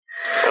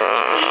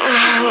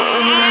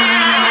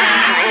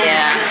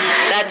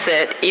loves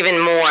it even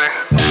more.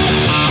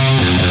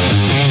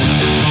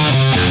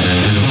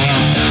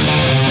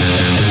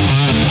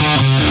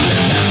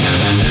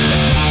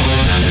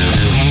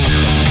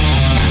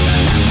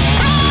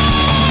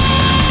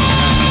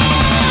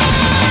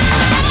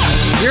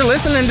 You're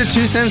listening to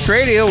 2 Cents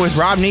Radio with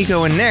Rob,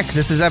 Nico, and Nick.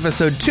 This is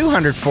episode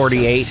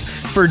 248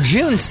 for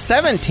June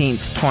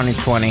 17th,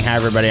 2020. Hi,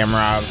 everybody. I'm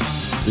Rob.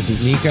 This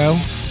is Nico.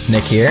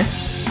 Nick here.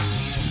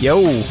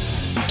 Yo.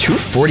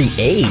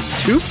 248.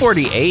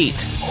 248.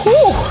 Whew.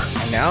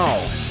 I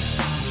know.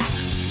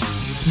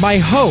 My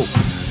hope,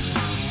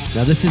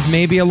 now this is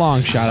maybe a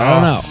long shot, I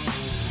don't know,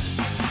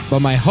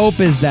 but my hope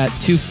is that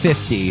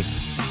 250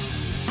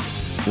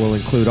 will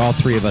include all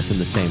three of us in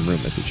the same room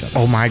as each other.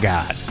 Oh, my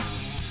God.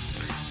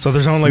 So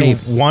there's only Maybe.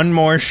 one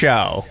more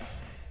show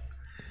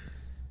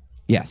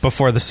Yes.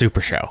 before the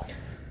Super Show.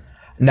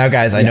 Now,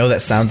 guys, I know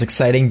that sounds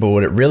exciting, but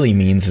what it really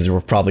means is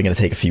we're probably going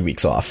to take a few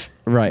weeks off.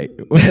 Right.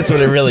 That's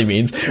what it really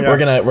means. We're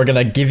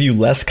gonna give you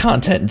less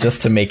content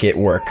just to make it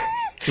work.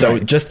 So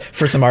just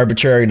for some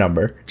arbitrary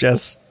number.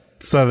 Just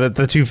so that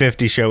the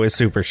 250 show is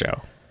Super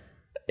Show.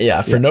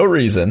 Yeah, for no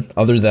reason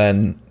other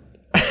than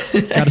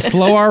Got to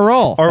slow our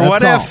roll. Or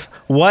That's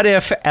what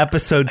if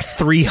episode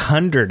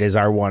 300 is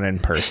our one in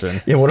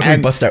person? what if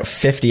we bust out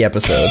 50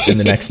 episodes in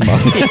the next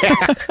month?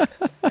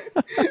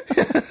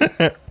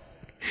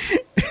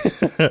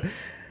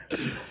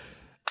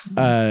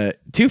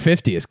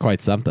 250 is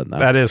quite something, though.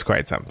 That is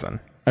quite something.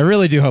 I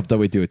really do hope that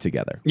we do it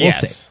together. We'll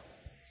Yes. see.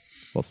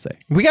 We'll see.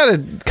 We got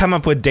to come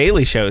up with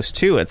daily shows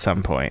too at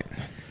some point.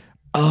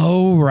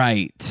 Oh,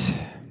 right.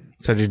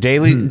 So the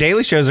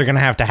daily shows are going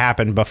to have to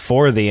happen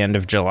before the end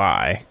of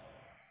July.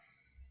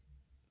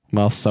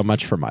 Well, so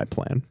much for my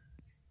plan.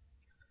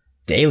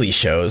 Daily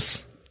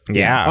shows.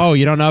 Yeah. Oh,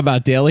 you don't know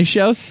about daily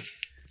shows?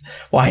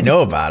 Well, I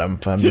know about them,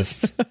 but I'm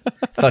just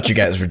thought you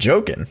guys were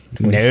joking.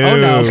 No. Oh,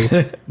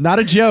 no. Not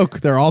a joke.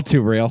 They're all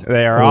too real.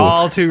 They are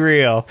all too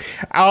real.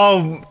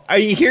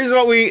 Here's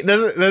what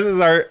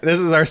this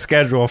is our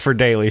schedule for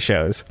daily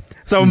shows.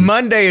 So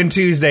Monday and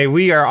Tuesday,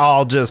 we are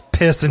all just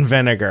piss and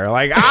vinegar.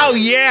 Like, oh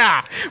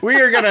yeah, we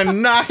are going to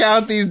knock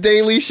out these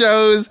daily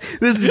shows.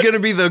 This is going to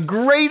be the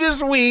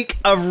greatest week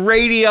of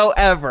radio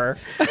ever.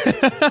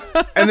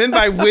 And then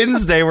by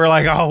Wednesday, we're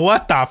like, oh,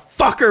 what the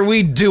fuck are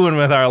we doing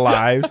with our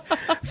lives?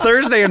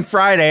 Thursday and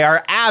Friday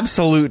are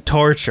absolute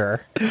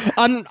torture.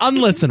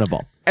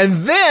 Unlistenable.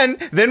 And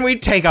then we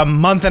take a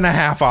month and a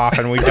half off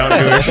and we don't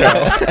do a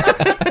show.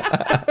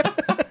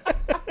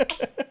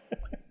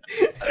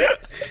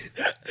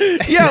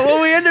 Yeah,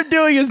 what we end up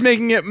doing is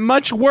making it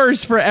much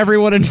worse for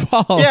everyone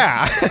involved.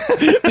 Yeah.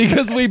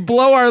 Because we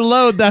blow our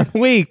load that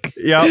week.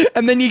 Yep.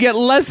 And then you get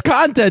less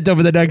content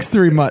over the next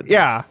 3 months.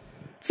 Yeah.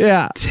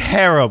 Yeah.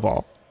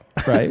 Terrible.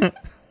 Right.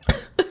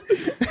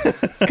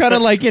 It's kind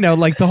of like,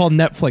 like the whole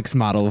Netflix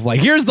model of like,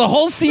 here's the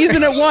whole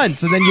season at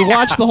once. And then you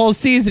watch the whole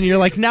season and you're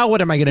like, now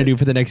what am I going to do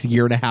for the next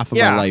year and a half of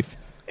my life?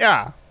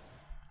 Yeah.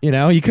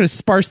 You could have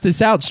sparsed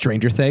this out,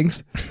 Stranger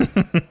Things.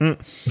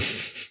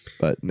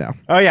 But no.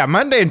 Oh, yeah.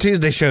 Monday and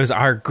Tuesday shows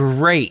are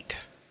great.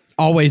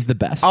 Always the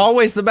best.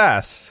 Always the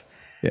best.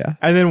 Yeah.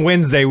 And then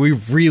Wednesday, we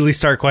really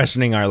start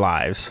questioning our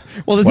lives.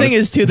 Well, the thing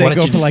is, too, they why don't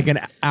go you for just- like an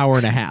hour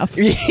and a half.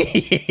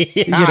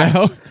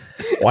 Yeah.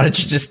 Why don't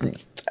you just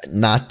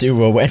not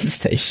do a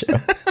Wednesday show?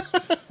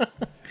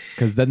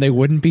 Because then they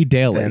wouldn't be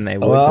daily. And they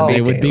would. Well,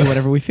 They would be daily.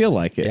 whenever we feel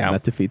like it. Yeah. And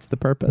that defeats the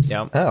purpose.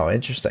 Yep. Oh,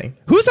 interesting.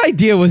 Whose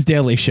idea was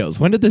daily shows?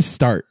 When did this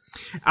start?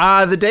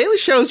 The daily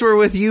shows were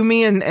with you,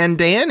 me, and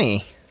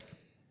Danny.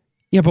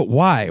 Yeah, but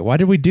why? Why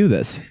did we do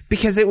this?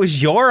 Because it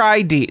was your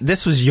idea.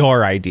 This was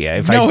your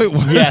idea. No, it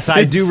wasn't. Yes,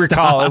 I do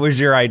recall Stop. it was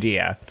your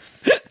idea.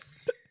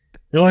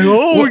 You're like,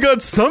 oh, we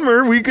got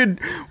summer. We could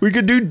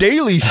do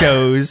daily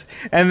shows.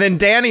 And then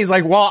Danny's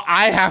like, well,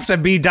 I have to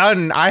be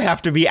done. I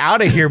have to be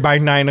out of here by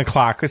 9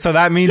 o'clock. So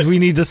that means we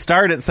need to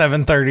start at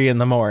 7:30 in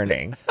the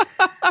morning.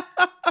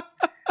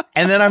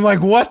 And then I'm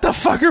like, what the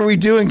fuck are we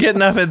doing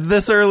getting up at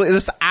this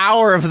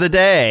hour of the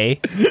day?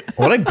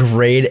 What a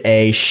grade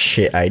A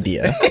shit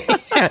idea.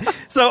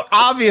 So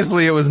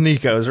obviously it was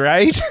Nico's,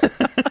 right?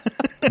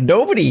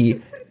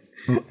 Nobody.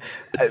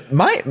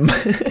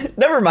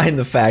 Never mind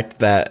the fact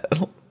that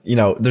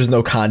there's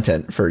no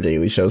content for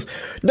daily shows.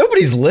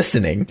 Nobody's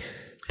listening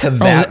to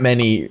that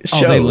many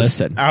shows. Oh, they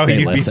listen. Oh, They you'd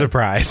be listen.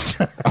 surprised.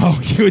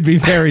 Oh, you would be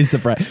very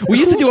surprised. We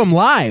used to do them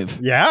live.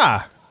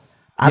 Yeah.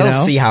 I don't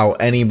know? see how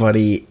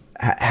anybody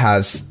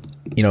has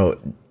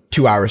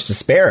 2 hours to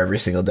spare every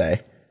single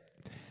day.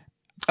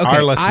 Okay,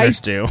 Our listeners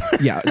do.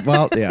 Yeah,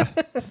 well, yeah.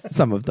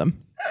 Some of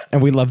them.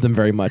 And we love them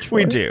very much. For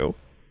We it. do.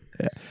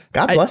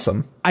 God bless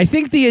them. I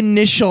think the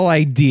initial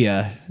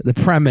idea, the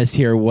premise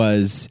here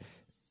was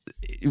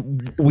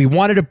we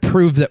wanted to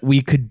prove that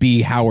we could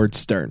be Howard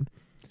Stern.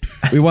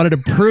 We wanted to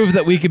prove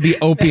that we could be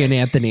Opie and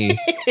Anthony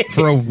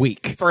for a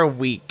week. For a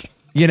week.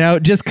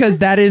 Just because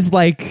that is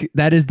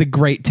the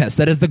great test.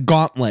 That is the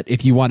gauntlet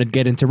if you want to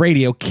get into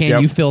radio. Can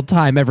you fill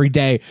time every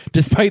day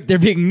despite there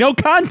being no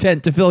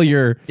content to fill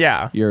your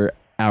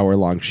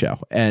hour-long show?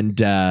 And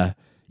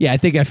I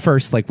think at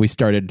first we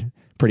started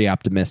pretty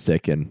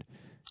optimistic and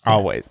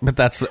Always. But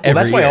that's Well,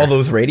 that's why all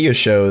those radio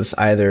shows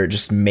either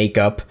just make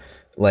up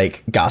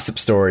like gossip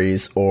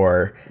stories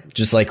or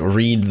just like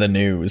read the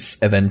news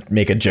and then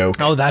make a joke.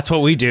 Oh, that's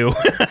what we do.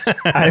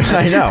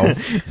 I know.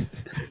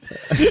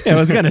 I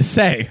was gonna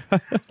say,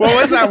 What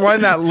was that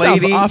one? That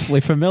sounds lady.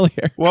 awfully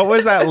familiar. What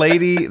was that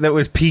lady that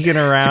was peeking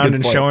around good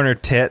and point. showing her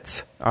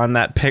tits on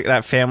that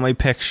that family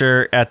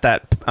picture at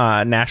that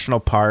national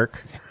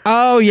park?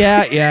 Oh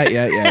yeah.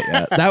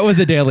 That was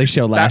a Daily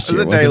Show last That was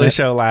year. a wasn't Daily it?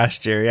 Show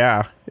last year.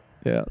 Yeah.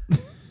 Yeah.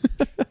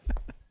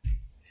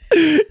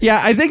 Yeah,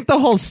 I think the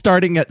whole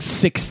starting at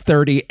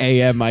 6:30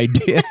 a.m.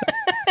 idea,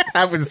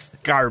 That was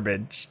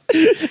garbage.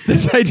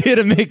 this idea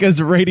to make us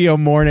radio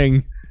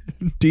morning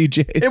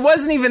DJs. It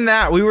wasn't even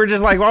that. We were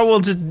just like, well, we'll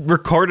just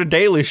record a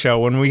Daily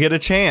Show when we get a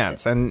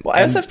chance. And Well,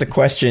 I also have to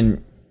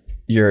question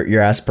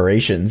your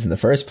aspirations in the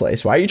first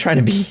place. Why are you trying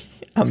to be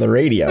on the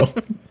radio?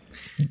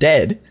 It's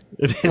dead.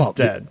 it is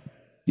dead.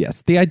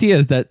 Yes, the idea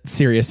is that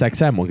Sirius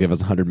XM will give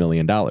us $100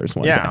 million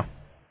one Yeah, day.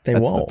 They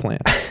That's won't. the plan.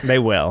 they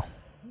will.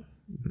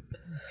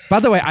 By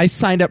the way, I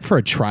signed up for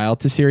a trial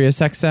to Sirius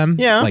XM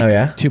Yeah. like Oh,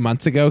 yeah? 2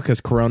 months ago because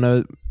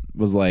Corona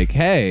was like,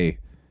 hey,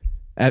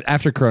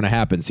 after Corona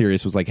happened,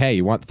 Sirius was like, hey,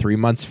 you want 3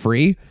 months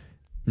free?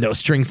 No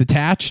strings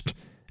attached?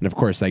 And of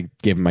course, I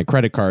gave him my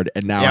credit card,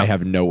 and now Yeah. I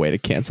have no way to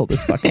cancel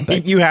this fucking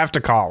thing. You have to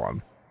call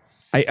them.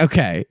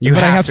 Okay. You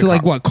but I have have to to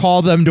like call. what?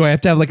 Call them? Do I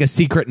have to have like a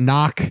secret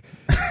knock?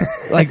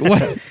 Like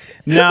what?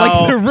 No.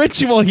 Like the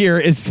ritual here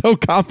is so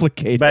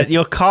complicated. But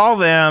you'll call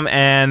them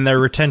and their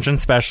retention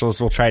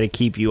specialists will try to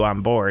keep you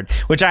on board,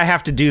 which I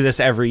have to do this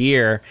every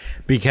year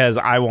because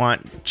I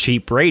want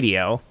cheap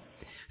radio.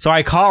 So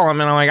I call them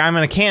and I'm like, I'm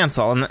going to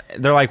cancel. And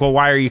they're like, well,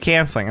 why are you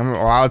canceling? I'm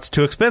like, well, it's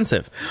too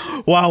expensive.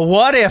 Well,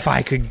 what if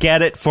I could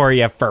get it for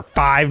you for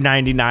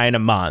 $5.99 a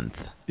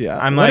month? yeah.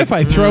 I'm what like, if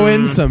I throw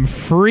in some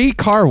free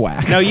car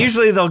wax? no,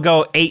 usually they'll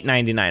go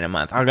 $8.99 a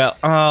month. I'll go,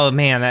 oh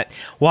man,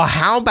 well,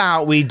 how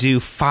about we do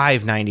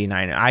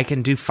 $5.99? I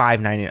can do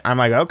 $5.99. I'm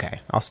like,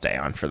 okay, I'll stay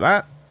on for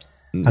that.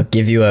 I'll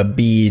give you a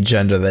beach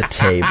under the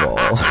table.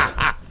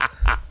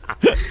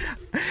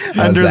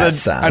 Under that the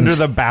sound? under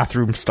the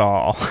bathroom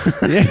stall.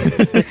 We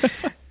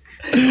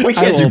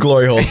can't do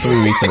Glory Hole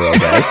 3 weeks in a row,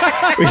 guys.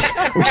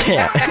 We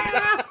can't.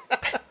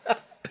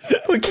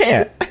 We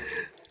can't.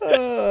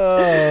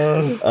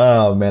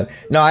 Oh man,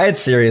 no, I had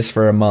Sirius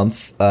for a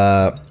month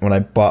when I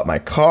bought my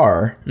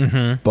car,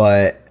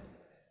 but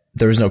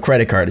there was no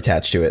credit card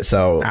attached to it,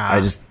 so I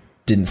just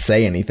didn't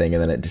say anything,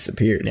 and then it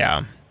disappeared.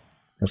 Yeah.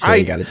 That's how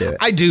you got to do it.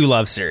 I do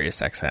love Sirius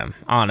XM,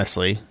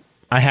 honestly.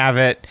 I have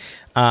it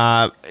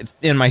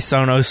in my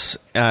Sonos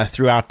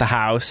throughout the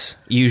house.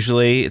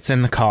 Usually it's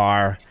in the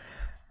car.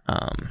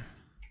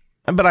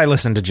 But I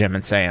listen to Jim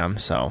and Sam,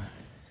 so.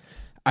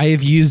 I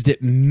have used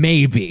it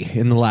maybe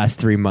in the last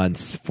 3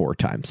 months 4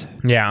 times.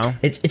 Yeah.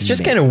 It's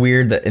just kind of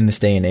weird that in this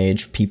day and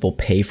age, people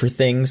pay for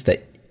things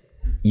that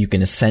you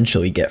can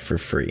essentially get for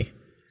free.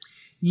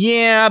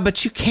 Yeah,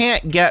 but you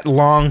can't get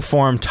long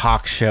form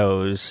talk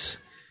shows,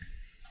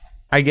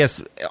 I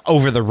guess,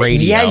 over the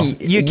radio. Yeah,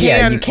 you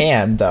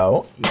can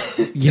though.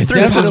 You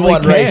This is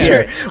one right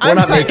here. We're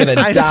not making a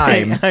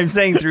dime. I'm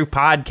saying through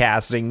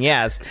podcasting,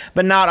 yes,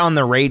 but not on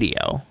the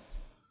radio.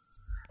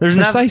 There's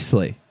no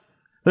Precisely.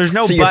 There's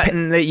no So you're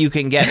button that you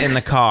can get in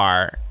the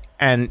car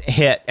and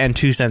hit, and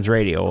 2 Cents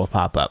Radio will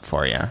pop up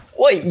for you.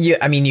 Well,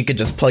 you could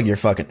just plug your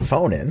fucking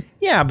phone in.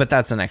 Yeah, but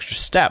that's an extra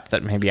step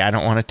that maybe I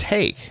don't want to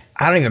take.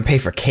 I don't even pay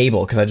for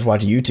cable because I just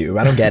watch YouTube.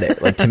 I don't get it.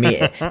 Like, to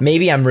me,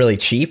 maybe I'm really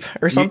cheap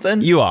or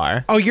something. You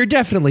are. Oh, you're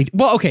definitely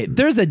well. Okay,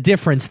 there's a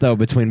difference though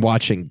between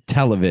watching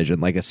television,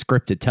 like a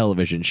scripted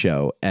television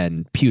show,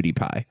 and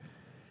PewDiePie.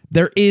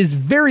 There is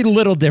very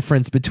little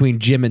difference between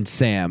Jim and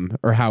Sam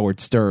or Howard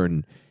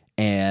Stern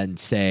and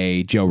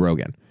say Joe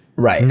Rogan.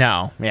 Right.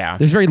 No, yeah.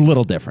 There's very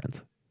little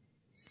difference.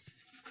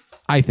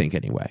 I think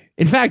anyway.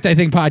 In fact, I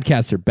think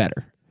podcasts are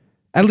better,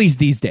 at least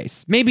these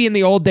days. Maybe in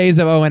the old days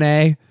of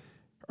O&A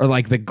or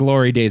like the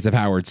glory days of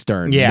Howard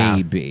Stern. Yeah.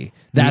 Maybe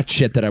that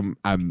shit that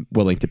I'm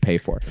willing to pay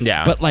for.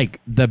 Yeah. But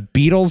like the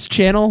Beatles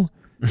channel,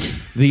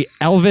 the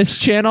Elvis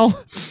channel,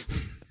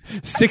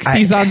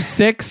 60s on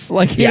 6,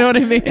 like you know what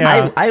I mean?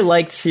 I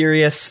liked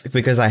Sirius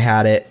because I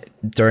had it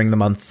during the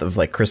month of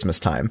like Christmas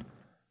time.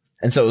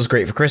 And so it was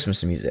great for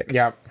Christmas music.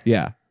 Yeah.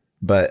 Yeah.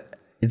 But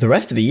the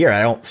rest of the year,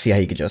 I don't see how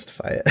you could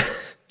justify it.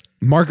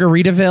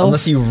 Margaritaville.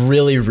 Unless you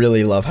really,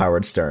 really love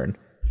Howard Stern.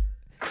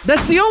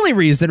 That's the only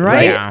reason, right?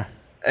 Right? Yeah.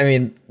 I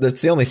mean,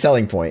 that's the only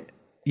selling point.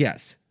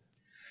 Yes.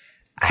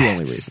 It's the only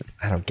reason.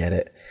 I don't get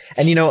it.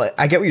 And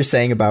I get what you're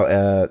saying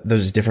about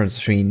there's a difference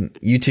between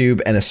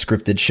YouTube and a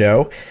scripted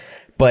show.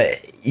 But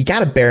you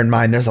got to bear in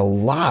mind there's a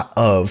lot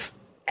of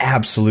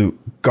absolute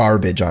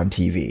garbage on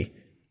TV.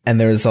 And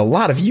there's a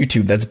lot of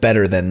YouTube that's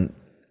better than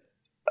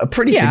a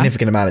pretty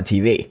significant amount of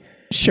TV.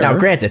 Sure. Now,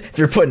 granted, if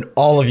you're putting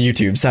all of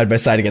YouTube side by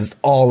side against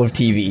all of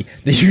TV,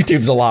 the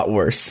YouTube's a lot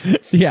worse.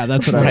 Yeah,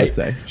 that's what I Right. would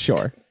say.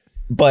 Sure.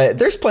 But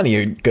there's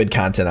plenty of good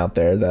content out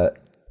there that,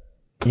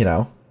 I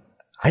don't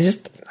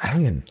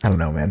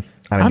know, man.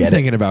 I don't I'm get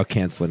thinking about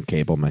canceling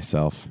cable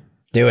myself. it.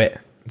 Do it.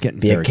 Getting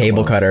Be a very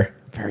cable close. cutter.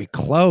 Very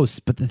close.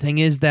 But the thing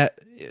is that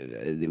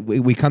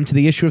we come to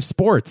the issue of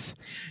sports.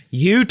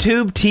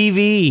 YouTube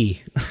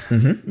TV.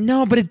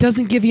 No, but it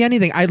doesn't give you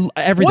anything.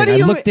 Everything. What do I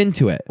you looked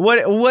into it.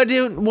 What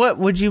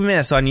would you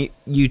miss on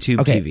YouTube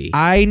Okay, TV?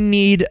 I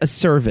need a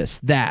service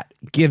that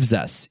gives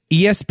us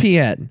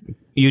ESPN,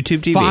 YouTube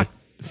TV.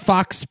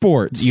 Fox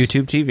Sports,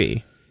 YouTube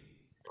TV.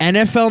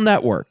 NFL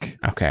Network,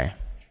 Okay.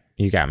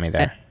 You got me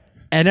there.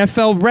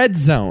 NFL Red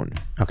Zone,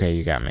 Okay,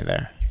 you got me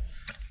there.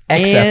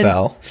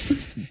 XFL,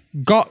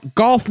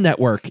 Golf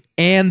Network,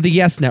 and the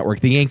Yes Network,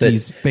 the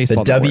Yankees the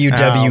baseball network.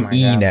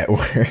 WWE Oh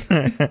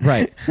network.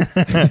 Right.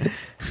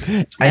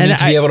 I need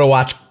to be able to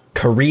watch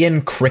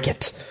Korean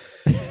cricket.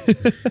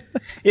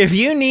 If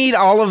you need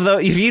all of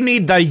if you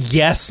need the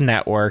Yes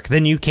Network,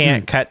 then you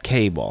can't cut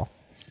cable.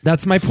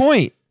 That's my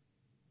point.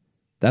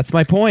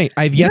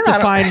 I've yet to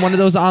find one of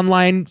those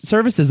online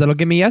services that'll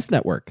give me Yes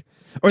Network,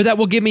 or that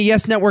will give me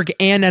Yes Network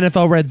and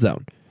NFL Red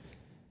Zone.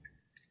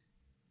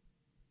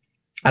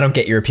 I don't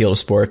get your appeal to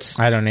sports.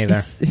 I don't either.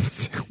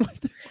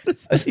 What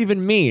does that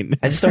even mean?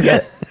 I just don't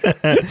get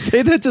it.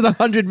 Say that to the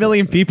 100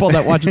 million people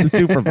that watch the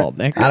Super Bowl,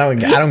 Nick. I don't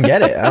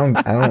get it. I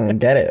don't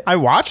get it. I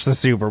watched the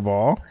Super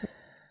Bowl.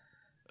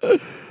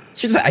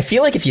 I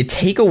feel like if you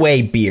take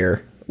away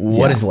beer,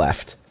 what is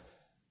left?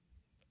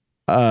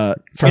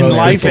 In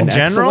life in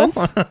general?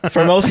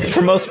 for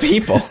most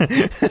people.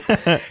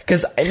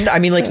 Because I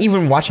mean, like,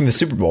 even watching the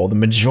Super Bowl, the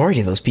majority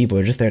of those people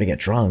are just there to get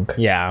drunk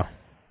Yeah.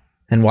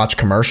 and watch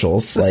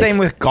commercials. It's the same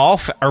with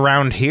golf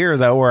around here,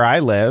 though, where I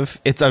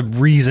live. It's a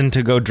reason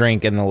to go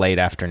drink in the late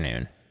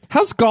afternoon.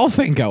 How's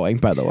golfing going,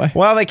 by the way?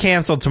 Well, they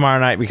canceled tomorrow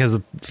night because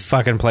the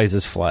fucking place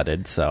is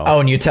flooded, so.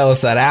 Oh, and you tell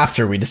us that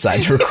after we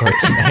decide to record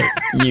tonight.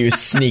 You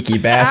sneaky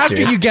bastard.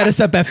 After you get us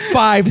up at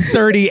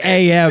 5:30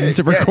 a.m.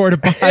 to record a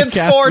podcast. It's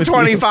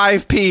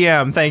 4:25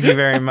 p.m. Thank you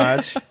very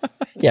much.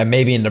 Yeah,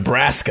 maybe in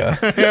Nebraska.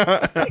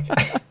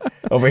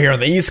 Over here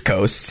on the East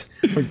Coast.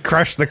 We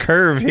crushed the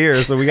curve here,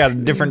 so we got a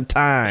different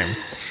time.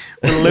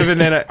 We're living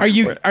in a.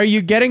 Are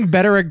you getting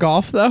better at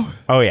golf though?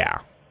 Oh yeah.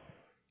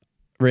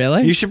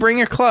 Really? You should bring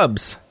your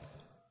clubs.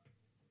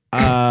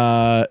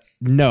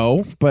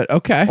 No, but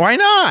okay. Why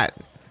not?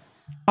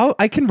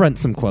 I can rent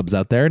some clubs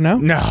out there. No?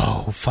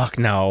 No, fuck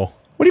no.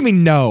 What do you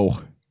mean no?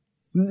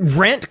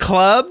 Rent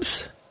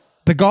clubs?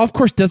 The golf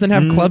course doesn't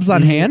have clubs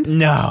on hand?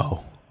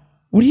 No.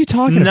 What are you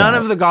talking about? None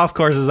of the golf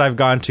courses I've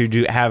gone to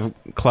do have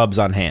clubs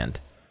on hand.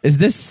 Is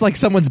this like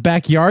someone's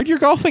backyard you're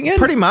golfing in?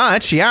 Pretty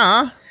much,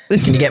 yeah.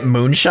 Can you get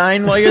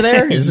moonshine while you're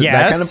there? Is it Yes.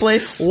 that kind of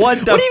place?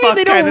 What the What do you mean fuck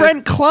they kind don't of-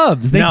 rent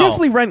clubs? They No.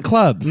 definitely rent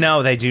clubs.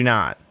 No, they do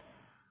not.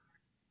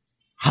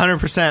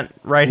 100%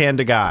 right hand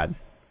to God.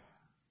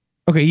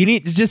 Okay, you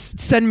need to just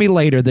send me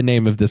later the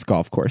name of this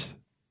golf course.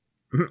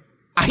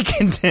 I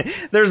can.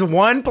 There's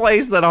one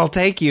place that I'll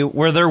take you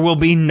where there will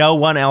be no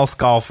one else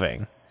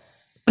golfing.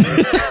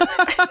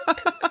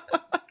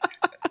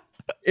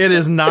 It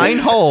is 9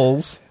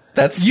 holes.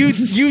 That's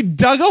You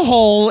dug a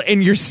hole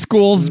in your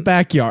school's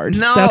backyard.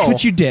 No, That's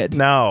what you did.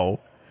 No,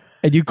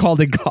 And you called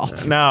it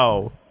golf.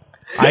 no.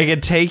 I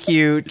could take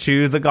you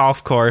to the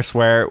golf course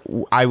where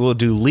I will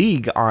do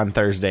league on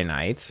Thursday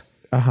nights.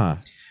 Uh-huh.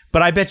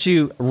 But I bet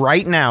you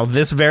right now,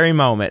 this very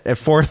moment, at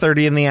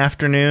 4:30 in the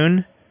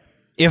afternoon,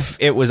 if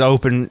it was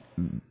open,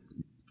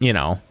 you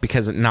know,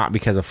 not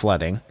because of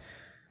flooding,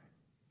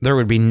 there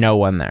would be no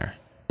one there.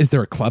 Is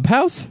there a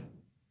clubhouse?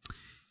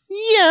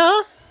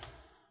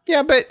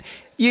 Yeah, but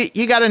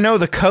you got to know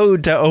the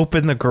code to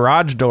open the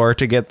garage door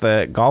to get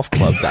the golf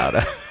clubs out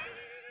of.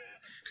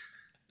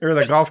 Or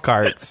the golf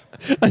carts.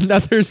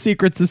 Another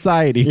secret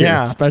society here.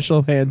 Yeah.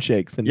 Special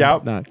handshakes and Yep.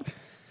 whatnot.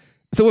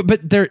 So,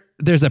 but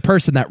there's a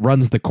person that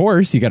runs the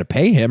course. You got to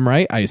pay him,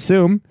 right? I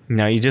assume.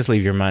 No, you just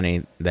leave your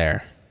money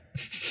there.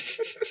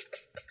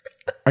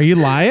 Are you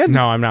lying?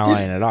 No, I'm not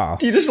lying at all.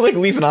 Do you just like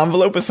leave an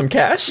envelope with some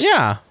cash?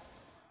 Yeah.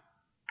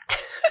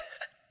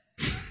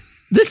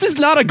 This is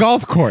not a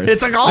golf course.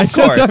 It's a golf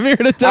course. I'm here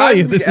to tell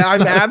you. This is I'm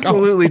not a golf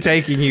absolutely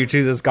taking you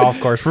to this golf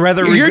course.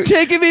 Whether You're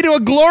taking me to a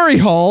glory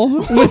hole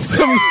with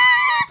some.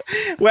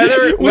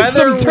 whether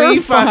some turf we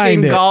behind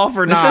fucking it. golf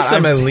or This not, is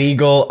some I'm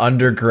illegal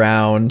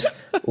underground,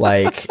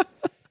 like,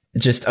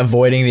 just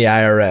avoiding the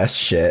IRS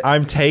shit.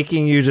 I'm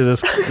taking you to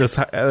this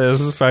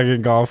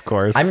fucking golf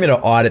course. I'm gonna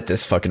audit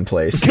this fucking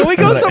place. Can we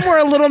go somewhere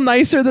a little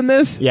nicer than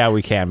this? Yeah,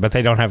 we can, but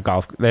they don't have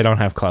They don't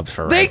have clubs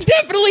for They rent.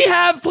 definitely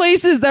have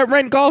places that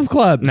rent golf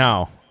clubs.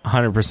 No,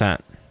 100%.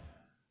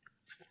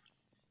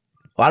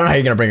 Well, I don't know how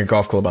you're gonna bring a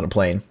golf club on a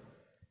plane.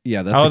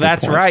 Yeah, that's Oh, a good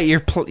that's point.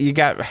 right. You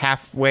got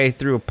halfway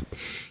through.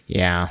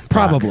 Yeah,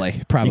 Probably.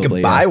 You could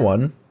yeah. buy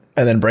one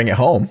and then bring it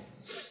home.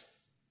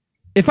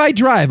 If I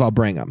drive, I'll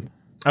bring them.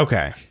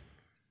 Okay.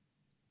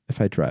 If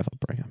I drive, I'll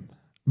bring them.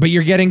 But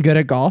you're getting good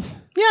at golf?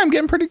 Yeah, I'm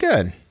getting pretty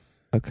good.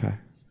 Okay.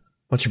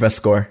 What's your best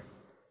score?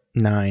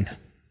 9.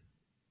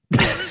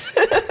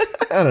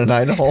 On a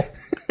 9 hole.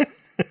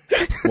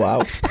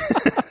 Wow.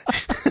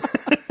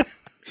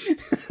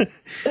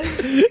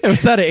 It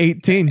was out of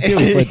 18, too.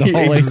 For the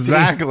whole 18.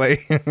 Exactly.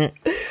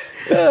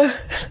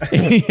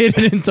 He hit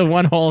it into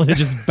one hole and it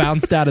just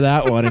bounced out of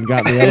that one and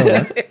got the other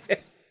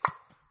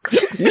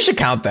one. You should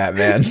count that,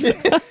 man.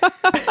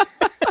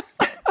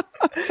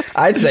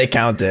 I'd say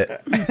count it.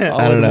 All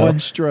I don't in know. one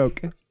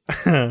stroke.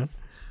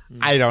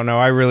 I don't know.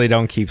 I really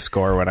don't keep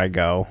score when I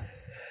go.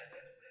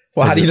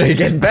 Well, how do you know you're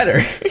getting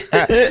better?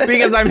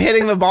 Because I'm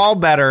hitting the ball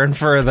better and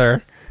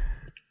further.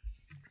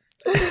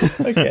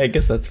 Okay, I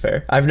guess that's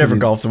fair. I've never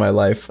golfed in my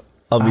life.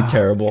 I'll be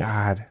terrible.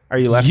 God. Are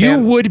you You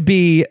left-handed? would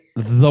be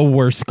the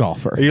worst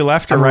golfer. Are you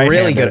left or I'm right?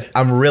 really good.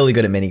 I'm really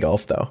good at mini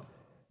golf, though.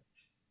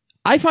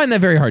 I find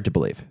that very hard to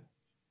believe.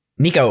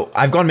 Nico,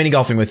 I've gone mini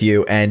golfing with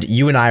you, and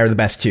you and I are the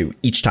best two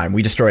each time.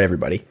 We destroy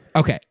everybody.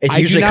 Okay. It's I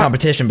do usually a not-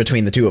 competition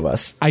between the two of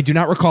us. I do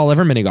not recall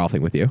ever mini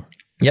golfing with you.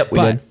 Yep, we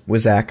But- did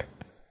with Zach.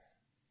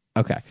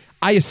 Okay.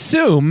 I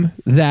assume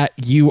that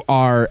you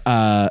are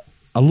a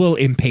little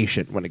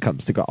impatient when it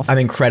comes to golf. I'm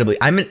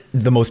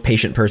the most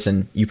patient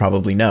person you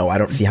probably know. I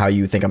don't see how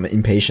you think I'm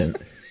impatient.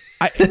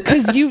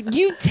 Because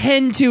you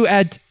tend to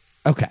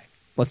okay,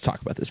 let's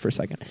talk about this for a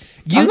second.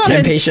 I'm not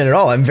impatient at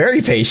all. I'm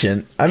very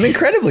patient. I'm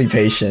incredibly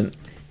patient.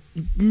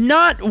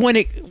 Not when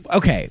it.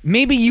 Okay,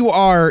 maybe you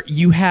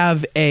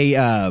have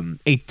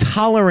a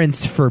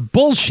tolerance for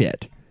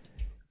bullshit,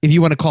 if you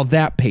want to call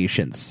that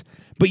patience.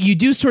 But you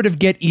do sort of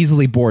get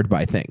easily bored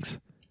by things.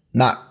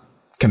 Not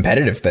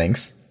competitive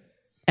things.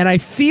 And I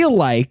feel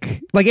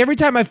like every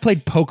time I've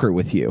played poker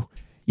with you,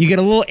 you get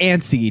a little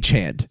antsy each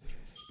hand.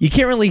 You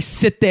can't really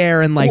sit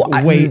there and Well,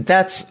 I wait. mean,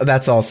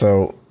 that's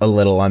also a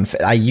little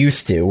unfair. I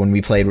used to when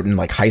we played in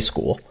like high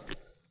school.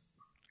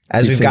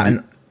 As we've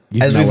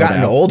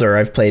gotten older,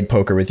 I've played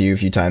poker with you a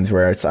few times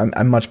where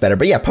I'm much better.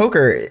 But yeah,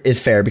 poker is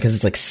fair because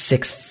it's like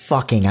 6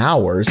 fucking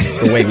hours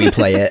the way we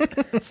play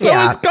it. So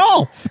is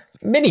golf.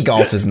 Mini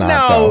golf is not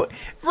No,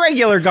 though.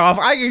 regular golf.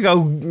 I could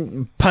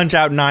go punch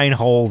out 9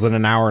 holes in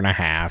an hour and a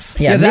half.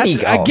 Yeah, mini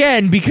that's golf.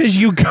 again because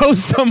you go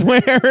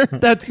somewhere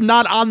that's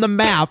not on the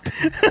map.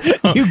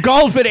 You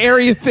golf at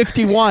Area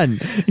 51.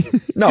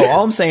 No,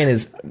 all I'm saying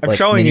is like,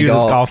 showing you this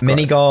golf course.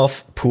 mini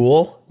golf,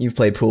 pool. You've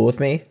played pool with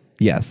me.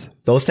 Yes.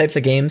 Those types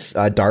of games,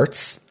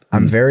 darts.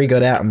 I'm very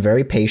good at. I'm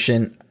very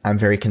patient. I'm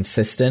very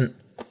consistent.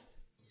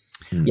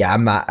 Yeah,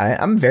 I'm not.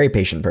 I'm a very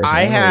patient person.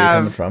 I don't know where you're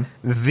have coming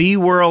from. the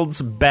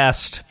world's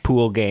best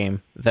pool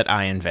game that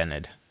I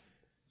invented.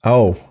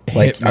 Oh,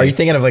 like, Hit me. are you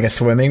thinking of like a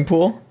swimming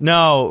pool?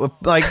 No,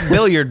 like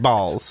billiard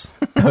balls.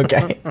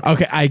 Okay.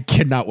 Okay, I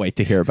cannot wait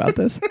to hear about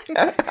this.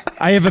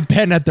 I have a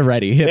pen at the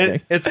ready. Hit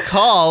me. It's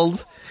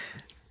called.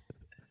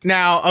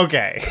 Now,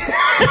 okay.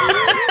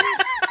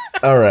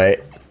 All right.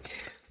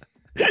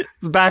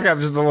 Let's back up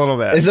just a little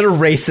bit. Is it a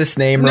racist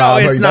name, No,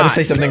 Rob? Are it's you not. about to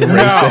say something No,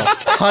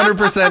 racist?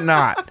 100%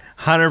 not.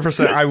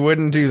 100%. I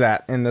wouldn't do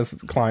that in this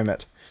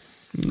climate.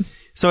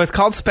 So it's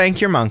called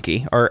Spank Your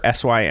Monkey, or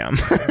SYM.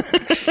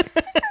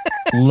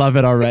 Love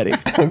it already.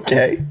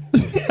 Okay.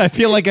 I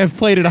feel like I've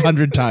played it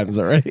 100 times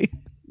already.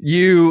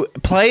 You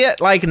play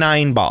it like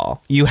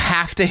 9-ball. You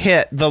have to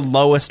hit the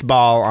lowest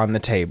ball on the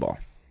table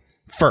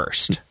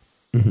first.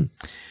 Mm-hmm.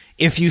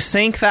 If you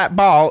sink that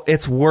ball,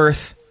 it's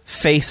worth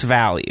face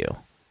value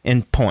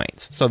in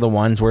points. So the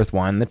 1's worth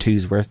 1, the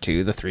 2's worth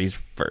 2, the 3's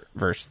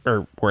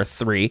worth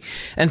 3,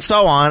 and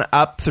so on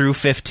up through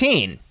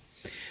 15.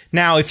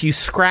 Now, if you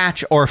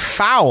scratch or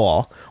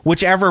foul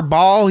whichever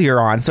ball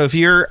you're on, so if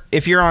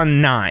you're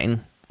on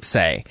 9,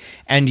 say,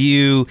 and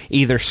you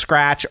either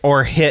scratch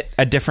or hit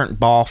a different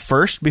ball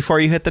first before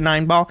you hit the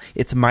 9 ball,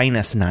 it's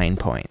minus 9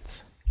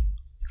 points.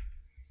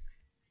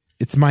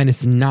 It's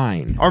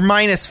 -9. Or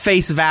minus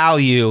face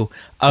value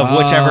of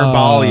whichever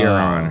ball you're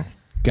on.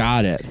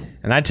 Got it.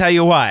 And I tell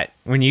you what,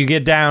 when you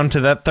get down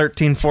to that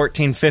 13,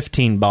 14,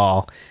 15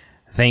 ball,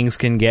 things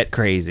can get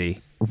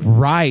crazy.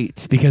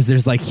 Right, because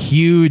there's like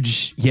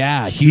huge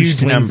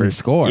swings numbers. in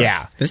score.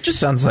 Yeah, This just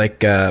sounds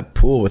like a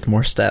pool with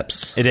more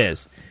steps. it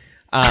is.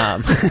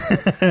 Got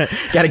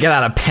to get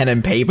out a pen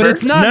and paper. But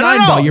it's not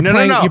 9-ball.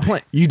 You're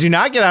playing. You do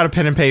not get out a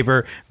pen and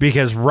paper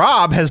because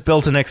Rob has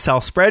built an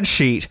Excel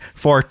spreadsheet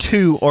for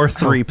 2 or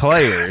 3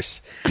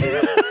 players.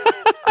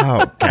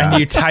 Oh, God. And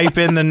you type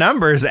in the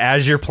numbers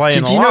as you're playing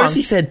Did you along. notice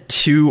he said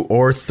 2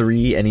 or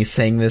 3 and he's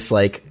saying this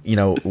like,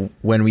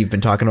 when we've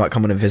been talking about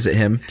coming to visit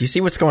him? Do you see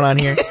what's going on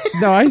here?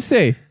 No, I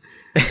see.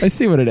 I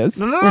see what it is.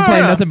 no, We're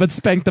playing no. nothing but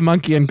Spank the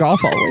Monkey and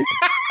golf all week.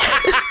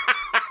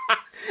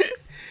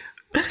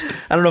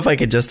 I don't know if I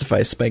could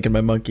justify spanking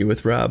my monkey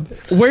with Rob.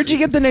 Where'd you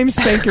get the name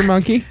Spank Your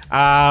Monkey?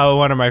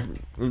 One of my,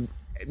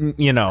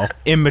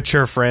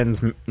 immature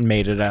friends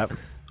made it up.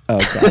 Oh,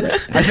 got it.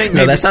 I think No,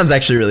 maybe, that sounds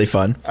actually really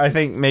fun. I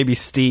think maybe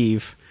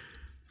Steve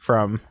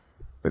from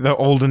the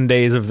olden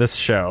days of this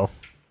show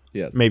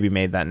Yes. maybe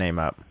made that name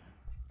up.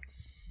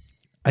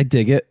 I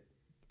dig it.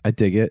 I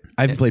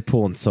haven't played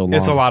pool in so long.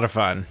 It's a lot of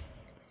fun.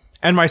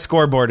 And my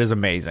scoreboard is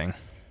amazing.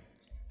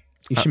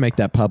 You should make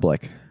that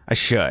public I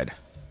should.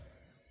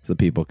 so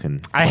people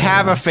can. I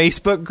have a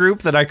Facebook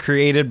group that I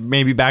created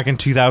maybe back in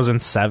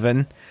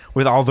 2007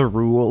 with all the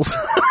rules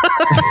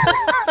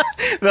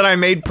that I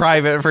made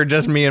private for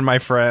just me and my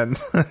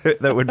friends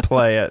that would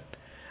play it.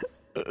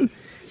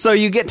 So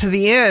you get to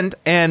the end,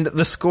 and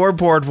the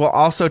scoreboard will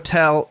also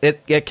tell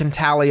it. It can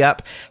tally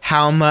up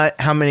how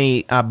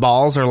many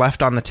balls are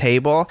left on the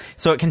table,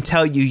 so it can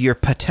tell you your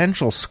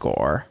potential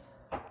score.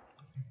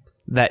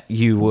 That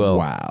you will.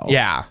 Wow.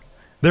 Yeah,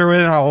 there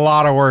was a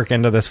lot of work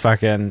into this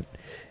fucking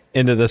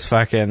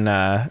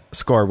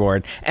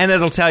scoreboard, and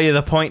it'll tell you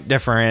the point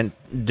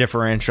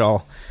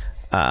differential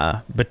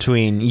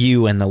between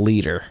you and the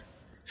leader.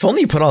 If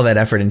only you put all that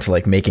effort into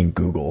like making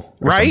Google,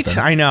 or Right?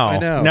 something. I know.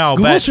 No,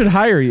 Google but should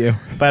hire you.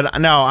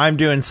 no, I'm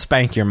doing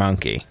Spank Your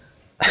Monkey.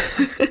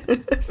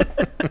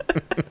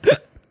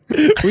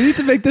 We need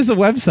to make this a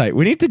website.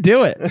 We need to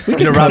do it. We You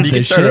know, can Rob, post you can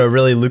this start shit. a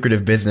really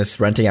lucrative business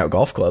renting out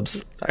golf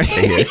clubs.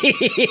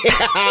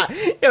 Yeah,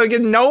 because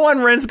no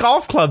one rents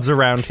golf clubs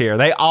around here.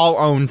 They all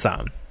own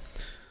some.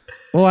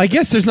 Well, I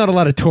guess there's not a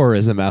lot of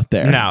tourism out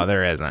there. No,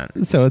 there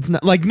isn't. So it's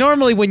not like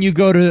normally when you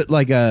go to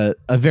like a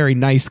very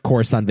nice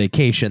course on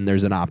vacation,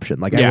 there's an option.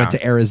 Like I Yeah. went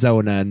to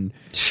Arizona and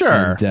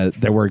Sure. and,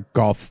 there were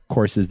golf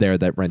courses there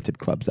that rented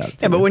clubs out.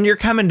 Yeah, but when you're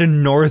coming to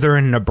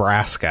northern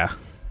Nebraska,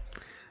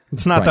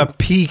 it's not the Right.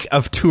 peak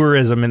of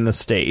tourism in the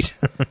state.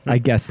 I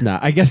guess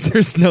not. I guess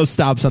there's no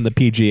stops on the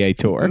PGA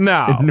Tour.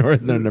 No. in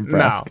northern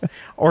Nebraska. No.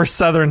 Or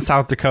southern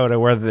South Dakota,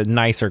 where the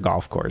nicer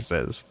golf course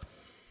is.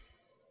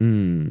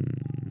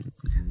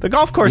 The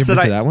golf course You ever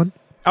that been to that one?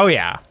 Oh,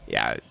 yeah.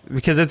 Yeah.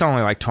 Because it's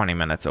only like 20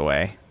 minutes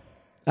away.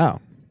 Oh,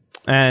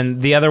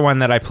 And the other one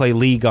that I play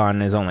League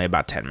on is only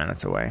about 10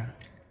 minutes away.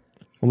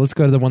 well, let's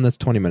go to the one that's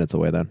 20 minutes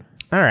away then.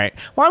 All right.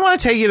 Well, I want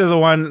to take you to the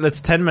one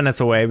that's 10 minutes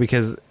away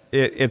because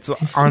it's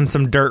on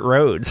some dirt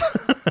roads.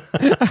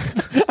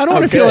 I don't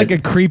want to feel good. like a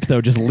creep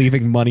though, just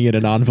leaving money in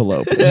an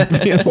envelope.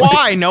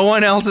 Why? No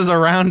one else is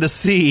around to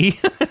see.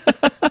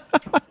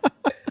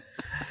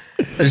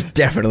 There's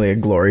definitely a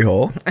glory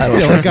hole. I I don't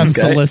feel trust like I'm this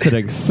guy.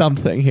 soliciting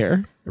something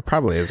here. There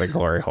probably is a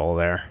glory hole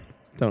there.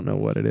 Don't know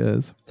what it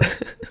is.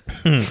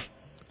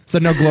 So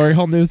no glory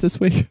hole news this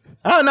week.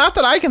 Oh, not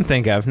that I can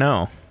think of.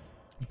 No.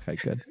 Okay,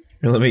 good.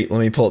 Let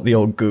me pull up the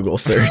old Google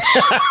search.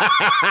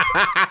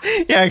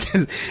 Yeah,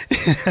 'cause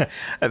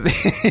we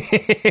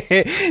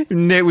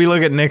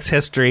look at Nick's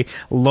history,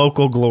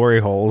 local glory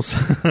holes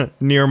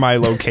near my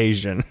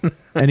location.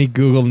 Any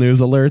Google News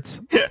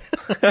alerts?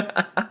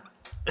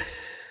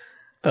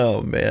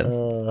 Oh man.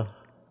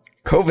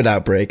 COVID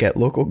outbreak at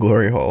local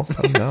glory hole.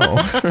 Oh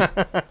no.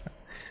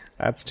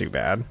 That's too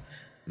bad.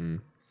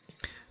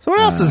 So what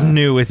else is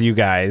new with you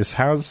guys?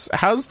 How's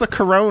the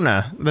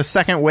corona? The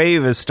second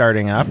wave is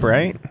starting up,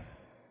 right?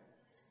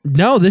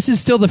 No, this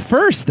is still the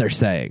first, they're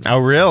saying. Oh,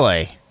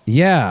 really?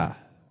 Yeah.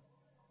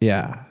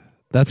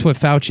 That's what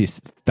Fauci.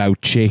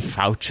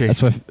 Fauci.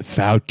 That's what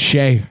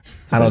Fauci.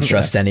 I don't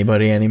trust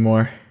anybody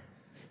anymore.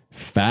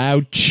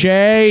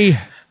 Fauci.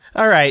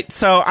 All right.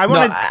 So I No,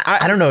 want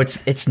I don't know.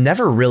 It's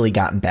never really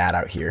gotten bad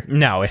out here.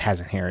 No, it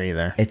hasn't here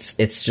either.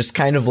 It's just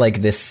kind of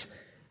like this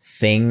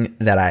thing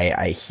that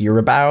I hear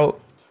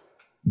about,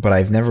 but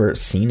I've never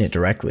seen it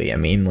directly. I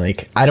mean,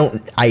 like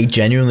I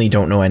genuinely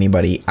don't know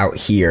anybody out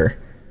here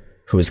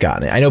who has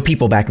gotten it. I know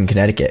people back in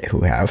Connecticut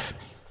who have.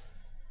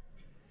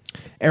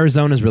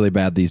 Arizona's really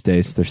bad these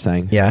days, they're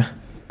saying. Yeah.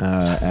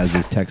 As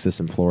is Texas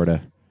and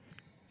Florida.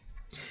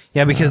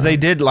 Yeah, because they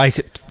did like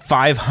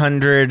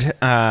 500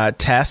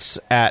 tests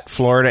at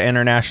Florida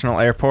International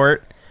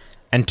Airport,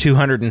 and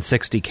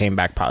 260 came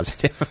back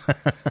positive.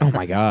 Oh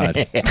my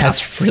God.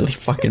 That's really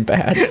fucking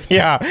bad.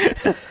 Yeah.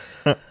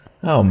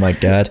 Oh my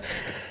god.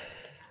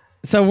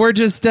 So we're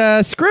just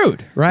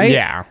screwed, right?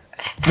 Yeah.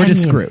 We're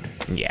just screwed.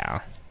 Yeah.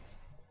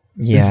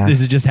 Yeah.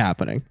 This is just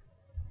happening.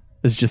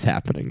 This is just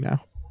happening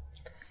now.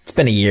 It's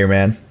been a year,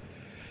 man.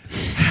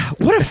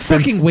 What a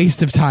fucking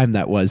waste of time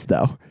that was,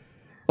 though.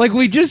 Like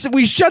we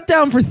shut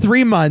down for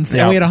 3 months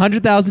Yeah. and we had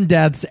 100,000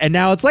 deaths, and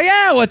now it's like,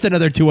 what's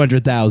another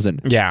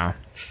 200,000? Yeah.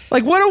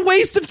 Like what a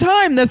waste of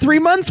time that 3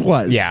 months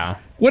was. Yeah.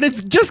 When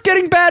it's just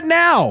getting bad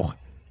now.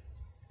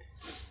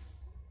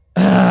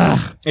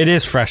 It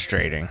is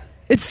frustrating.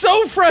 It's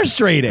so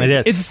frustrating. It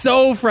is. It's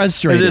so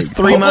frustrating. It is 3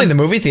 Hopefully months. the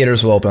movie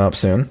theaters will open up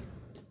soon.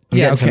 I'm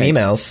Yeah, getting some okay.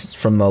 emails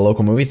from the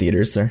local movie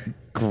theaters there.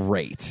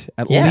 Great.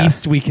 At Yeah.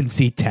 least we can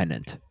see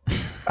Tenet.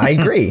 I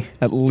agree.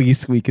 At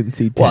least we can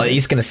see Tenet. Well,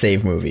 he's gonna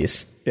save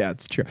movies. Yeah,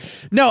 it's true.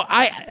 No,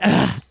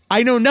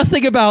 I know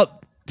nothing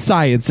about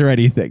science or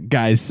anything,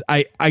 guys.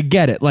 I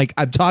get it. Like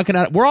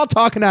we're all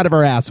talking out of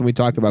our ass when we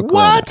talk about corona.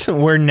 What?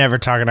 We're never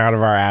talking out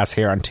of our ass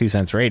here on 2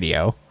 Cents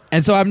Radio.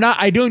 And so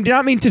I do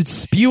not mean to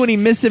spew any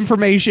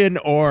misinformation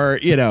or,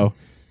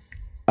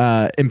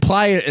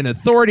 imply an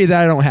authority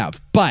that I don't have.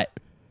 But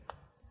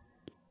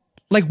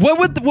like what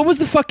was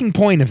the fucking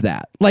point of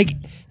that? Like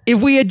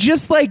if we had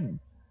just like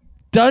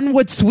done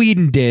what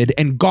Sweden did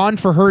and gone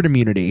for herd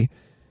immunity,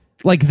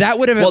 like that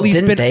would have at Well, least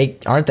didn't been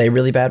aren't they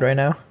really bad right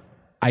now?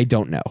 I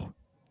don't know.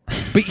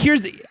 But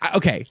here's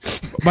okay.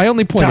 My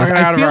only point is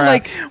Talking out I of feel our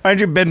like ass. Why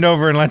don't you bend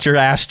over and let your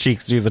ass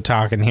cheeks do the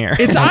talking here?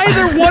 it's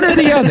either one or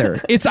the other.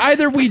 It's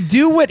either we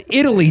do what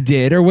Italy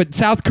did or what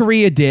South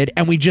Korea did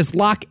and we just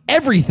lock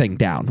everything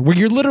down where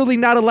you're literally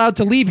not allowed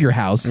to leave your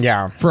house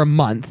Yeah. for a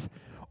month,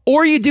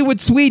 or you do what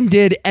Sweden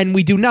did and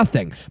we do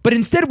nothing. But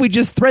instead, we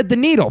just thread the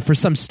needle for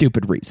some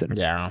stupid reason.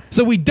 Yeah.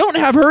 So we don't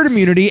have herd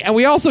immunity, and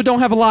we also don't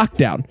have a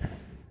lockdown.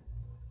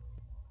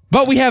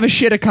 But we have a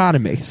shit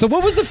economy. So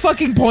what was the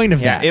fucking point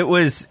of that? It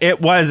was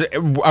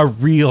a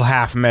real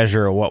half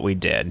measure of what we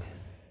did.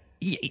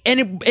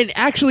 And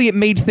actually, it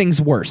made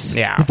things worse.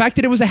 Yeah. The fact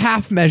that it was a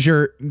half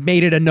measure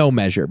made it a no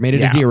measure, made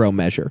it a zero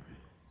measure.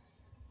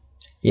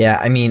 Yeah,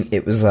 I mean,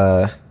 it was,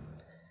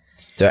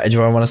 do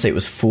I want to say it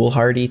was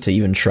foolhardy to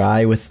even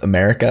try with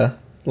America?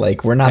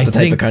 Like, we're not the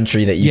type of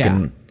country that you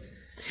can't,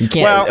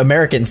 Well,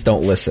 Americans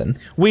don't listen.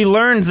 We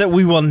learned that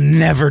we will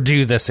never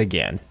do this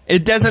again.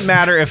 It doesn't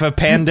matter if a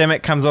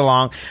pandemic comes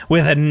along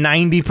with a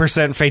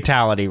 90%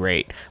 fatality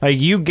rate. Like,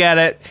 you get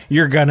it,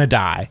 you're gonna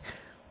die.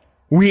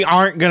 We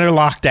aren't gonna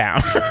lock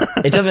down.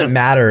 It doesn't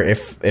matter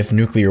if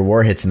nuclear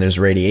war hits and there's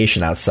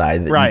radiation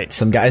outside. Right.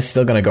 Some guy's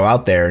still going to go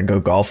out there and go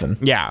golfing,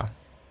 Yeah.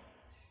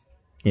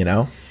 you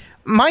know?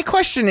 My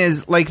question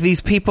is, like,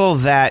 these people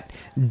that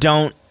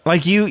don't,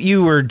 like,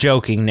 you were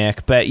joking,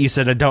 Nick, but you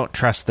said I don't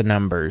trust the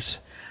numbers.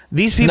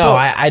 These people... No,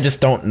 I just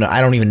don't know. I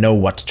don't even know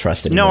what to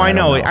trust anymore. No, I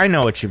don't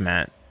know what you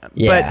meant.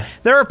 Yeah. But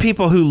there are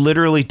people who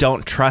literally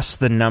don't trust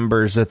the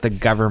numbers that the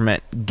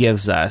government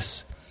gives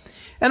us.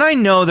 And I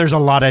know there's a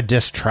lot of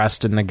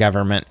distrust in the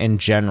government in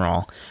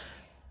general.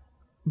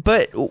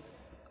 But,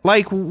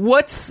 like,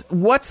 what's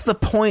the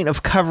point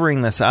of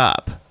covering this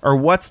up? Or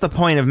what's the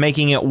point of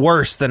making it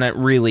worse than it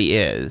really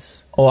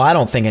is? Well, I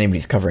don't think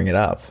anybody's covering it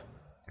up.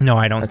 No,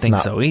 I don't think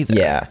so either.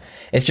 Yeah.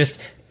 It's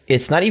just...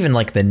 It's not even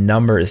like the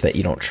numbers that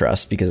you don't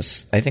trust,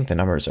 because I think the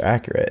numbers are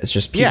accurate. It's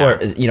just people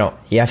are,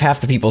 you have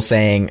half the people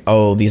saying,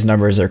 oh, these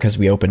numbers are because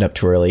we opened up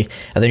too early.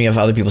 And then you have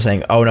other people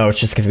saying, oh, no, it's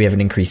just because we have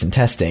an increase in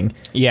testing.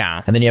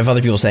 Yeah. And then you have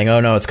other people saying,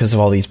 oh, no, it's because of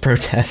all these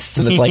protests.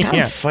 And it's like, I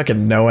don't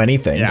fucking know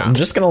anything. Yeah. I'm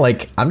just going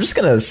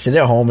to sit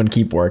at home and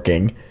keep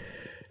working.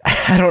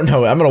 I don't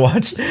know. I'm going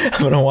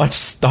to watch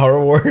Star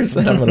Wars,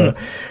 and I'm going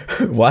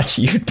to watch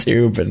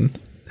YouTube, and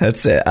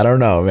that's it. I don't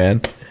know,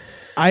 man.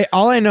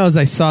 All I know is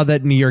I saw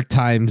that New York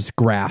Times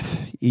graph.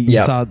 You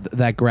saw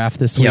that graph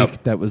this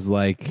week that was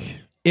like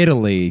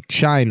Italy,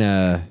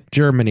 China,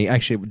 Germany.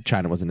 Actually,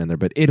 China wasn't in there,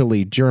 but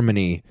Italy,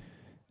 Germany,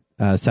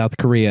 South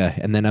Korea,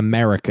 and then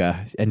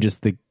America, and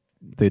just the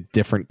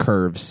different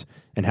curves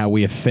and how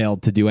we have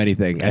failed to do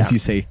anything. Yeah. As you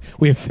say,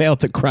 we have failed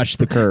to crush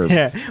the curve.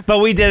 Yeah, but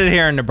we did it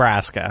here in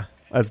Nebraska.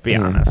 Let's be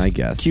honest. I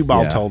guess. Cue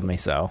Ball told me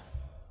so.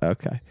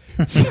 Okay.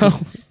 So...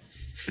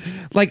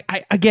 Like,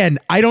 I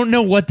don't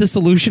know what the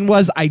solution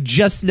was. I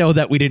just know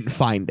that we didn't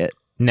find it.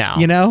 No.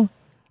 You know?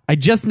 I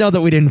just know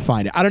that we didn't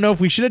find it. I don't know if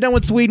we should have done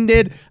what Sweden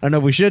did. I don't know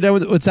if we should have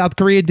done what South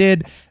Korea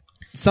did.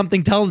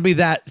 Something tells me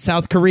that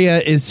South Korea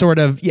is sort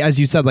of, as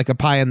you said, like a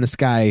pie in the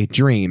sky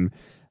dream.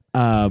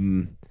 But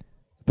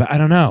I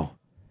don't know.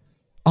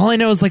 All I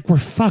know is, like, we're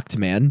fucked,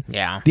 man.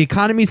 Yeah. The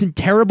economy's in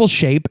terrible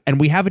shape, and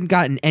we haven't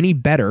gotten any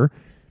better.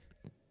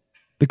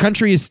 The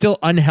country is still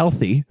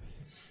unhealthy.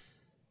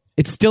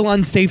 It's still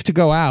unsafe to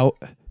go out.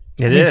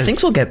 It is.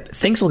 Things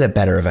will get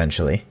better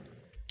eventually.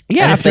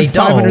 Yeah, and after if they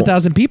don't,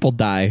 500,000 people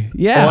die.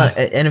 Yeah. Well,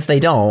 and if they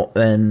don't,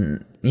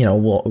 then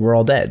we're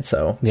all dead.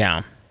 So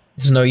Yeah.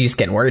 there's no use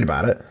getting worried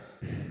about it.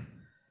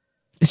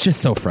 It's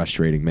just so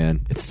frustrating,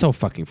 man. It's so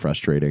fucking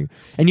frustrating.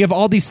 And you have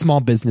all these small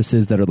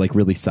businesses that are like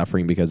really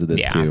suffering because of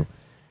this too.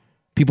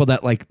 People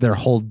that like their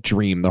whole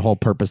dream, their whole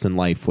purpose in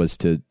life was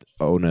to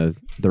own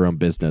their own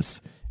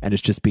business, and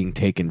it's just being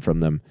taken from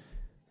them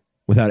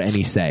without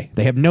any say.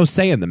 They have no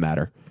say in the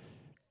matter.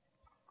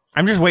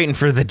 I'm just waiting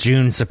for the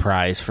June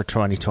surprise for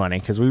 2020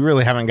 because we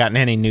really haven't gotten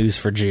any news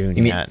for June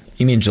yet.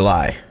 You mean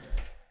July?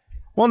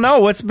 Well, no.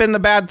 What's been the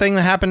bad thing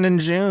that happened in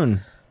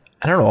June?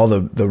 I don't know, all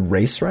the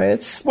race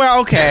riots. Well,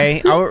 okay.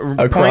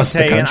 Across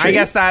the country? I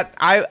guess that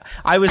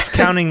I was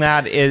counting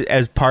that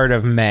as part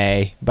of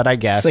May, but I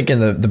guess It's like in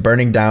the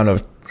burning down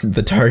of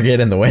the Target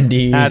and the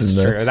Wendy's. That's and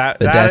the, true. That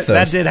death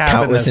that of did happen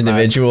countless this month.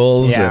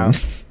 individuals. Yeah.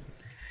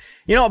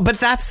 And But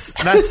that's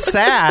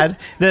sad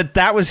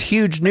that was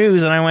huge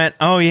news, and I went,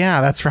 oh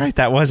yeah, that's right,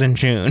 that was in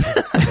June.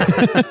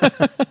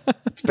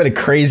 it's been a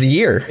crazy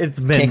year. It's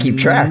been Can't keep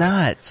track.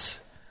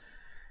 nuts.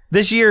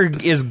 This year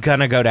is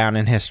gonna go down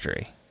in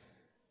history.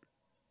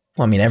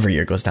 Well, I mean, every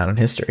year goes down in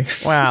history.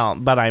 Well,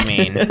 but I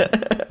mean,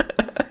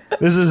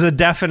 this is a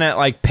definite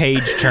like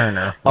page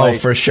turner. Oh,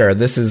 for sure.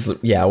 This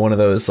is one of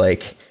those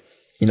like,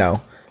 they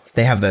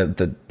have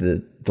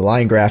the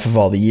line graph of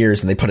all the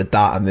years and they put a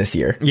dot on this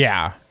year.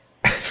 Yeah,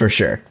 for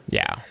sure.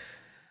 yeah.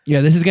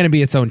 Yeah, this is going to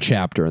be its own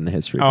chapter in the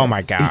history. Oh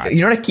my god.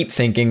 You know what I keep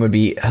thinking would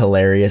be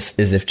hilarious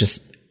is if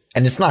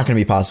and it's not going to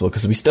be possible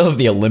because we still have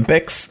the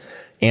Olympics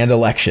and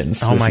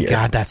elections. Oh this my year.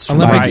 god, that's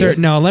Olympics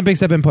right. Olympics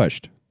have been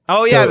pushed.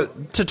 Oh yeah,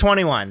 to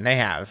 21 they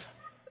have.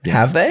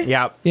 Have they?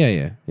 Yep.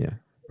 Yeah.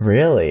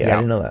 Really? Yeah. I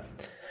didn't know that.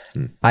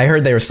 I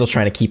heard they were still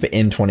trying to keep it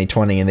in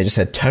 2020, and they just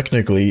said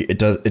technically it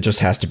just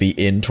has to be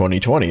in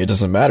 2020. It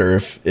doesn't matter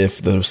if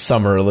the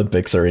Summer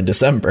Olympics are in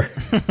December.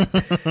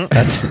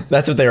 that's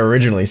what they were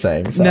originally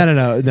saying. So.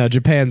 No.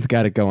 Japan's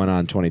got it going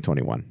on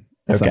 2021.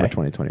 Okay. Summer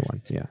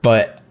 2021. Yeah.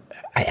 But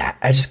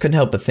I just couldn't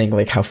help but think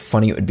like how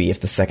funny it would be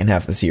if the second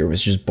half of this year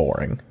was just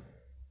boring.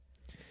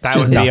 That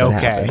Just would be nothing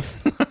okay.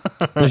 happens.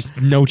 There's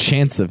no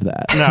chance of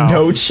that.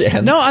 No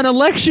chance. No, on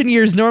election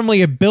years,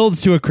 normally it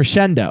builds to a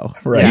crescendo.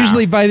 Right.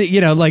 Usually by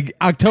the, like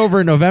October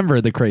and November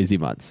are the crazy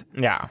months.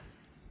 Yeah.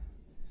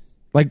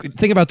 Like,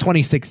 think about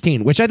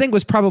 2016, which I think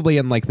was probably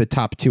in like the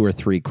top 2 or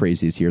 3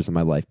 craziest years of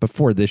my life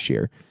before this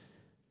year.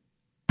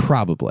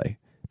 Probably.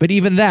 But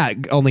even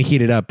that only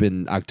heated up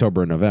in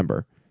October and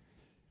November.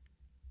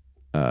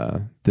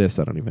 This,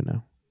 I don't even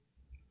know.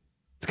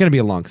 It's going to be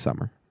a long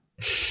summer.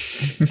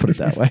 Let's put it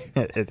that way.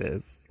 It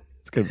is.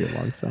 It's going to be a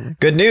long summer.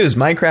 Good news,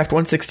 Minecraft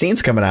 1.16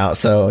 is coming out,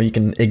 so you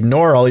can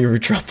ignore all your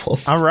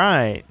troubles. All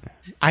right.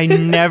 I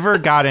never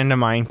got into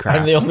Minecraft.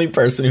 I'm the only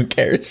person who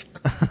cares.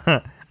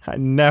 I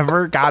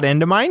never got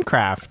into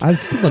Minecraft. I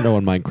still don't know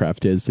what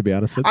Minecraft is, to be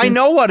honest with you. I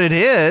know what it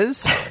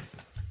is.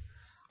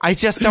 I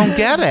just don't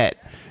get it.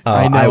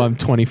 I know I'm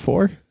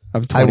 24.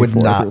 I'm 24. I would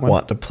not everyone.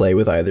 want to play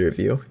with either of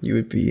you. You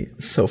would be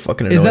so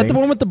fucking annoying. Is that the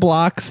one with the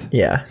blocks?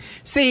 Yeah.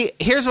 See,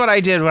 here's what I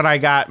did when I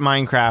got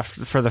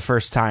Minecraft for the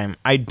first time.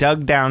 I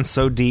dug down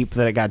so deep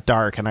that it got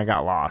dark and I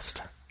got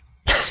lost.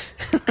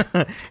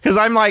 Because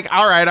I'm like,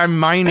 all right, I'm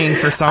mining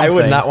for something. I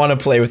would not want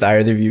to play with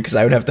either of you because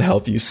I would have to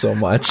help you so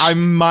much.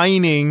 I'm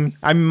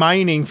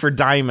mining for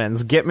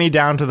diamonds. Get me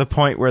down to the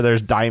point where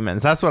there's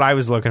diamonds. That's what I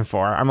was looking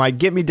for. I'm like,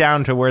 get me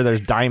down to where there's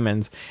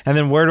diamonds, and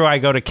then where do I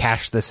go to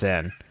cash this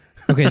in?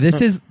 Okay,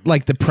 this is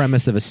like the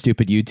premise of a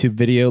stupid YouTube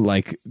video,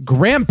 like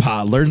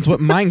Grandpa learns what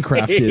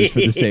Minecraft is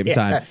for the same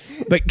time.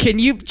 But can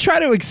you try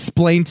to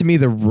explain to me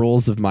the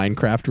rules of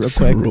Minecraft real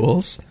quick?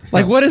 Rules.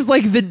 Like what is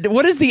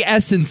the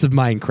essence of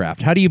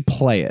Minecraft? How do you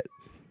play it?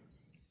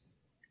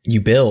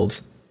 You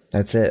build.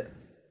 That's it.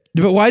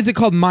 But why is it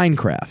called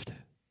Minecraft?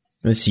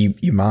 It's you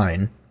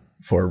mine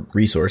for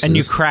resources. And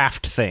you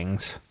craft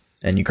things.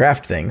 And you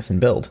craft things and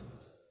build.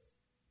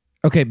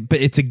 Okay, but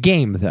it's a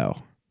game though.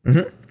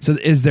 Mm-hmm. So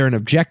is there an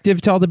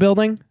objective to all the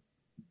building?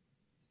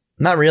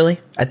 Not really.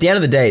 At the end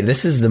of the day,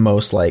 this is the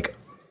most like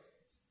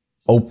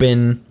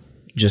open,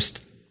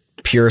 just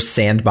pure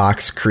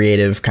sandbox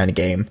creative kind of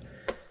game.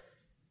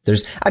 There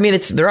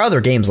are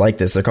other games like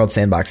this. They're called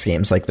sandbox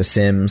games like The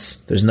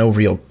Sims. There's no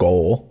real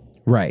goal.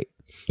 Right.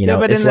 You know,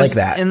 but it's like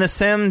that. In The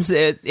Sims,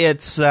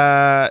 it's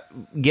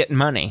getting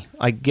money.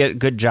 Like, get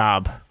good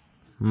job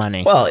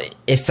money. Well,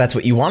 if that's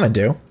what you want to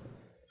do.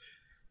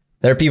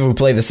 There are people who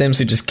play The Sims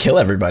who just kill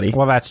everybody.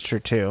 Well, that's true,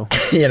 too.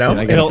 You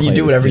know, you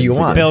do whatever you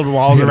want. Build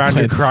walls around your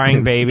play The crying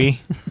Sims.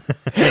 baby.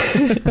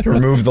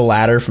 Remove the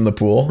ladder from the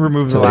pool.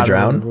 Remove the till they ladder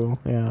drown. from the pool.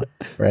 Yeah.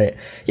 Right.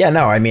 Yeah,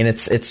 no, I mean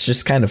it's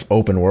just kind of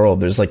open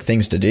world. There's like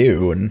things to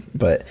do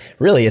but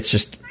really it's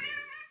just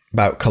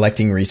about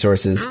collecting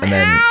resources and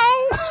then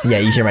yeah,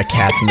 you hear my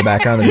cats in the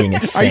background. They're being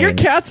insane. Are your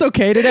cats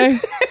okay today?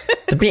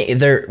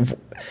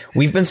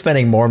 We've been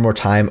spending more and more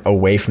time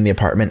away from the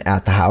apartment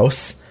at the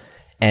house.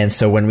 And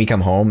so when we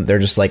come home, they're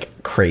just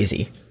like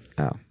crazy.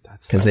 Oh,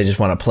 Because they just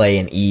want to play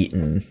and eat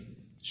and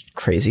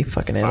crazy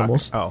fucking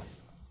animals. Oh.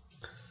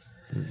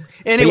 But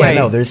Anyway, yeah,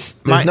 no, there's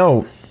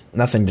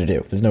nothing to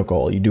do. There's no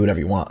goal. You do whatever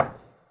you want.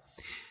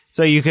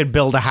 so you could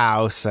build a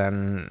house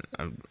and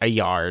a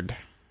yard.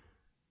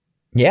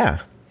 Yeah.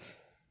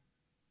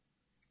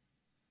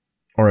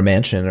 Or a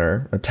mansion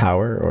or a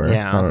tower or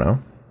Yeah. I don't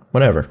know.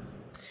 Whatever.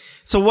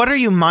 So what are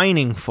you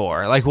mining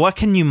for? Like, what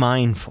can you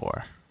mine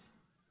for?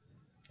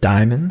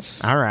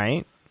 Diamonds All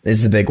right.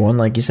 is the big one,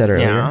 like you said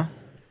earlier. Yeah.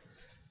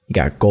 You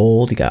got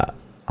gold, you got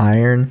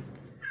iron,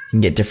 you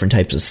can get different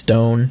types of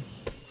stone.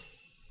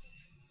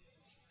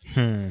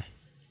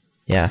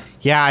 Yeah.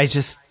 Yeah, I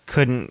just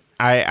couldn't.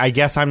 I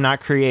guess I'm not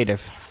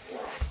creative.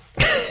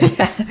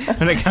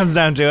 When it comes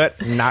down to it,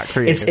 not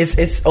creative.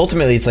 It's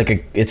ultimately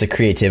it's a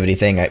creativity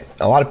thing. I'm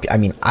not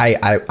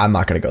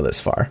going to go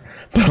this far,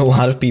 but a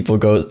lot of people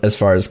go as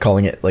far as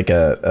calling it like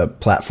a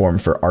platform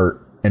for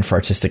art and for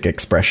artistic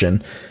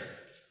expression.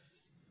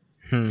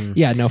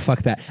 Yeah, no,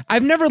 fuck that.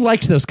 I've never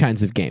liked those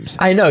kinds of games.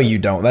 I know you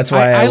don't. That's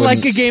why I wouldn't-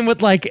 like a game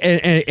with like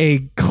a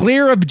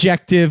clear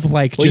objective.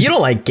 Like, Well, just, you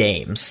don't like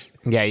games.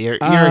 yeah, you're You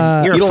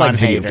a don't fun like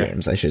video hater.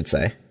 games, I should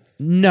say.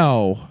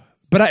 no,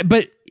 but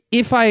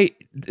if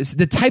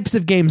the types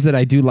of games that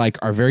I do like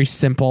are very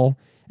simple,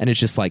 and it's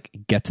just like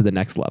get to the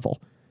next level,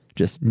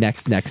 just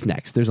next.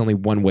 There's only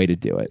one way to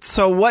do it.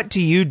 So what do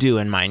you do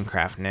in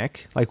Minecraft,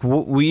 Nick? Like,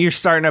 you're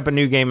starting up a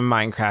new game in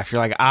Minecraft. You're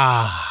like,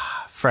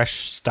 fresh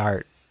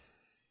start.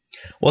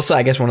 Well, so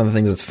I guess one of the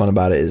things that's fun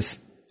about it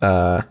is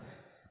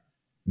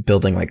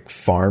building like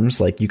farms.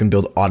 Like you can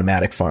build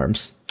automatic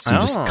farms. So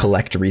you just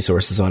collect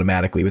resources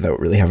automatically without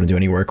really having to do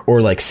any work,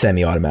 or like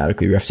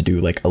semi-automatically. You have to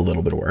do like a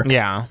little bit of work.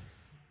 Yeah.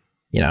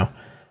 You know,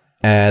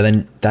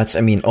 then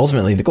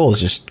ultimately the goal is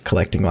just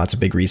collecting lots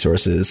of big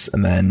resources,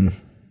 and then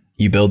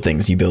you build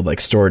things. You build like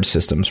storage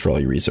systems for all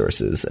your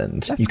resources,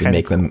 and you can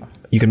make them.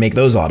 You can make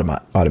those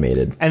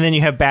automated. And then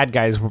you have bad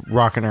guys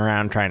rocking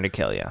around trying to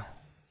kill you.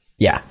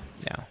 Yeah.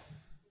 Yeah.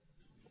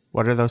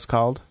 What are those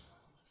called?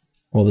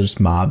 Well, there's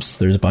mobs.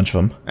 There's a bunch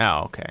of them.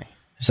 Oh, okay.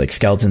 There's like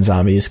skeleton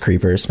zombies,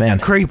 creepers. Man,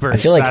 Creepers, I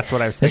feel like that's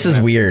what I was this thinking is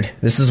of. weird.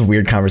 This is a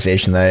weird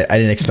conversation that I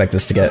didn't expect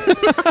this to get.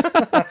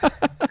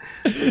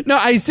 No,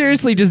 I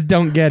seriously just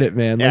don't get it,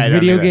 man. Yeah, I Like don't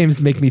video either.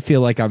 games make me feel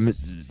like I'm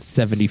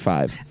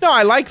 75. No,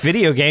 I like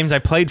video games. I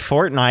played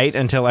Fortnite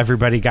until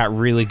everybody got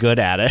really good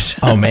at it.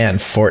 Oh man,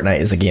 Fortnite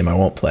is a game I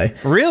won't play.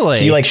 Really?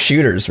 So you like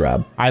shooters,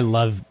 Rob? I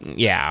love,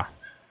 yeah.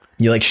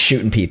 You like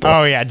shooting people?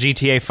 Oh, yeah,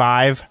 GTA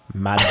 5,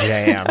 my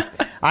jam.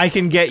 I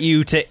can get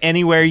you to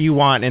anywhere you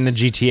want in the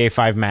GTA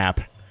 5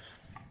 map.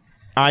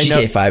 I know,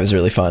 GTA 5 is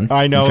really fun.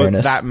 I in know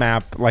fairness. that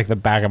map like the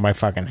back of my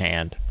fucking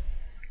hand.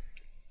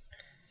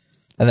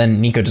 And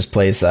then Nico just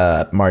plays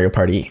Mario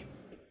Party.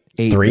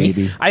 8, 3?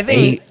 baby. I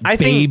think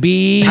 8,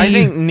 baby. I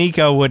think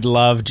Nico would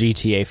love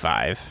GTA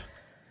 5.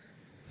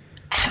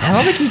 I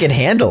don't think he can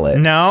handle it.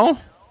 No?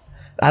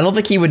 I don't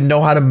think he would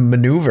know how to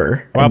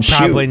maneuver. Well, and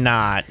probably shoot.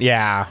 not.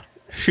 Yeah.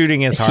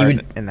 Shooting is He hard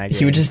would, in that game.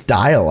 he would just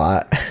die a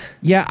lot.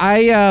 Yeah,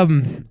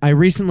 I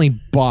recently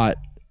bought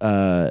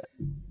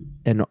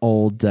an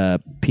old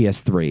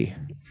PS3,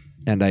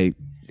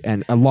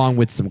 and along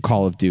with some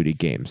Call of Duty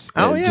games.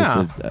 Oh, Just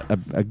yeah.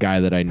 a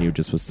guy that I knew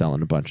just was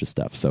selling a bunch of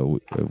stuff, so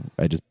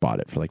I just bought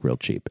it for like real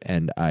cheap,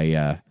 and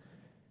I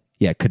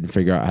couldn't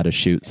figure out how to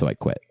shoot, so I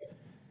quit.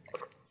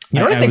 You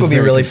know what I think was would be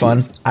very really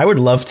confused. fun? I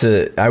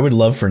would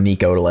love for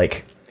Nico to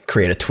like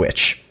create a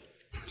Twitch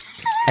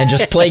and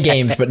just play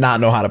games but not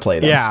know how to play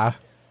them. Yeah.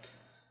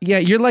 Yeah,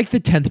 you're like the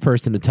 10th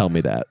person to tell me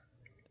that.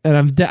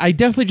 And I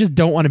definitely just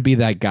don't want to be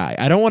that guy.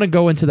 I don't want to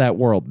go into that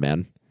world,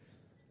 man.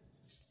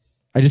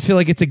 I just feel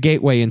like it's a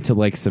gateway into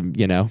like some,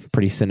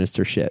 pretty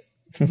sinister shit.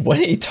 What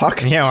are you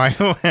talking Yeah, I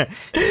about? was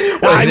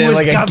Is it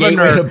like a governor.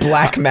 gateway to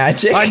black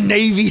magic? A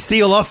Navy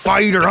SEAL, a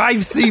fighter.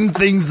 I've seen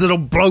things that'll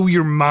blow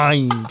your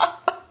mind.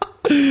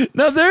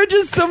 No, there are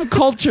just some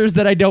cultures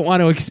that I don't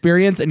want to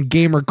experience, and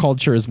gamer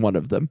culture is one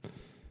of them.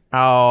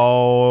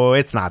 Oh,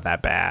 it's not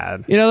that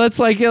bad. That's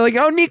like, you're like,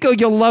 oh, Nico,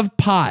 you'll love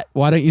pot.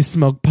 Why don't you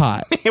smoke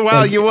pot? Well,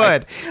 Like, you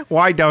would.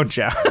 Why don't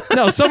you?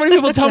 No, so many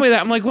people tell me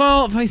that. I'm like,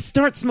 well, if I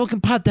start smoking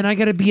pot, then I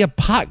got to be a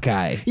pot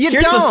guy. You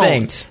Here's don't. the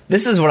thing.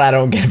 This is what I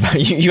don't get about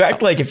you. You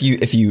act like if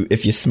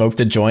you smoked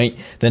a joint,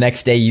 the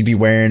next day you'd be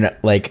wearing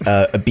like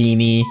a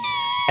beanie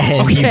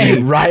and Okay. you'd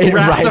be riding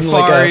like a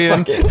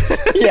Rastafarian.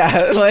 fucking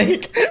yeah,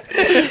 like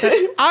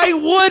I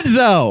would,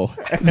 though.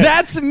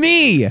 That's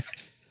me.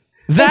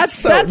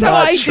 That's how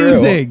not I true.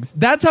 do things.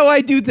 That's how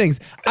I do things.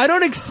 I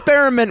don't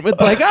experiment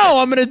with like,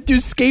 oh, I'm gonna do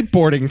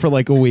skateboarding for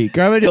like a week.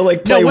 Or I'm gonna he'll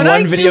like play when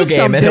I one video do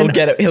game and he'll something,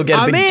 get a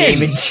I'm big in.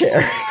 gaming chair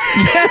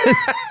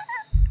Yes.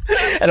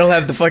 and he'll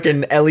have the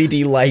fucking LED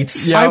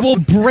lights. I will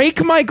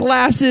break my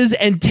glasses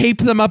and tape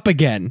them up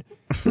again.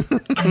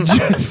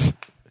 Just,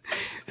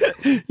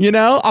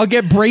 I'll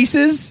get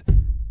braces.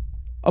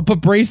 I'll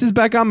put braces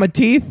back on my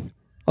teeth.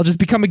 I'll just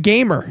become a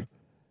gamer.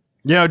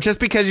 Just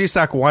because you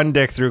suck one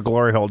dick through a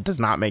glory hole does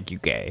not make you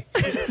gay.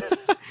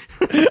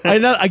 I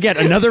know. Again,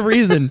 another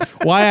reason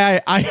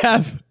why I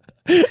have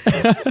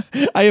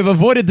I have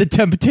avoided the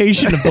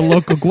temptation of the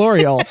local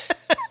glory hole.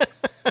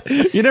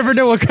 You never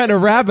know what kind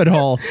of rabbit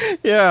hole.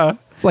 Yeah.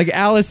 It's like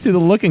Alice through the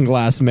looking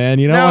glass, man.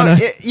 You don't No, want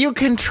to. you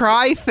can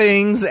try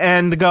things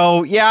and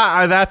go,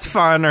 yeah, that's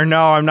fun, or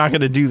no, I'm not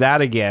going to do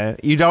that again.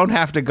 You don't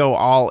have to go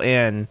all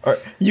in. Or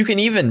you can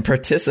even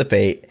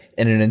participate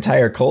in an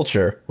entire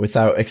culture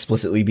without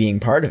explicitly being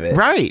part of it.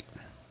 Right.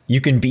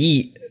 You can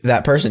be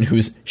that person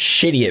who's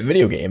shitty at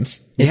video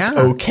games. It's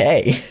Yeah.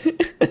 okay.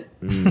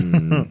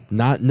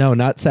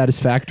 Not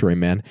satisfactory,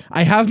 man.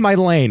 I have my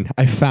lane.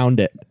 I found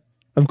it.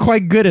 I'm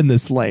quite good in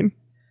this lane.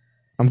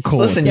 I'm cool.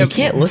 Listen, with you it.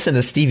 can't listen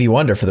to Stevie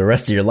Wonder for the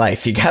rest of your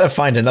life. You got to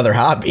find another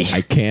hobby.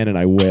 I can and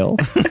I will.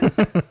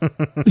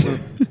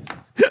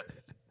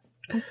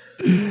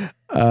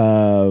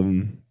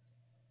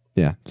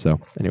 Yeah. So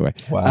anyway,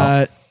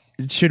 Wow.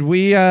 should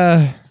we?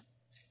 I'm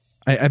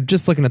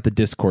just looking at the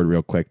Discord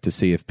real quick to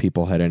see if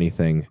people had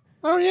anything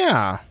Oh,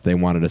 yeah. they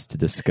wanted us to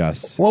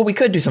discuss. Well, we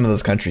could do some of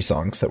those country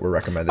songs that were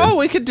recommended. Oh,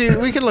 we could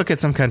look at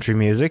some country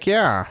music,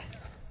 yeah.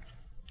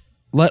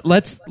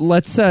 Let's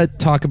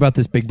talk about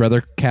this Big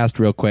Brother cast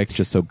real quick,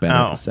 just so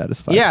Bennett is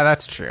satisfied. Yeah,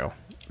 that's true.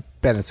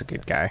 Bennett's a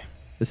good guy.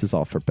 This is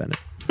all for Bennett.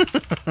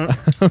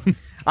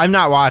 I'm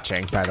not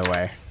watching, by the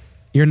way.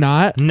 You're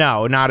not?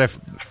 No, not if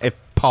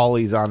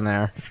Paulie's on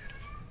there.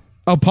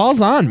 Oh,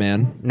 Paul's on,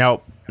 man.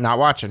 Nope, not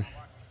watching.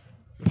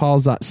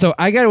 Paul's on. So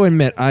I got to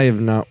admit, I have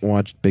not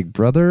watched Big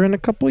Brother in a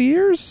couple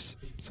years,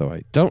 so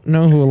I don't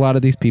know who a lot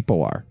of these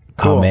people are.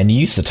 Oh, man, you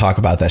used to talk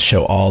about that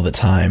show all the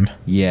time.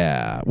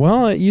 Yeah.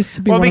 Well, it used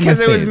to be. Well, one of because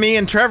my it was faves. me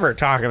and Trevor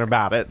talking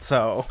about it,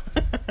 so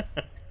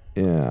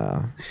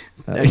Yeah.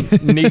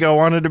 and Nico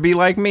wanted to be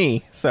like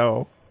me,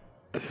 so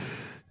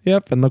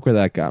Yep. And look where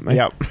that got me.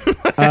 yep.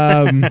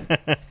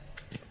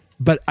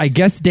 But I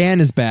guess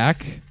Dan is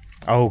back,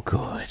 Oh,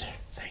 good.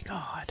 Thank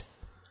God.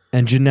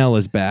 and Janelle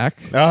is back.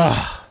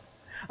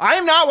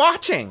 I'm not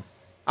watching.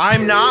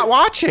 I'm not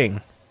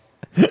watching.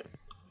 All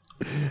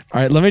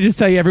right. Let me just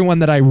tell you everyone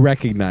that I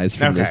recognize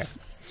from Okay.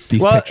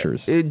 these Well,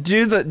 pictures.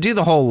 do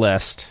the whole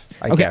list.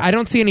 Okay. guess. I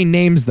don't see any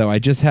names though. I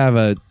just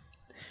have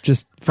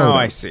just Oh, photos.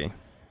 I see.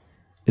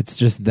 It's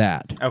just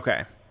that.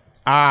 Okay.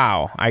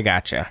 Oh, I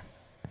gotcha.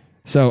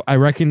 So I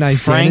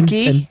recognize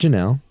Frankie? Dan and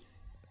Janelle.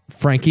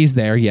 Frankie's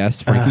there,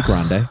 yes. Frankie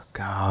Grande,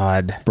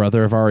 God.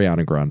 brother of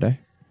Ariana Grande.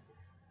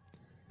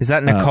 Is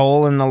that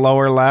Nicole in the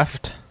lower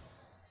left?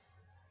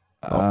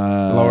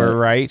 Lower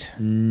right?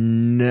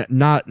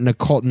 Not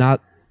Nicole,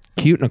 not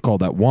cute Nicole,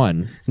 that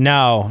one.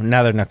 No,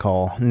 another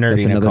Nicole. Nerdy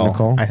That's another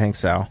Nicole? I think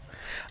so.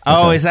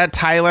 Oh, Okay. is that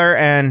Tyler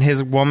and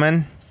his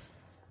woman?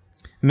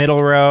 Middle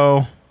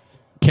row.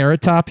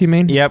 Carrot Top, you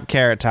mean? Yep,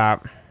 Carrot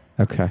Top.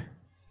 Okay.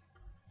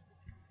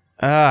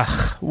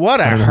 Ugh, what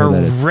a I don't know who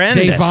that is.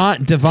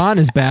 horrendous. Devon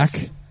is back.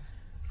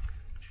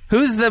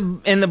 Who's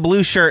in the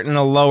blue shirt in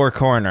the lower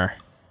corner?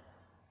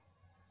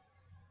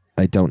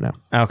 I don't know.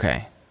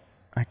 Okay.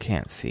 I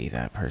can't see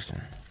that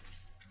person.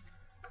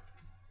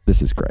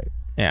 This is great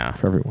Yeah.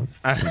 for everyone.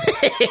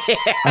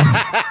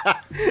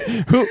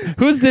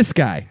 Who's this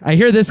guy? I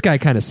hear this guy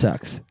kind of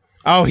sucks.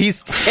 Oh,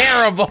 he's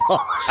terrible.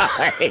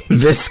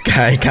 This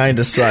guy kind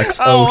of sucks.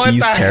 what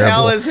He's the terrible.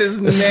 hell is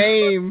his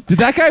name? Did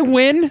that guy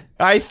win?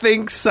 I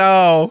think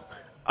so.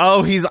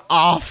 Oh, he's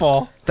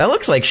awful. That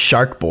looks like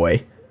Shark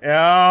Boy,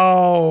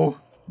 Oh.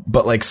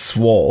 but like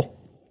swole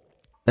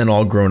and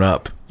all grown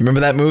up. You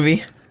remember that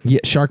movie? Yeah,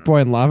 Shark Boy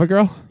and Lava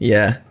Girl?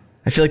 Yeah.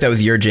 I feel like that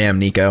was your jam,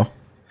 Nico.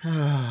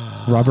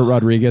 Robert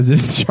Rodriguez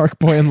is Shark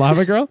Boy and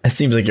Lava Girl? That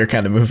seems like your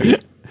kind of movie.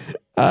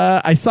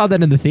 I saw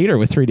that in the theater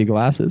with 3D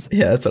glasses.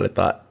 Yeah, that's what I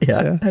thought.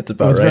 Yeah, that's I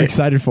about was very right.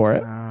 excited for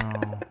it.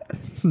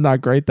 It's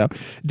not great, though.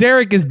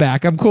 Derek is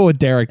back. I'm cool with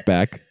Derek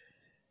back.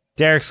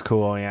 Derek's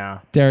cool, yeah.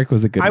 Derek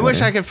was a good I wish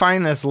winner. I could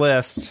find this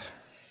list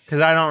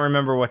because I don't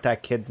remember what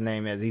that kid's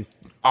name is. He's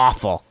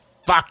awful.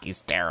 Fuck, he's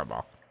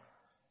terrible.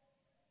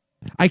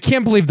 I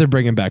can't believe they're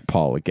bringing back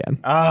Paul again.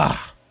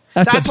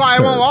 That's That's why I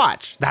absurd. won't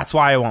watch. That's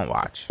why I won't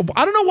watch.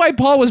 I don't know why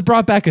Paul was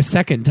brought back a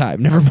second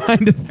time. Never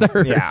mind a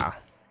third. Yeah.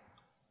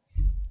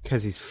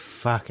 Because he's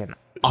fucking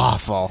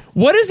awful.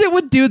 What is it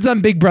with dudes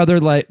on Big Brother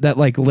that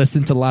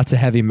listen to lots of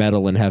heavy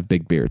metal and have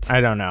big beards? I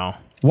don't know.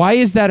 Why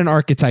is that an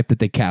archetype that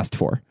they cast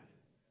for?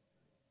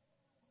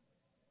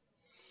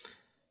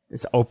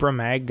 Is Oprah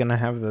Mag going to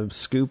have the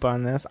scoop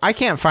on this? I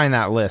can't find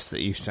that list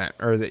that you sent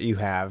or that you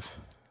have.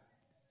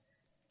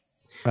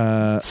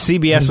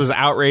 CBS was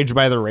outraged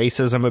by the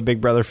racism of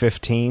Big Brother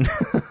 15.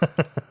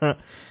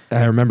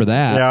 I remember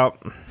that.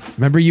 Yep.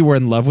 Remember you were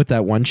in love with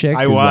that one chick?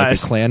 I who's like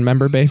was. a Klan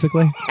member,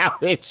 basically?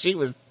 She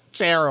was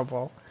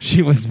terrible.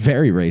 She was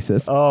very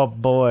racist. Oh,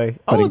 boy.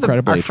 But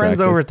incredibly our friends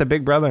attractive. over at the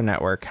Big Brother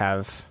Network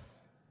have...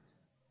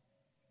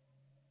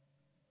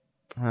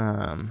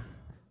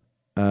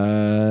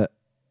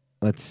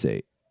 Let's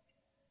see.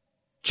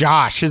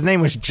 Josh. His name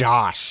was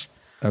Josh.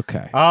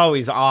 Okay. Oh,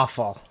 he's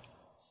awful.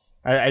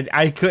 I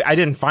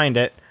didn't find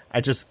it.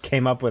 I just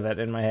came up with it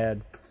in my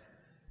head.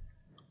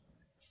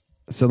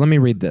 So let me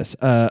read this.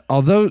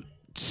 Although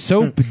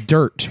Soap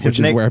Dirt, which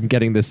is where I'm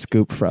getting this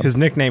scoop from, His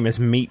nickname is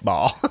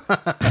Meatball.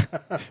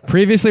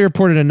 previously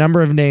reported a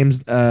number of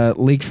names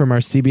leaked from our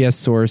CBS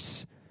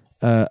source.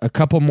 A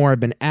couple more have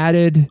been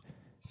added.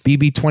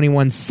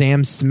 BB21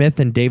 Sam Smith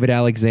and David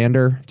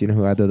Alexander. Do you know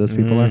who either of those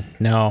people are?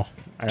 No.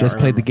 I Just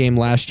played the game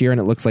last year, and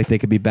it looks like they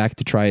could be back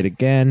to try it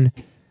again.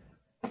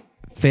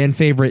 Fan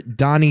favorite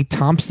Donnie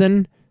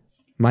Thompson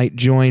might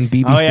join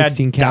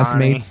BB16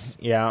 castmates.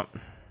 Yeah.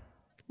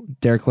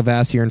 Derek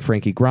Lavassier and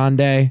Frankie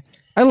Grande.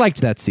 I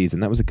liked that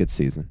season. That was a good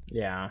season.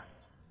 Yeah.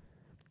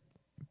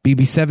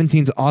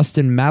 BB17's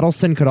Austin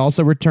Madelson could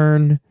also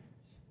return.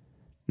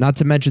 Not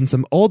to mention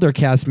some older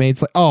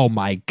castmates. Like, oh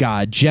my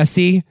God,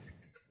 Jesse.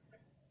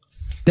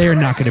 They are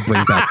not going to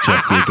bring back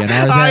Jesse again,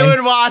 are they? I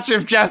would watch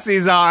if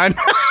Jesse's on.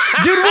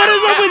 Dude, what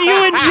is up with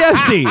you and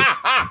Jesse?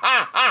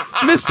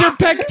 Mr.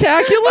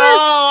 Pectacular?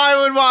 Oh, I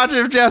would watch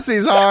if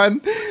Jesse's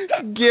on.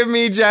 Give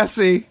me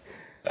Jesse.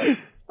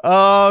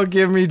 Oh,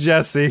 give me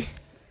Jesse.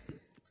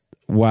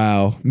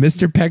 Wow.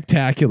 Mr.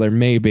 Pectacular,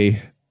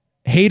 maybe.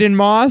 Hayden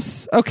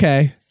Moss?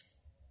 Okay.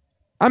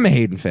 I'm a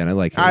Hayden fan. I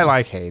like Hayden. I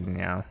like Hayden,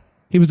 yeah.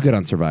 He was good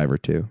on Survivor,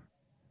 too.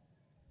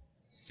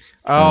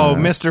 Oh,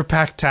 Mr.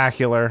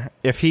 Pectacular.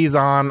 If he's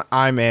on,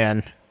 I'm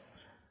in.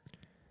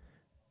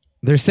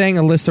 They're saying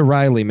Alyssa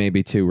Riley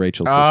maybe, too,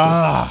 Rachel's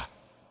sister.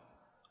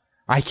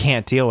 I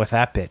can't deal with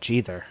that bitch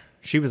either.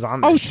 She was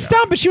on this show.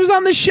 Stop it. She was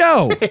on the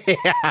show.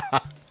 Yeah.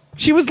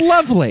 She was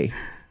lovely.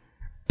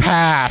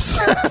 Pass.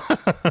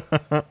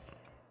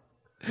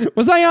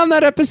 Was I on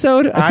that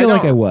episode? I feel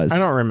like I was. I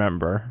don't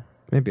remember.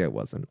 Maybe I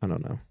wasn't. I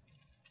don't know.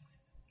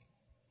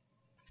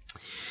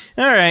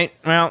 All right.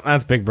 Well,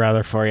 that's Big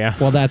Brother for you.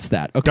 Well, that's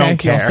that. Okay. Don't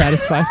care. Y'all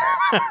satisfied?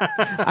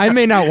 I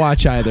may not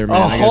watch either, man. A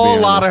I gotta be whole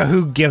lot honest. of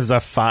who gives a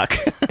fuck.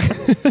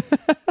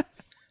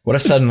 What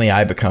if suddenly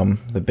I become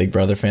the Big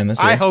Brother fan this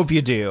year? I hope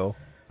you do.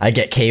 I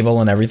get cable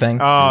and everything.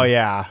 Oh,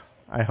 yeah.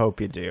 I hope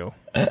you do.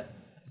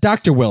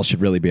 Dr. Will should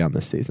really be on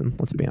this season.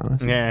 Let's be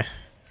honest. Yeah.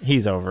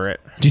 He's over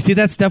it. Do you see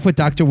that stuff with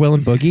Dr. Will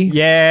and Boogie?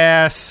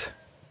 Yes.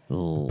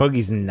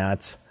 Boogie's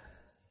nuts.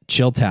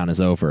 Chilltown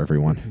is over,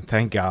 everyone.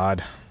 Thank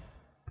God.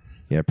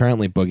 Yeah,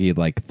 apparently Boogie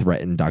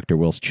threatened Dr.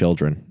 Will's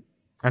children.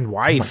 And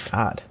wife.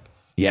 God.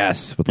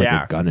 Yes, with like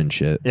Yeah. a gun and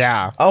shit.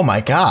 Yeah, Oh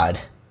my god.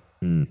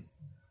 It's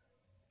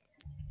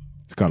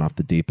gone off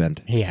the deep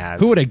end. he has.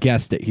 Who would have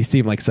guessed it? He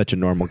seemed like such a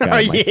normal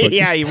guy. Oh, Like,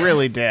 yeah, he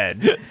really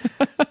did.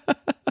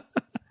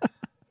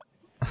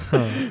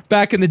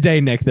 back in the day,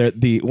 Nick,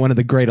 one of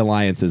the great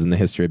alliances in the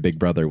history of Big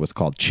Brother was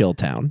called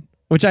Chilltown,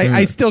 which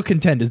I still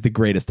contend is the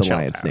greatest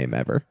alliance name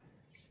ever.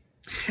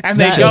 And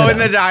they'd That- go in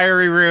the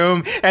diary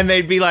room, and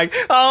they'd be like,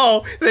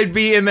 "Oh," they'd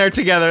be in there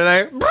together.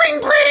 They bring,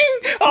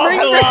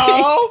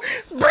 oh,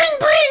 hello, bring,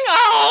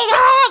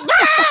 oh,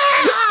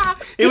 ah.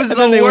 It was And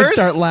the then they would worst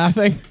start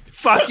laughing.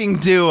 fucking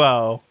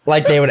duo.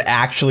 Like they would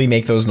actually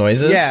make those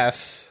noises?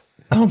 Yes.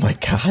 Oh my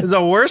god. It's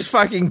the worst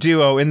fucking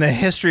duo in the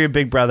history of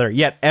Big Brother,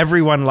 yet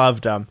everyone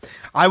loved them.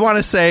 I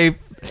want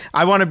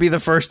to be the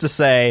first to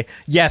say,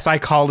 yes, I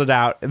called it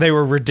out. They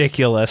were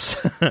ridiculous.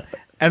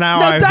 And now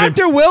No, I've been-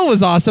 Dr. Will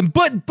was awesome,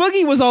 but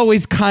Boogie was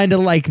always kind of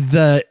like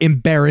the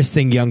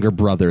embarrassing younger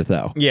brother,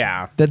 though.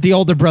 Yeah. That the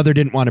older brother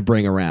didn't want to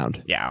bring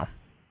around. Yeah.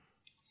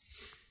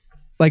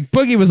 Like,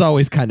 Boogie was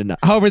always kind of...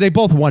 However, they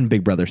both won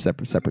Big Brother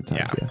separate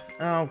times. Yeah.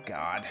 Yeah. Oh,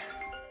 God.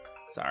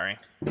 Sorry.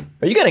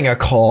 Are you getting a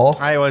call?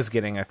 I was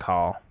getting a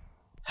call.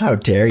 How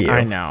dare you?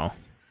 I know.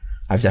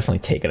 I've definitely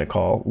taken a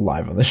call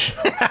live on the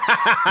show.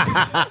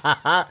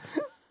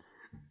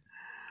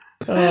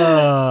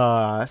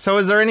 So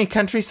is there any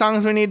country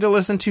songs we need to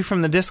listen to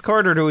from the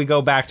Discord, or do we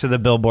go back to the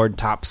Billboard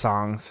top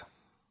songs?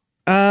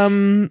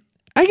 I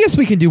guess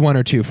we can do one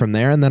or two from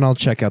there, and then I'll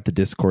check out the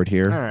Discord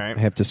here. All right. I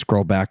have to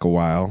scroll back a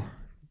while.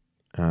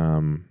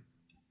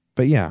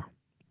 But yeah.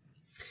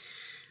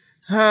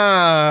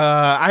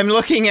 I'm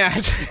looking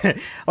at,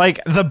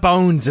 like, The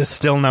Bones is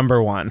still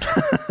number 1.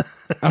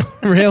 Oh,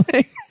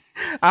 really?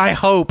 I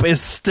Hope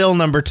is still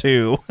number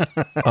 2.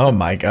 Oh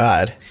my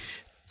god.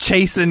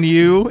 Chasing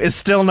You is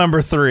still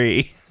number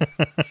 3.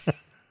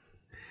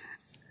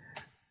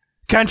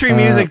 Country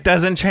music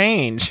doesn't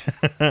change.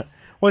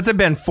 What's it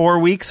been, 4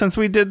 weeks since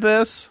we did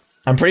this?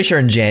 I'm pretty sure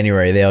in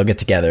January they all get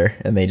together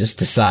and they just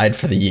decide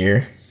for the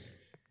year.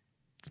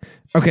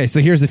 Okay, so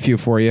here's a few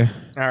for you.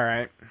 All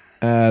right.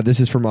 This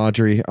is from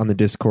Audrey on the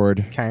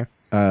Discord. Okay.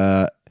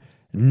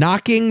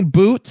 Knocking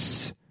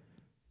Boots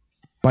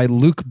by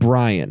Luke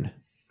Bryan.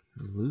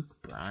 Luke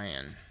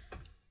Bryan.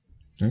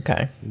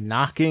 Okay.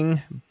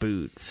 Knocking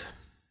Boots.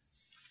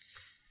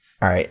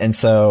 All right. And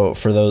so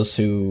for those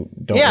who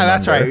don't Yeah,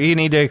 that's remember- right. You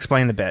need to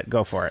explain the bit.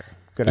 Go for it.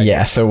 Good idea.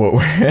 Yeah, so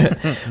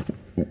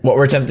what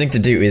we're attempting to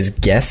do is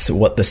guess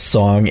what the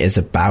song is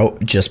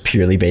about just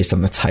purely based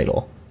on the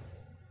title.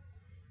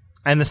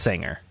 And the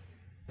singer.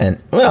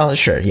 And well,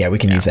 sure, yeah, we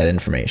can use that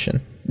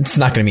information. It's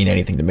not going to mean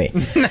anything to me.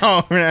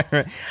 No,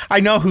 I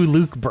know who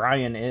Luke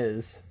Bryan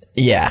is.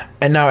 Yeah.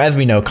 And now as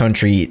we know,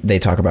 country, they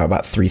talk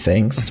about 3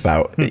 things. It's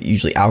about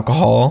usually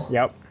alcohol,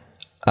 Yep.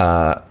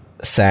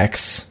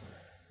 sex,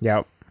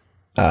 Yep.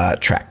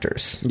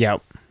 tractors.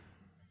 Yep.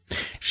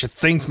 She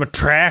thinks my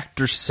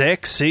tractor's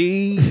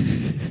sexy.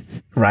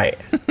 Right.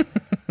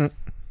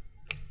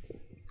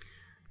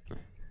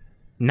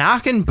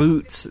 Knocking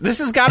Boots. This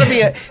has got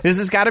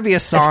to be a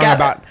song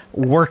about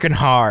working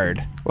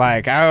hard.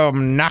 Like, oh,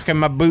 I'm knocking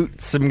my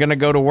boots. I'm gonna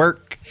go to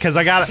work because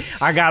I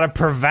gotta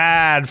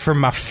provide for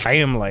my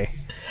family.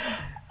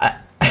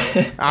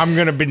 I'm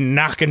gonna be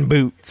knocking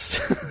boots.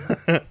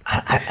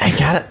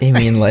 I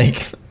mean,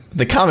 like,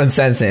 the common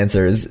sense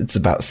answer is it's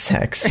about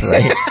sex,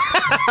 right?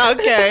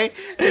 Okay.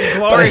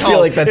 I feel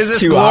like that's is this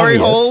too glory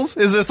obvious. holes?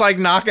 Is this like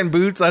knocking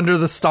boots under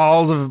the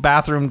stalls of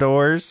bathroom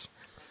doors?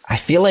 I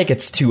feel like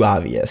it's too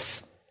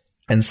obvious.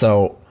 And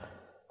so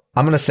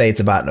I'm going to say it's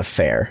about an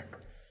affair.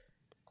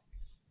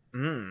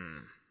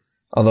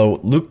 Although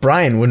Luke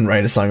Bryan wouldn't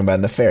write a song about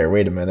an affair.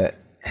 Wait a minute.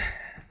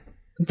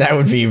 That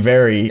would be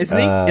very... Is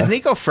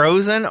Nico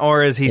frozen,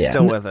 or is he yeah.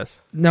 still with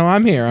us? No,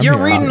 I'm here. You're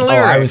here. reading Oh,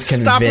 lyrics. I was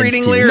Stop convinced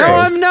reading he was lyrics. No,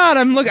 frozen.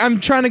 I'm not. I'm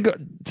trying to go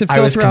to I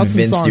was filter out some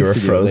convinced songs you were to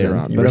do later frozen.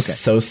 on. You But were okay.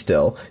 so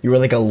still. You were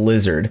like a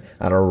lizard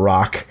on a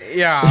rock.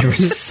 Yeah. You were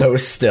so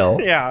still.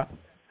 Yeah.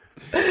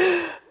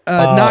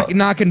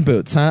 Knocking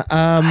Boots, huh?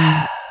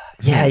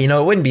 Yeah, you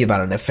know, it wouldn't be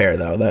about an affair,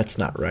 though. That's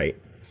not right.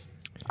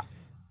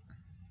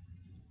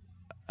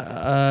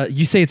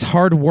 You say it's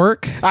hard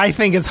work. I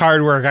think it's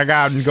hard work. I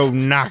gotta go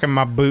knocking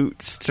my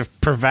boots to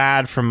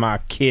provide for my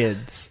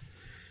kids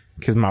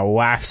because my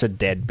wife's a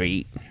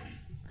deadbeat.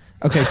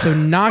 Okay, so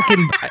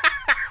knocking.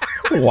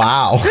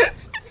 Wow.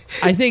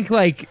 I think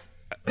like.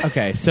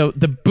 Okay, so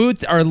the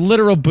boots are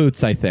literal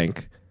boots. I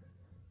think,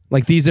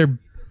 like these are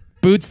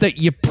boots that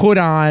you put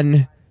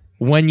on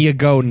when you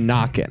go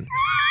knocking.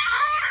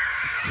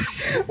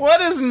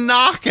 What is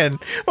knocking?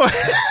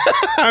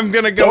 I'm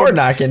gonna go. Door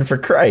knocking for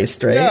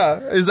Christ, right? Yeah,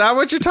 is that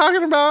what you're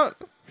talking about?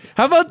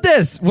 How about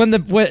this?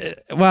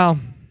 Well,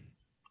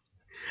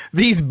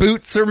 These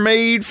boots are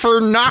made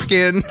for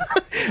knocking.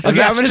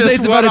 okay, I'm gonna say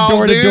it's about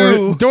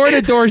a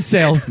door-to-door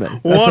salesman.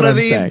 That's One what of I'm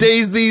these saying.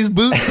 days, these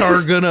boots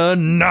are gonna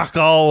knock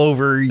all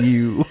over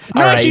you.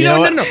 No, All right, actually, you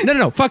know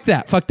no. Fuck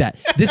that.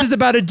 This is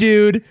about a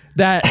dude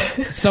that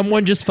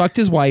someone just fucked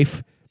his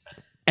wife,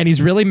 and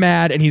he's really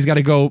mad, and he's got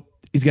to go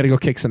He's got to go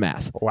kick some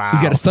ass. Wow.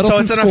 He's got to settle so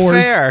some it's an scores.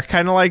 affair,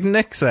 kind of like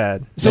Nick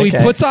said. So he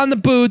Okay. puts on the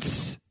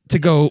boots to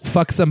go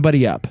fuck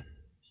somebody up.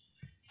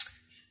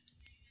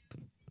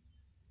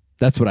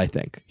 That's what I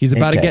think. He's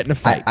about to Okay. get in a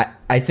fight.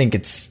 I think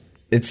it's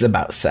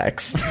about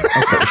sex.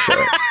 I'm pretty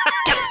sure.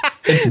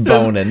 It's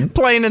boning.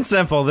 Plain and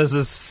simple, this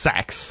is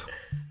sex.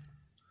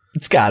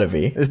 It's gotta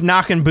be. It's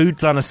knocking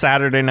boots on a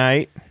Saturday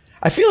night.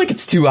 I feel like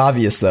it's too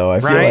obvious though. I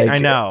feel Right? like I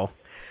know.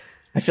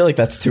 I feel like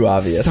that's too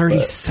obvious. but-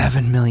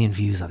 37 million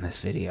views on this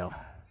video.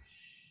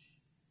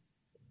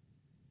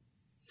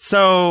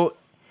 So,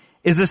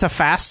 is this a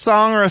fast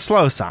song or a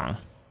slow song?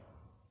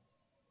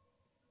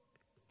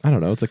 I don't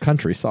know. It's a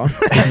country song.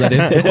 Does that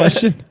answer the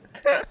question?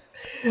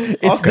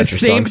 It's the country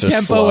same songs are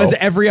tempo slow. as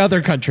every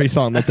other country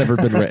song that's ever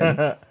been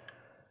written.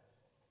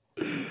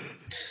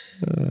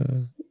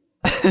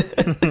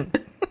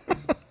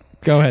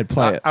 Go ahead,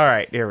 play it. All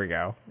right, here we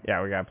go.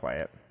 Yeah, we gotta play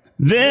it.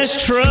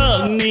 This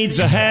truck needs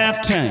a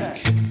half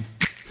tank.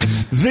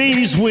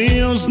 These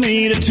wheels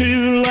need a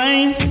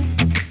 2-lane.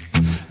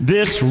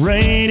 This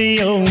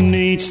radio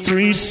needs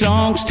 3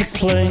 songs to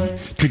play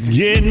to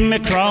get me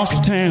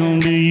across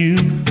town to you.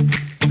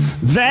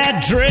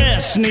 That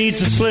dress needs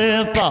to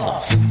slip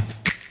off.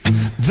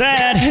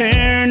 That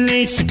hair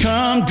needs to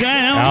come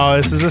down. Oh,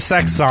 this is a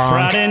sex song.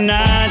 Friday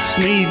nights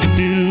need to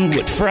do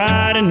what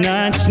Friday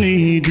nights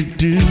need to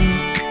do.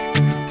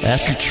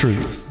 That's the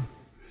truth.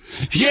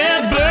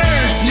 Yeah,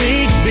 birds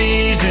need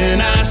bees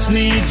and ice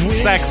needs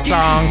whiskey. Sex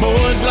song.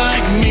 Boys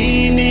like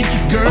me need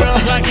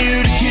girls like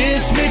you to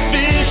kiss me.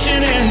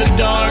 Fishing in the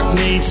dark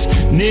needs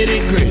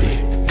nitty gritty.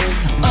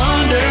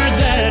 Under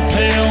that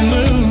pale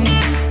moon,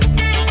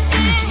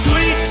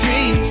 sweet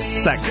tea.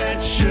 Sex.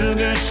 That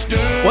sugar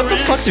stir. What the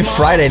fuck do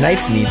Friday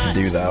nights need to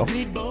do though?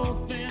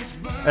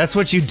 That's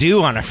what you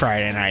do on a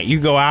Friday night.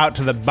 You go out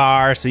to the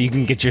bar so you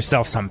can get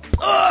yourself some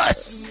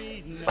puss.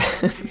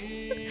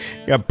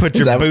 You gotta put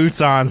your that- boots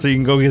on so you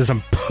can go get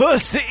some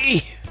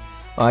pussy.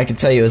 Well, I can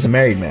tell you as a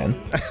married man.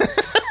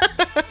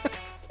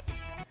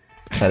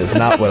 That is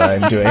not what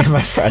I'm doing on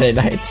my Friday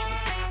nights.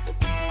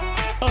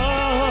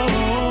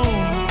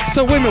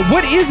 So wait a minute.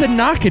 What is a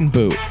knocking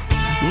boot?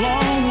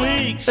 Long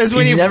weeks. It's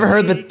when Have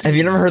you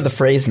you never heard the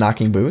phrase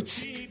knocking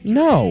boots?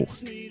 No.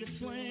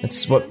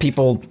 It's what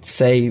people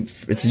say.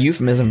 It's a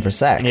euphemism for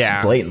sex.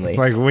 yeah, Blatantly. It's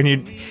like when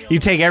you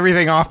take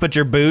everything off but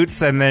your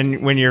boots, and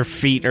then when your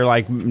feet are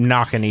like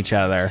knocking each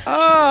other.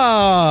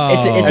 Oh.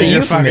 It's a As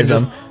you're fucking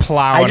euphemism. just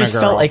plowing I just a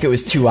girl. felt like it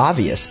was too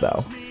obvious,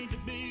 though.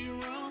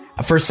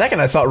 For a second,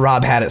 I thought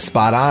Rob had it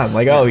spot on.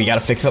 Like, oh, you got to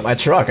fix up my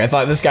truck. I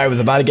thought this guy was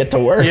about to get to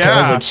work. I Yeah.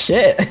 was like,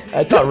 shit.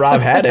 I thought Rob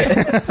had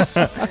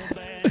it.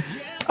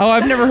 Oh,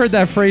 I've never heard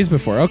that phrase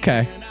before.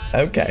 Okay.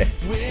 Okay.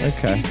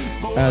 Okay.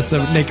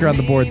 So Nick, you're on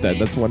the board then.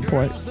 That's 1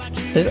 point.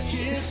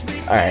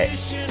 All right.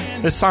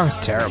 This song's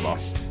terrible.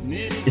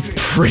 It's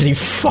pretty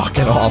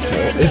fucking awful.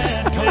 It's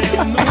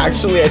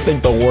actually, I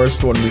think, the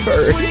worst one we've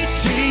heard. Sweet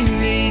tea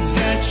needs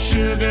that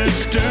sugar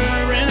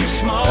stirring.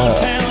 Small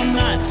town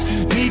nights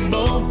need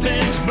both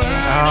ends burning.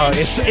 Oh,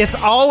 it's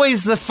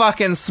always the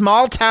fucking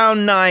small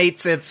town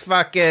nights. It's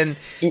fucking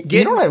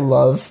You know what I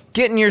love?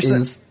 getting your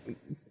Is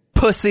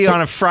pussy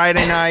on a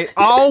Friday night.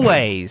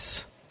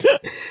 Always.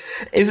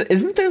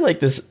 isn't there like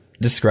this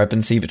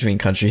discrepancy between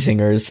country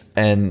singers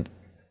and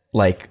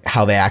like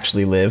how they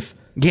actually live?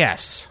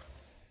 Yes.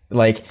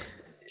 Like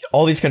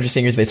all these country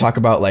singers, they talk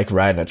about like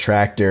riding a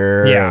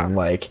tractor Yeah. and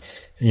like,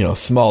 you know,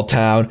 small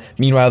town.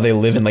 Meanwhile, they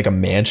live in like a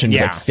mansion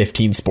Yeah. with like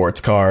 15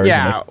 sports cars and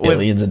Yeah. like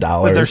billions of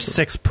dollars. With their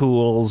 6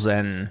 pools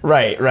and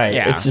Right.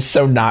 Yeah. It's just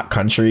so not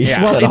country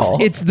Yeah. Well, at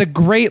all. it's the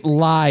great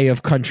lie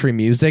of country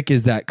music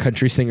is that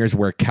country singers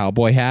wear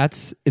cowboy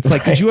hats. It's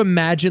like, could you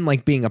imagine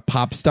like being a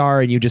pop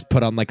star and you just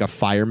put on like a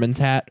fireman's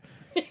hat?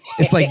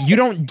 It's like you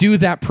don't do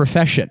that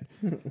profession.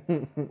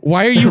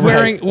 Why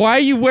are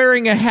you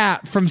wearing a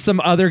hat from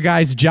some other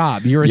guy's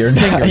job? You're a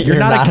singer. You're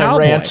not a cowboy.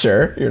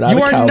 rancher. You're not You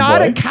a are cowboy.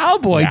 not a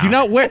cowboy. Yeah. Do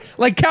not wear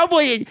like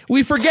cowboy.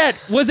 We forget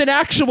was an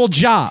actual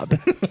job.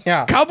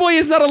 Yeah. Cowboy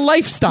is not a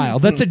lifestyle.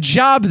 That's a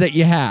job that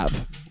you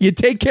have. You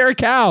take care of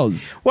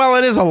cows. well,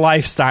 it is a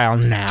lifestyle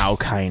now,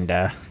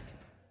 kinda.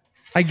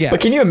 I guess.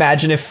 But can you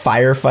imagine if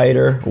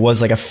firefighter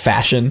was like a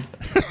fashion?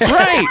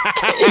 Right.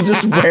 You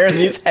just wear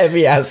these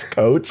heavy ass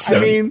coats. I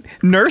mean,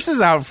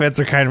 nurses' outfits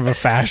are kind of a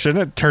fashion.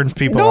 It turns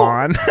people No.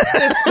 on.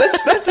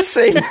 that's not the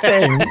same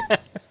thing.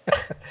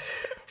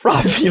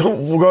 Rob, you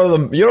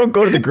don't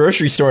go to the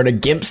grocery store in a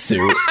gimp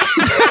suit.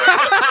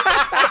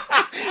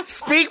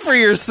 Speak for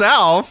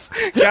yourself.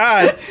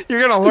 God,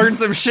 you're gonna learn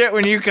some shit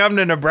when you come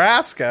to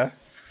Nebraska.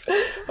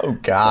 Oh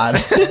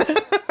God.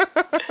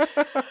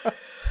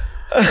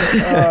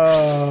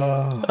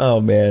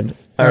 Oh man.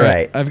 All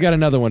right. I've got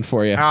another one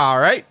for you. All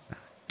right.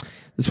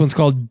 This one's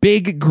called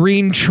Big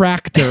Green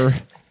Tractor.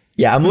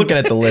 Yeah, I'm looking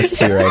at the list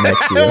here right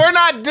next to you. We're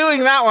not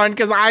doing that one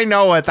because I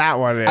know what that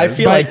one is. I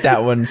feel like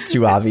that one's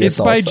too obvious. It's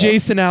by also.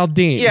 Jason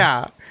Aldean.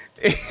 yeah.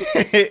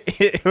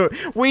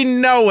 We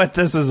know what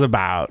this is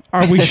about.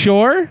 Are we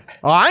sure?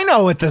 Well, I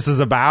know what this is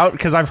about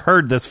because I've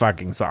heard this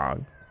fucking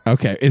song.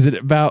 Okay. Is it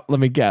about, let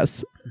me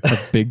guess, A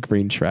big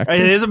green tractor.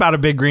 It is about a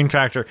big green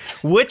tractor.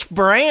 Which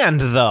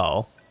brand,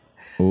 though,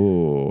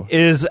 Ooh.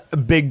 is a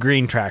big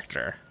green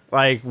tractor?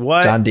 Like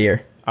what? John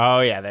Deere.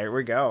 Oh, yeah, there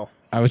we go.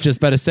 I was just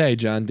about to say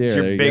John Deere. It's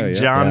There your you big go, yeah.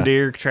 John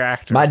Deere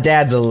tractor. My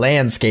dad's a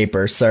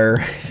landscaper,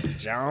 sir.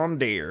 John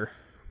Deere.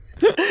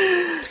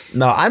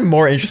 No, I'm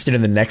more interested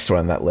in the next one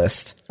on that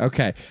list.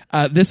 Okay.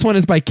 This one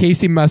is by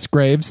Casey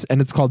Musgraves,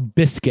 and it's called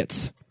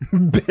Biscuits.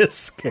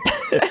 Biscuit.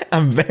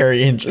 I'm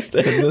very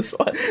interested in this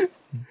one.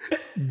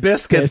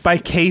 Biscuits by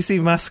Casey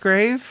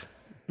Musgrave.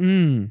 Put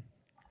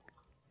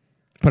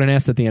an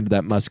S at the end of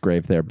that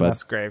Musgrave there, but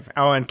Musgrave.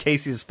 Oh, and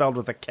Casey's spelled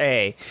with a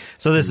K.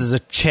 So this is a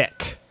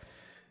chick.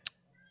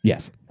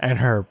 yes. And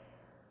her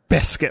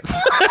biscuits.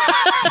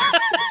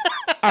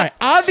 All right.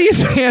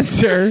 Obvious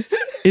answer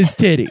is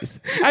titties.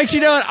 Actually,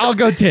 you know what? I'll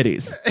go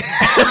titties.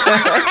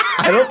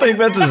 I don't think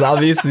that's as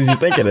obvious as you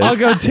think it is. I'll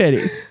go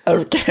titties.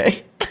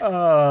 Okay.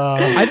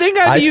 I think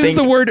I've used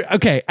the word.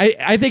 Okay,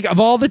 I think of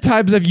all the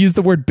times I've used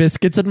the word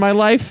biscuits in my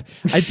life,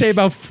 I'd say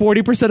about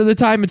 40% of the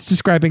time it's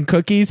describing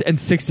cookies, and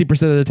 60% of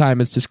the time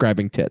it's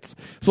describing tits.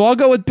 So I'll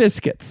go with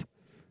biscuits.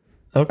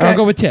 Okay. I'll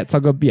go with tits. I'll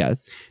go, yeah.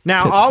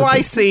 Now, Tits all for I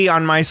biscuits. see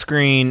on my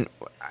screen,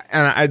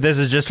 and this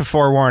is just a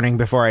forewarning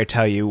before I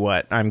tell you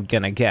what I'm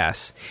going to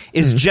guess,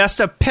 is just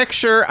a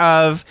picture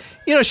of,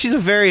 she's a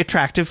very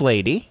attractive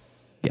lady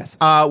Yes.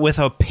 with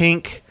a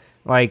pink,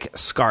 like,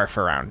 scarf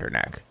around her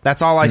neck.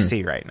 That's all I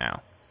see right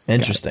now.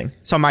 Interesting.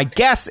 So my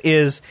guess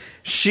is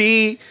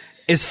she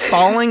is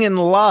falling in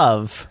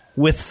love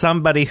with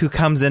somebody who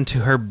comes into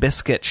her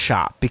biscuit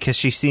shop because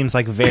she seems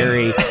like a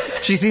very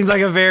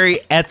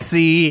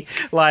Etsy,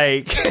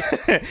 like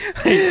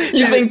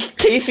You think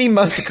Casey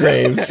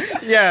Musgraves,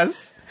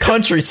 yes,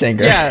 country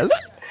singer, yes,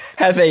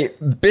 has a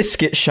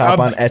biscuit shop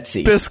on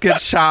Etsy?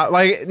 biscuit shop,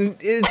 like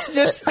it's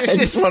just I she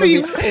just wanna be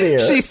seems clear.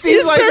 she seems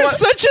Is like there what-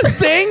 such a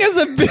thing as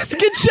a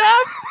biscuit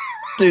shop?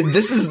 Dude,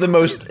 this is the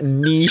most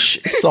niche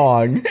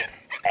song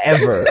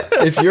ever.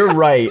 If you're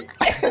right.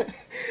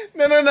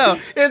 No.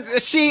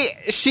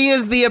 She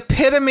is the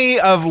epitome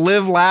of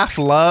live, laugh,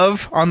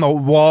 love on the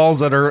walls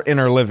that are in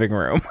her living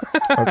room.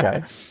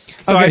 Okay.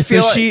 So Okay, I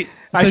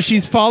feel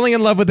she's falling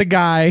in love with a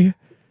guy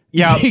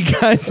yeah.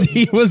 because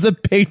he was a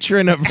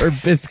patron of her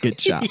biscuit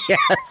shop.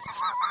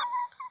 Yes.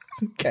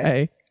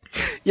 Okay.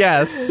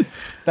 Yes.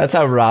 That's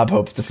how Rob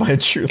hopes to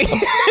find true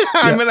love.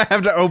 I'm going to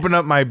have to open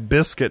up my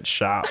biscuit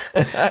shop.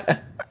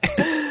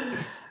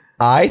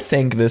 I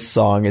think this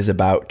song is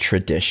about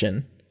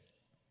tradition.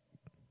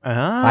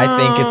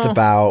 I think it's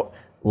about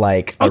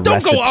like a Don't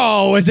recipe.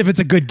 go, as if it's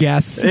a good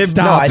guess. No,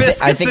 Stop. I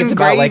Biscuits think it's and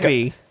about like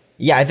gravy.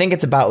 I think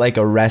it's about like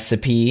a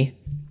recipe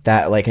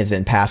that like has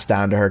been passed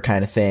down to her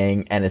kind of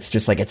thing, and it's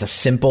just like it's a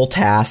simple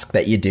task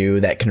that you do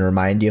that can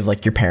remind you of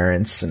like your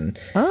parents, and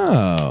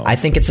I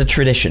think it's a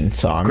tradition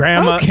song.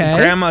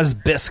 Grandma's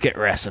biscuit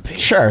recipe.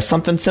 Sure,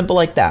 something simple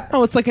like that.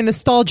 Oh, it's like a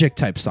nostalgic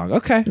type song.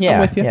 Okay. Yeah, I'm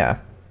with you. yeah.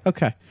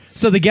 Okay.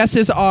 So the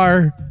guesses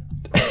are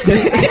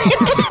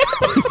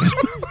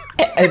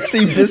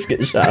Etsy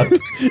biscuit shop.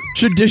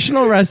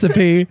 traditional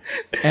recipe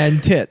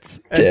and tits.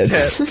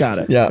 Tits. Got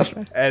it. Yeah.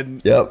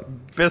 And Yep.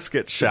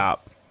 biscuit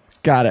shop.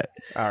 Got it.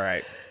 All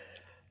right.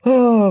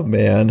 Oh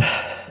man.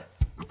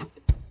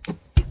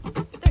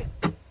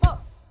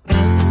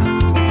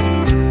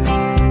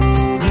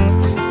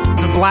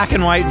 It's a black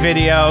and white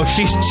video.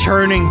 She's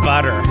churning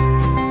butter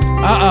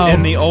Uh-oh.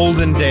 in the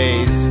olden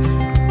days.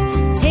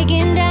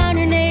 Taking down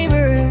your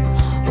neighbor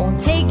won't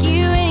take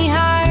you any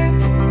higher.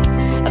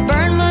 I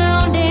burned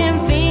my own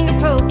damn finger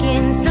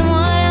poking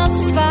someone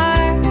else's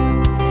fire.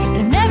 And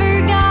I've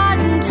never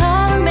gotten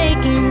taller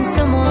making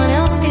someone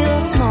else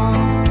feel small.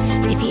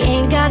 And if you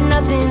ain't got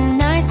nothing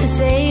nice to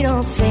say,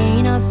 don't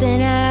say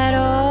nothing at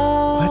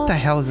all. What the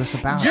hell is this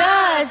about?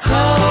 Just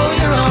hoe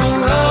your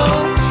own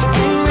road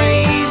and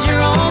raise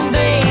your own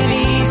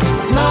babies.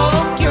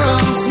 Smoke your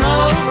own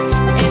smoke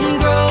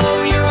and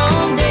grow your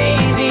own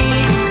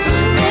daisies.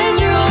 Bend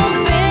your own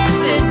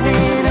fences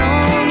and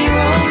own your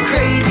own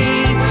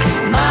crazy.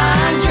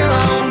 Mind your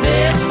own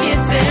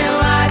biscuits and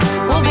life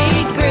will be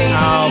gravy.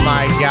 Oh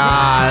my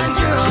God. Mind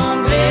your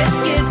own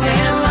biscuits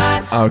and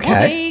life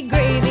Okay. will be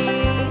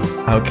gravy.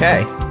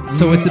 Okay.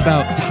 So it's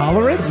about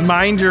tolerance?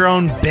 Mind your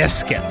own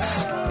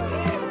biscuits.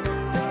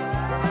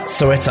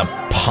 So it's a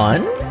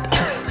pun?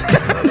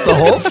 Is the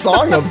whole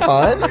song a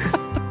pun?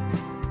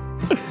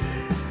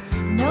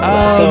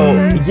 So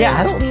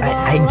yeah,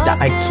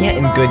 I can't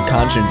in good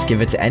conscience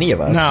give it to any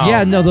of us. No.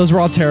 Yeah, no, those were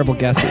all terrible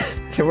guesses.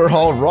 We're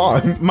all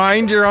wrong.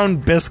 Mind your own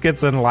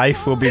biscuits and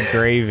life will be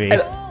gravy.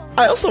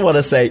 I also want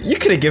to say you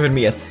could have given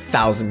me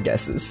 1,000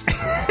 guesses.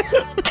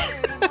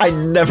 I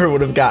never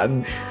would have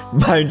gotten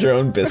mind your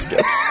own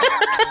biscuits.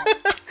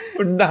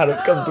 Would not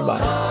have come to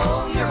mind.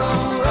 Hoe your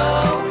own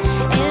road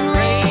and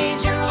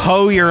raise your own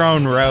Hoe your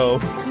own row.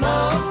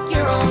 smoke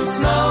your own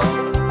smoke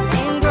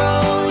and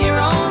grow your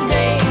own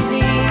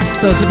daisies.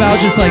 So it's about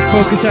just like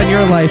focus on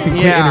your life and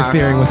quit Yeah.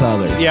 interfering with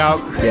others. Yeah.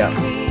 Yeah.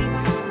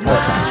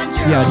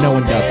 Yeah, no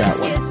one got that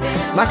one.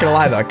 I'm not gonna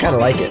lie though, I kind of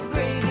like it.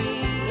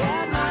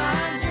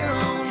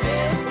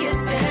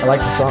 I like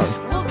the song.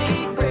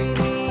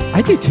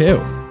 I do too.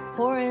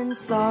 Pouring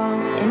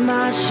salt in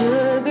my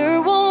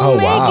sugar won't Oh,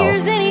 make wow.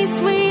 yours any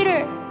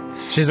sweeter.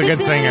 She's a good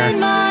Fixing singer. in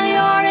my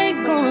yard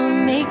ain't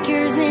gonna make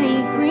yours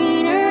any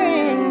greener.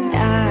 And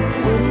I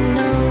wouldn't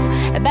know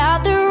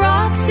about the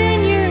rocks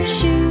in your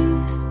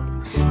shoes.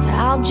 So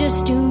I'll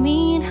just do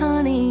me, and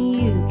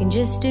honey, you can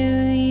just do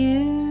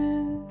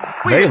you.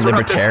 Very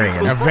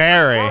libertarian. A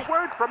very.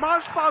 Word from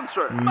our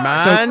sponsor.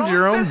 Mind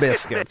your own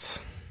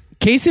biscuits.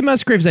 Casey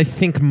Musgraves, I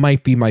think,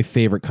 might be my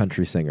favorite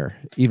country singer.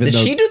 Even Did though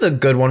she do the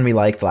good one we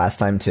liked last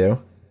time too?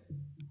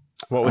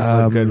 What was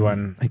the good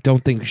one? I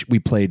don't think we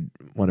played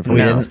one of hers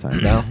didn't? last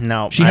time. No.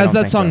 No. She I has don't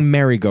that think song so.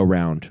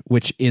 "Merry-Go-Round,"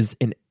 which is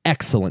an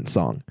excellent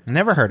song.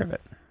 Never heard of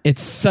it.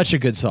 It's such a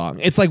good song.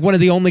 It's like one of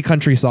the only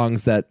country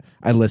songs that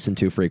I listen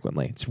to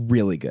frequently. It's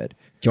really good.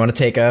 Do you want to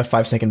take a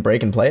 5-second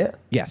break and play it?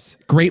 Yes,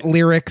 great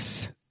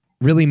lyrics,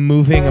 really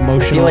moving,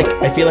 emotional.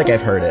 I feel like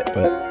I've heard it,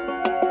 but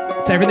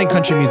It's everything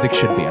country music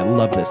should be. I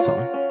love this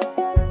song.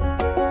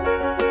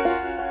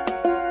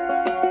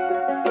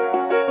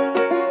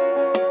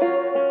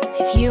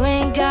 If you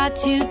ain't got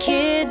 2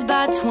 kids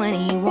by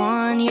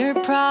 21, you're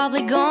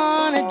probably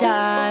gonna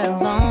die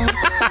alone.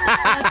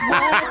 That's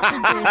what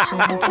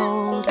tradition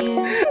told you.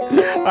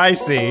 I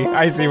see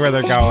where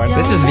they're going.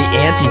 This is the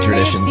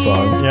anti-tradition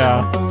song.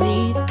 Yeah.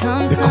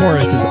 The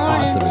chorus is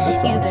awesome in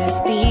this song. You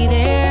best be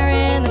there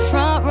in the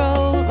front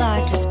row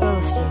like you're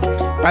supposed to.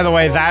 By the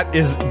way, that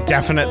is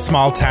definite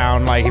small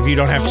town. Like, if you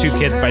don't have 2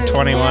 kids by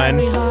 21,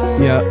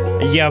 Yeah,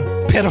 you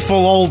pitiful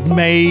old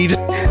maid.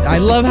 I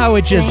love how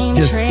it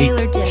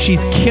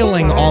she's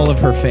killing all of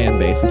her fan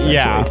base. Essentially.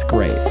 Yeah. It's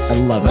great. I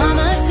love it.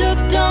 Mama's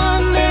hooked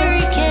on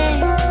Mary Kay,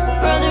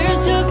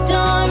 brother's hooked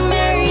on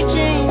Mary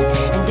Jane,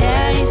 and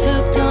daddy's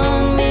hooked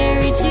on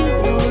Mary Two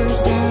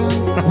Doors Down.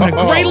 What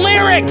a great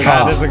lyric!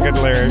 God, that's a good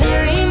lyric.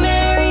 Mary,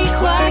 Mary,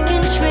 quack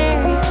and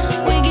Sherry,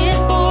 we get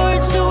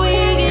bored so we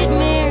get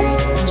married,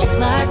 and just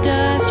like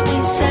dust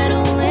we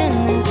settle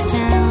in this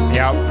town.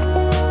 Yep.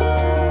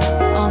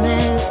 On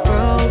this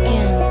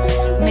broken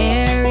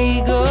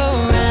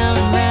merry-go-round,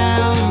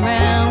 round,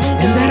 round we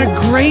go. Isn't that a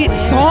great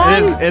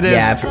song? It is.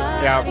 Yeah,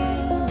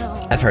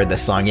 Yep. I've heard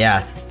this song. Yeah,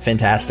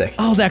 fantastic.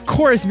 Oh, that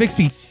chorus makes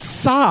me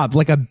sob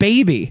like a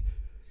baby.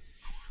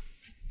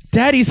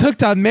 Daddy's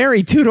hooked on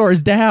Mary Two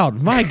Doors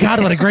Down. My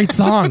God, what a great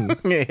song.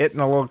 Hitting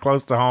a little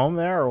close to home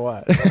there, or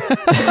what?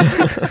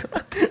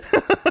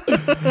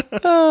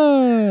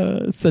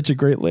 Such a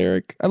great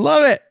lyric. I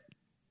love it.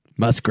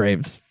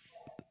 Musgraves.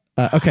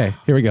 Okay,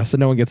 here we go. So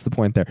no one gets the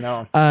point there.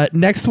 No.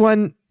 Next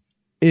one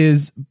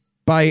is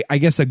by, I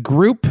guess, a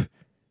group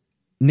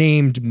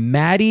named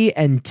Maddie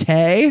and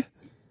Tay.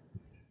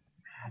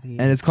 And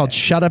it's called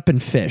Shut Up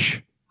and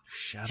Fish.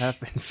 Shut up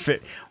and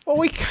fit. Well,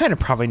 we kind of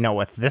probably know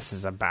what this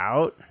is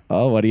about.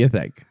 Oh, what do you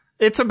think?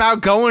 It's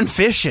about going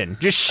fishing.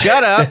 Just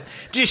shut up.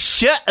 Just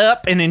shut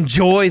up and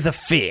enjoy the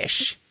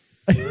fish.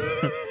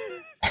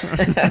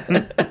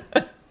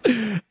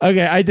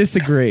 Okay, I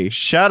disagree.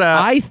 Shut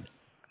up.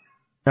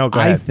 No, go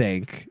I ahead.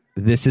 think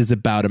this is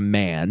about a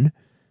man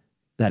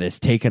that has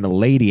taken a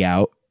lady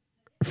out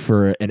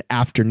for an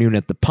afternoon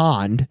at the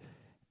pond,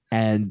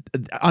 and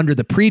under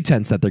the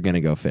pretense that they're going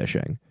to go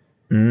fishing.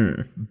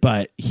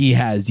 But he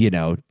has,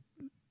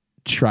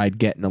 tried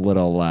getting a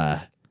little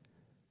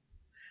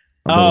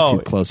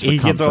too close for he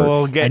comfort. gets a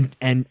little get.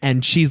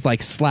 and she's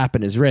like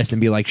slapping his wrist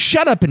and be like,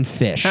 "Shut up and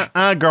fish."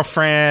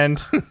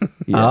 Girlfriend.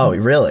 Oh,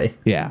 really?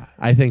 Yeah,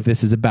 I think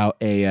this is about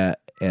a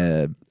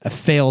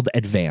failed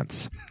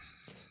advance.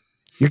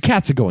 Your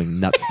cats are going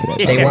nuts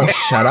today. They won't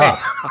shut up.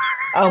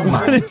 Oh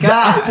my What's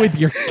up with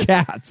your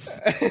cats?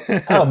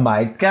 Oh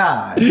my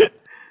god.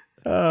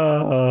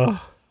 I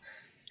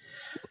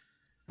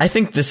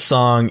think this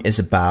song is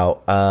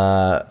about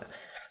I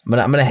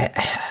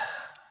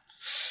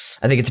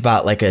think it's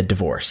about like a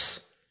divorce.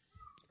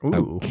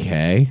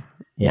 Okay.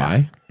 Yeah.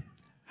 Why?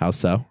 How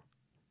so?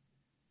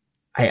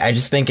 I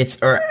just think it's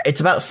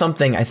about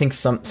something. I think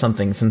some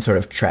sort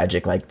of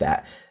tragic like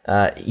that.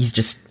 He's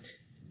just,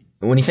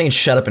 when he's saying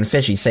 "shut up and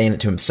fish," he's saying it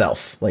to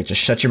himself. Like,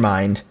 just shut your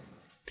mind.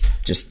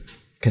 Just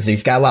because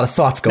he's got a lot of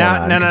thoughts going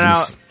on.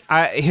 No.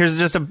 Here's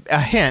just a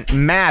hint.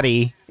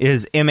 Maddie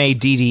is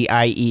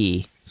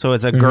Maddie, so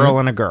it's a girl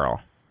and a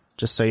girl.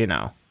 Just so you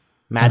know,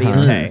 Maddie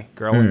and Tay,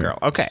 girl and girl.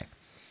 Okay.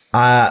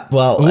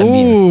 Well, I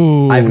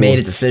mean, I've made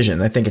a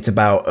decision. I think it's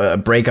about a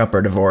breakup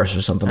or divorce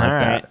or something like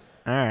that.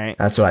 All right.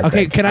 That's what I Okay,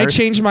 think. can I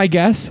change my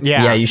guess?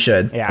 Yeah, you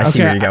should. Yeah. I see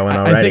where you're going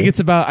already. I think it's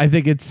about. I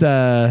think it's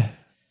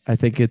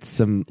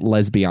some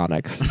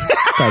lesbionics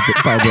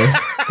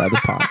by the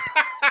pond.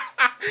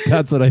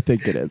 That's what I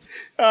think it is.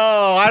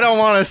 Oh, I don't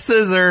want a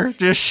scissor.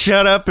 Just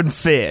shut up and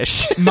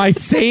fish. My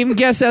same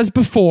guess as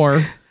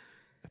before,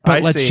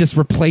 but let's see. just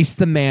replace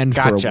the man for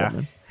a Gotcha.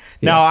 woman.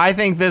 No, I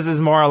think this is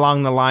more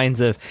along the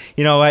lines of,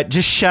 you know what,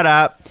 just shut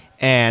up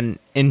and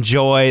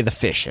enjoy the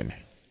fishing,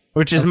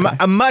 which is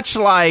much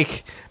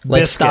like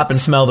like biscuits. stop and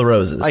smell the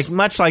roses. Like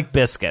much like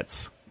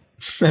biscuits.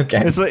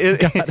 okay.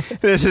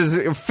 This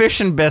is fish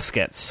and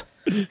biscuits.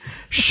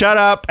 Shut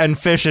up and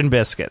fish and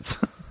biscuits.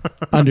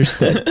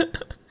 Understood. All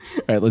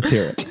right, let's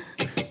hear it.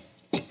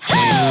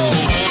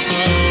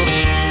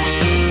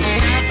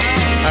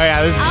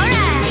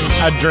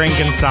 A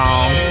drinking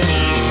song.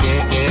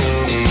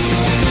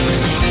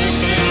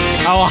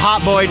 Oh, a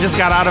hot boy just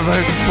got out of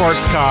a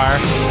sports car.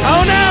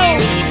 Oh no!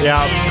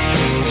 Yep.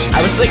 I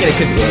was thinking it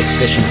could be like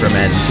Fishing for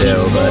Men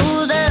too, but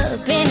Pulled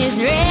up in his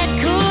red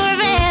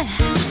Corvette,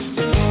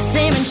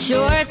 salmon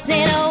shorts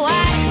and a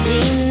white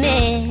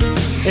V-neck.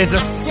 It's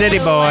a city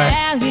boy.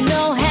 Wow, you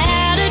know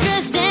how to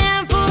dress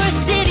down for a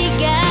city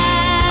guy.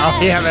 Oh,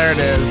 yeah, there it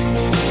is.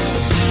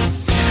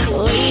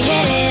 We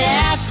headed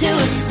out to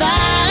a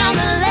spot on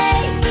the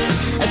lake,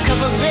 a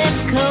couple zip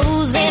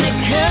codes and a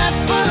cup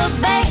full of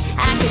bait.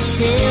 I could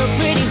tell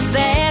pretty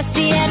fast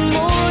he had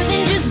more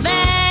than just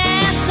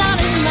bass on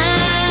his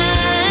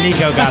mind.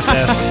 Nico got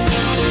this.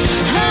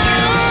 Oh,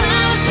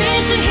 I was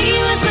fishing, he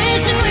was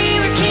fishing, we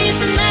were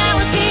kissing. I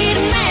was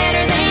getting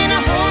madder than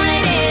a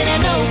hornet in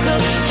an old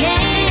Coke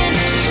can.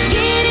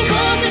 Getting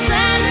closer,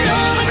 sliding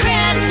over,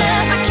 crowding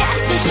up, my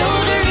casting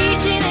shoulder,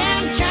 reaching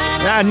out and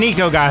trying to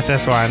Nico got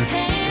this one.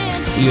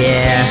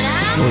 yeah,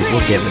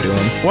 we'll give it to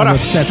him. What I'm a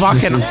upset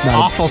fucking this is not-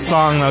 awful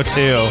song, though, too.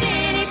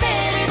 any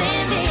better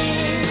than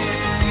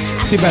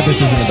this. Too bad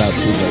this isn't about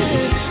two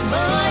ladies.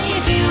 Boy,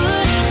 if you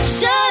would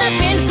shut up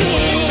and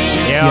fish.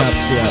 Yep.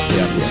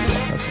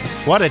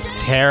 Okay. What a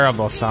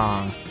terrible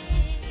song.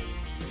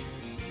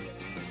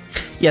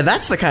 Yeah,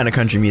 that's the kind of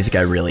country music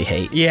I really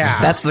hate.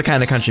 Yeah. That's the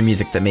kind of country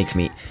music that makes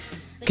me...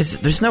 Because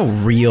there's no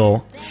real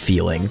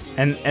feeling.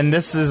 And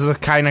this is the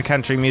kind of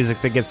country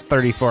music that gets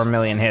 34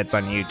 million hits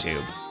on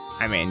YouTube.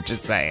 I mean,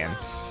 just saying.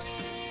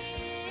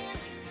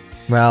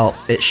 Well,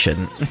 it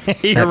shouldn't.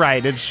 You're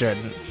right, it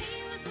shouldn't.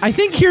 I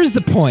think here's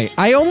the point.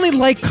 I only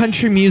like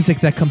country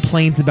music that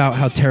complains about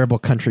how terrible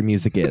country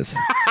music is.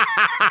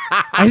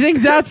 I think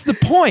that's the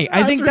point.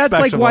 I think that's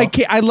like why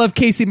I love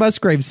Casey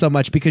Musgraves so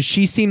much, because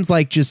she seems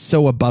like just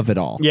so above it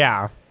all.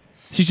 Yeah.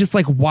 She's just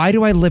like, why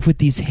do I live with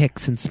these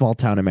hicks in small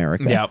town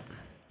America? Yep.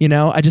 You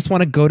know, I just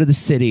want to go to the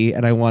city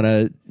and I want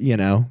to, you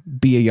know,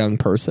 be a young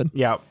person.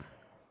 Yep.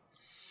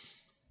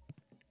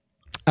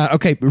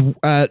 Okay.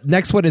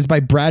 Next one is by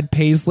Brad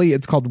Paisley.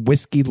 It's called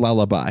Whiskey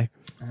Lullaby.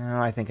 Oh,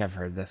 I think I've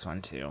heard this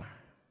one too.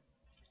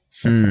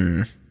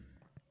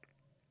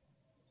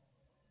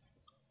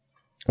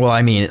 Well,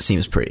 I mean, it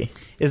seems pretty.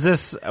 Is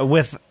this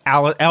with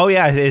Alice? Oh,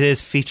 yeah, it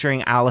is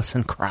featuring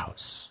Alison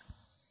Krauss.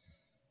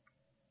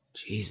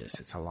 Jesus,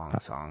 it's a long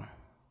song.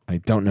 I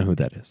don't know who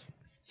that is.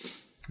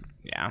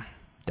 Yeah,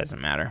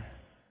 doesn't matter.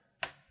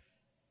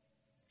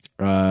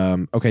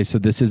 Okay, so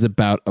this is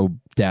about a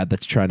dad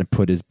that's trying to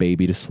put his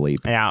baby to sleep.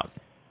 Yeah.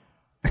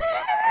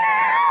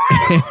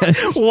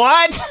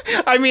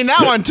 What? I mean,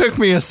 that one took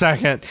me a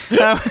second.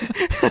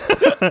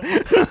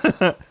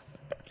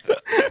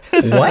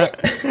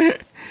 What?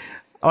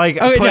 Like,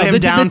 Okay, put no, him the-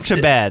 down the-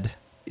 to bed.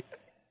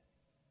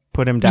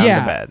 Put him down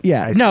to bed.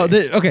 Yeah. I No,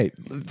 see. okay,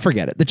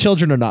 forget it. The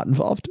children are not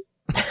involved.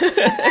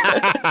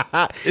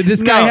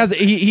 This guy No. has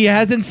he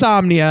has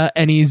insomnia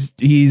and he's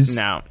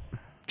No.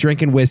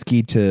 drinking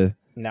whiskey to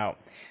No.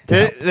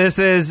 This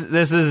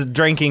is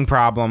drinking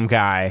problem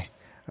guy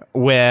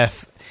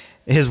with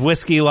his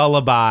whiskey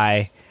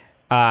lullaby.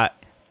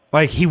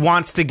 Like, he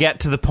wants to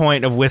get to the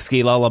point of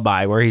whiskey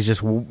lullaby where he's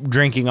just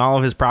drinking all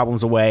of his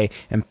problems away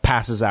and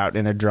passes out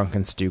in a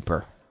drunken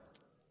stupor.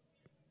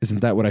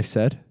 Isn't that what I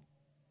said?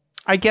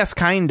 I guess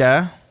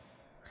kinda.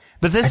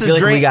 But this I is feel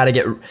like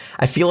drink.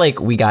 I feel like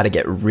we got to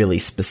get really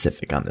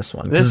specific on this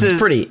one. This This is- is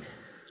pretty.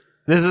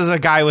 This is a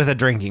guy with a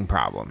drinking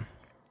problem.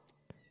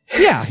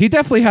 Yeah, he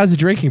definitely has a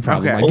drinking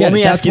problem. Okay. I Well, get let it.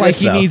 me That's ask you why this,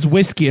 he though. needs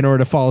whiskey in order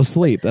to fall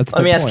asleep. That's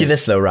Let my me ask you point.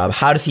 this though, Rob.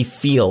 How does he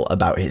feel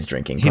about his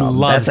drinking problem?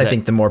 loves That's, it. I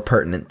think, the more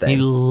pertinent thing. He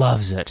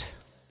loves it.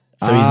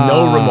 So he's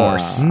no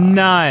remorse.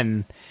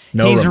 None.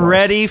 No He's remorse.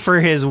 ready for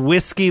his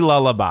whiskey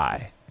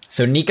lullaby.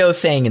 So Nico's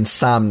saying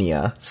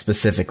insomnia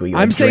specifically.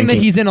 Like I'm saying that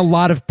drinking- he's in a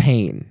lot of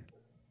pain.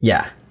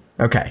 Yeah.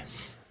 Okay.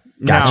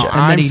 No, Gotcha.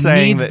 And I'm then he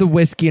saying needs that- the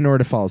whiskey in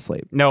order to fall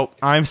asleep. Nope.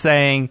 I'm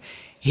saying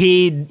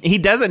he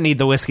doesn't need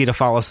the whiskey to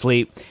fall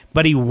asleep,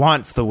 but he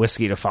wants the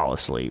whiskey to fall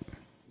asleep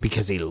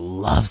because he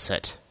loves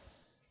it.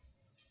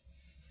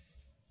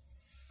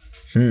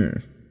 I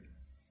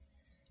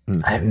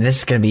mean, this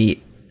is gonna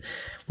be.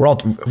 We're all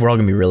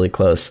gonna be really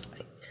close.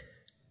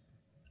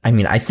 I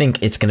mean, I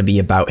think it's gonna be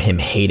about him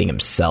hating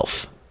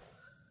himself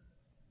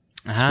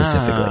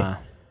specifically. Ah.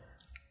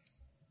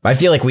 I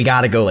feel like we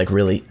got to go like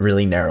really,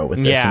 really narrow with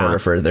this in Yeah. order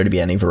for there to be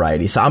any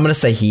variety. So I'm gonna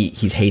say he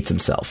hates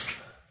himself.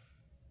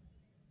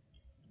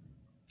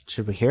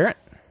 Should we hear it?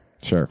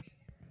 Sure.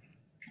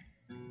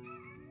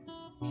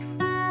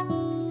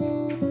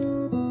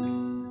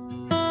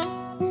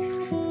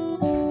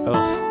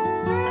 Oh.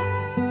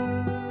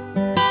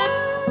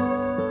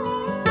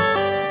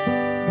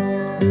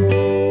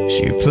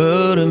 She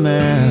put him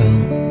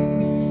out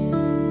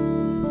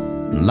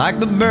like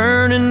the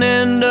burning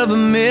end of a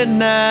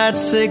midnight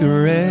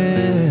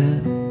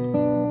cigarette.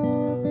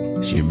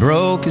 She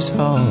broke his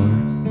heart.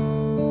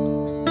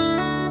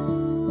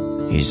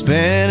 He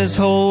spent his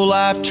whole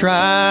life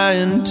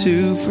trying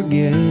to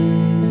forget.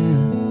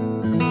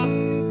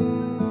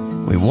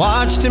 We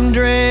watched him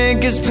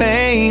drink his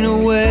pain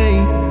away,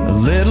 a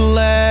little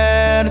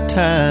at a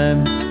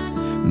time.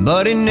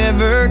 but he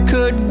never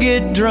could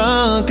get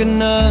drunk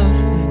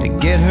enough to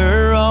get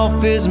her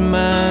off his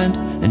mind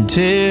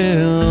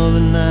until the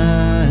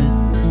night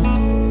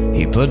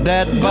he put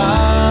that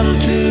bottle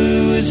to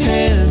his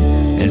head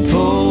and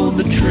pulled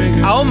the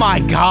trigger. Oh my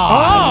God.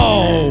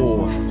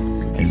 Oh,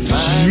 And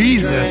finally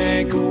Jesus.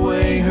 drank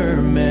away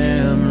her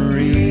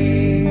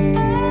memory.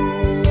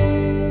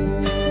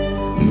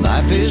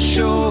 Life is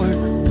short,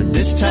 but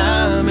this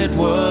time it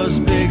was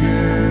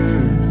bigger.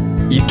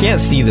 You can't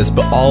see this,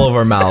 but all of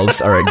our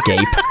mouths are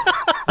agape.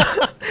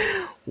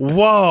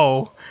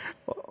 Whoa.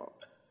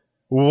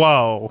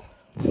 Whoa.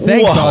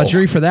 thanks, Whoa.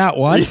 Audrey, for that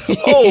one.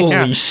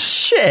 Holy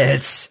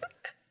shit!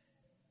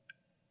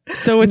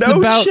 So it's No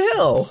about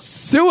chill.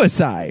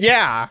 suicide.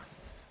 Yeah.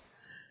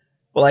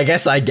 Well, I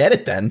guess I get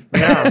it then.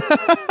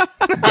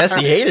 I guess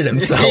he hated He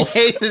himself.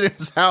 hated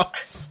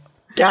himself.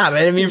 God, I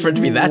didn't mean for it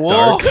to be that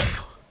Whoa. dark.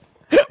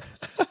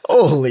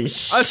 Holy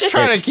shit! I was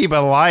trying to keep it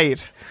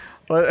light.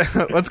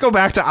 Let's go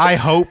back to I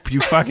hope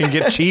you fucking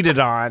get cheated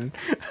on.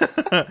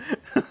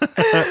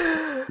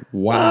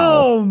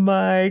 Wow. Oh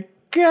my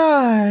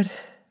god!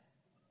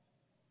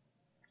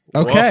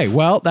 Okay,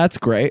 well, that's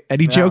great.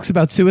 Any jokes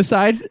about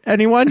suicide?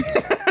 Anyone?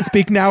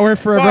 Speak now or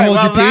forever hold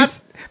your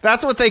peace.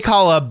 That's what they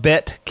call a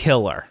bit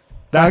killer.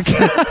 That's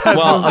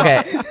Well,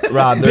 okay,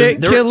 Rob.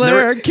 Bit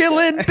killer,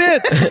 killing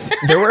bits.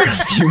 There were a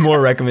few more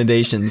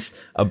recommendations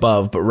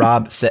above, but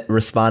Rob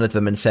responded to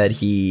them and said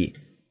he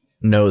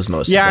knows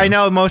most of them. yeah, I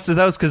know most of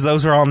those because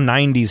those were all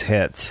 90s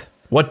hits.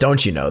 What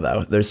don't you know,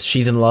 though? There's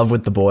She's in Love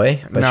with the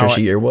Boy by No,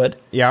 Trisha Yearwood.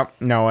 Yep,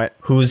 know it.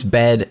 Whose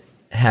bed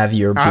have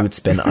your boots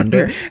been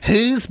under?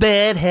 Whose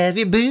bed have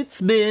your boots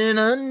been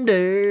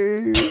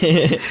under?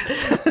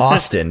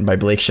 Austin by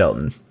Blake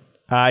Shelton.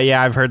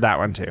 Yeah, I've heard that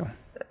one too.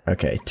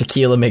 Okay,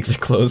 Tequila Makes Her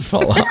Clothes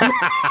Fall Off.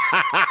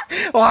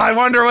 Well, I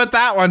wonder what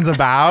that one's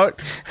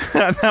about.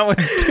 That was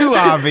too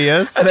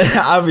obvious. And then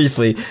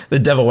obviously, The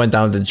Devil Went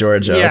Down to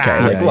Georgia. Yeah.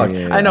 Okay, like, Yeah, look,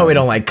 yeah, I know we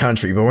don't like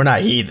country, but we're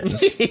not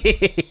heathens.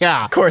 Of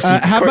Yeah, course.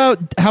 How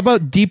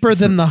about Deeper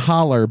Than the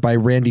Holler by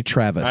Randy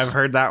Travis? I've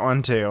heard that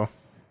one too.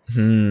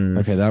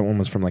 Okay, that one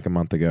was from like a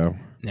month ago.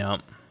 Yep.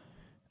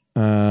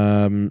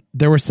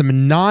 There were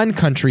some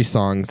non-country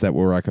songs that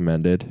were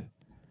recommended.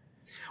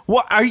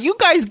 Well, are you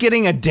guys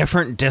getting a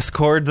different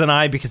Discord than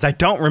I? Because I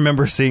don't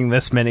remember seeing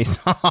this many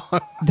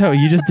songs. No,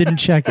 you just didn't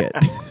check it.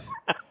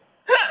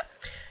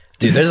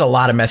 Dude, there's a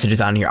lot of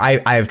messages on here. I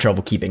have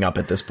trouble keeping up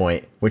at this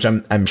point, which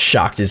I'm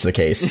shocked is the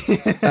case.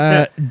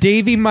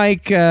 Davey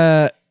Mike,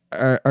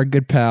 our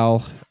good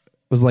pal,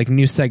 was like,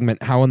 new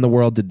segment, how in the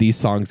world did these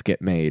songs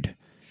get made?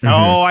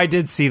 Oh, I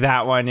did see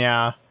that one.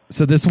 Yeah.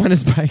 So this one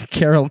is by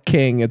Carole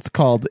King. It's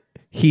called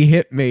He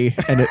Hit Me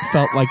and It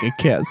Felt Like a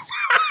Kiss.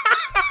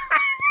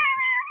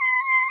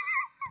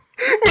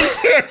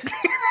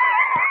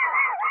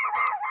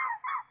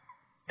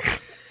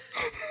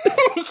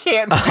 You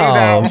can't do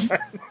that one.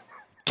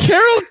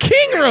 Carole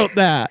King wrote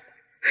that.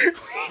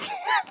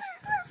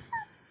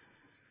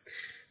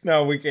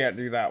 No, we can't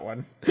do that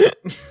one.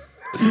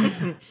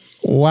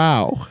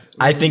 Wow.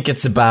 I think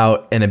it's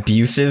about an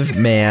abusive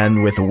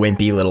man with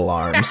wimpy little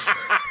arms.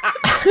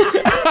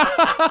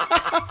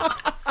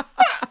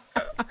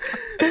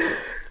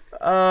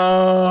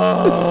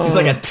 Oh. He's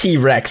like a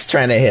T-Rex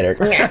trying to hit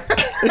her.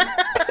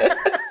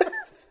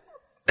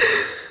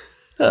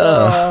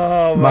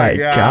 Oh My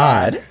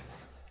God.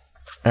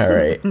 All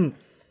right.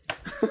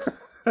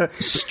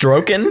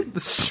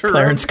 Strokin',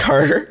 Clarence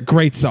Carter.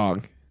 Great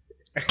song.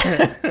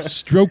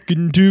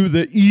 Stroking to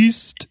the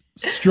east,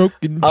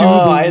 stroking to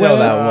Oh, the I know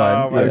that west. one.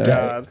 Oh my Okay.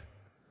 God.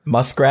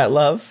 Muskrat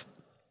Love.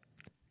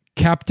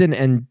 Captain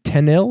and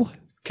Tenil.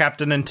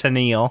 Captain and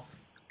Tennille.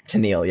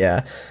 Tennille,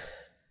 yeah.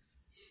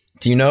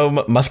 Do you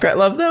know Muskrat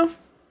Love, though?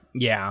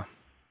 Yeah.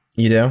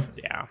 You do?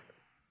 Yeah.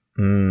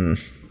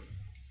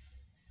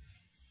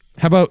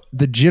 How about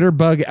the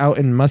Jitterbug out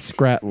in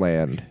Muskrat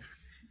Land?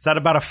 Is that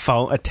about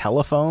a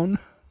telephone?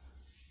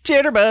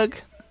 Jitterbug.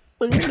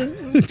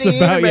 It's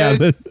about, yeah,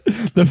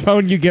 the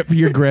phone you get for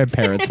your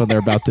grandparents when they're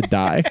about to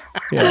die.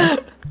 Yeah.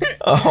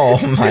 Oh,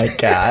 my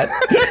God.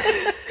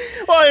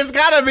 Well, it's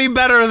got to be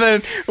better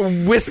than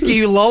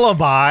Whiskey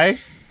Lullaby.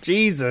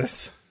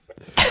 Jesus.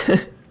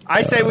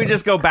 I say we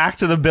just go back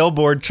to the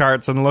Billboard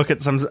charts and look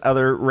at some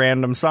other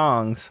random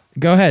songs.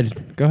 Go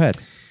ahead. Go ahead.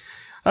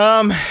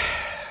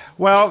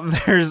 Well,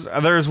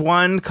 there's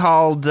one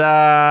called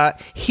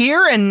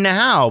Here and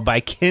Now by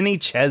Kenny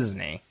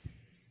Chesney.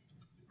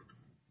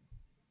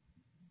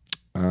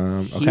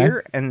 Okay.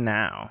 Here and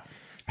Now.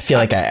 I feel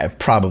like I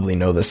probably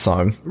know this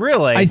song.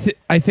 Really?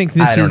 I think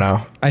this I don't is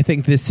know. I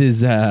think this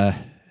is a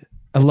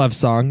love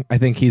song. I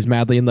think he's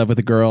madly in love with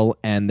a girl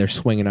and they're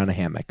swinging on a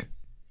hammock.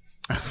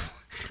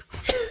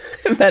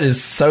 That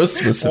is so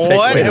specific.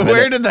 what? Wait a minute.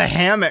 Where did the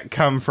hammock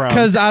come from?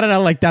 Because I don't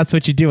know, like that's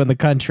what you do in the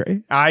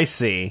country. I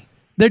see.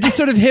 They're just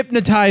sort of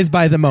hypnotized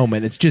by the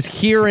moment. It's just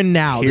here and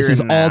now. This Here is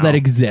and all now. that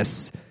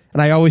exists.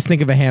 And I always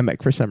think of a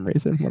hammock for some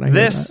reason when I hear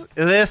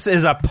This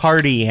is a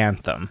party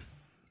anthem.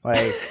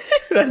 Like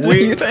That's what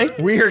you think?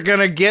 we are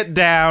gonna get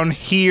down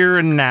here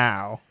and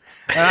now.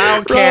 I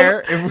don't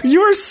care. Rob,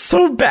 you are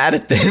so bad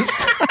at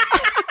this.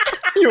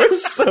 You are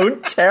so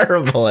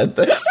terrible at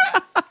this.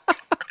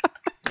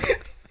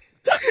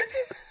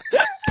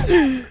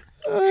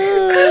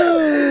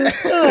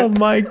 Oh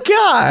my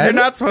god! You're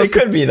not supposed It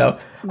could be though.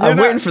 I'm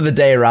waiting for the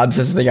day Rob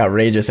says something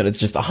outrageous and it's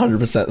just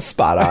 100%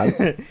 spot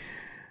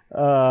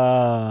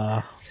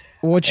on.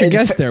 What's your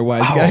guess there,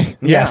 wise guy?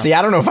 Yeah. See,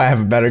 I don't know if I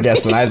have a better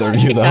guess than either of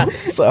you though.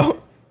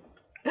 So,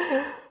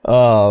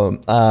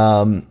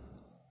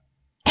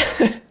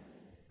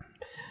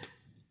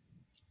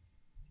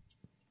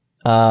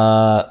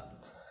 I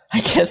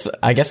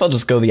guess I'll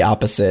just go the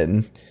opposite.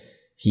 And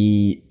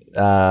he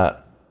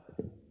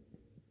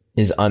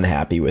is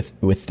unhappy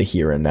with the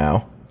here and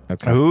now.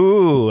 Okay.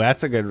 Ooh,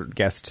 that's a good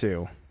guess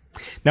too.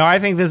 No, I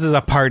think this is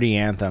a party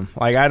anthem.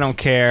 Like, I don't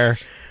care.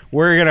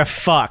 We're gonna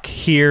fuck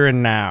here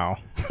and now.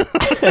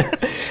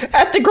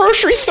 At the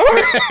grocery store?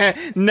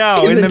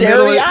 No, In the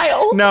dairy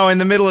aisle? No, in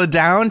the middle of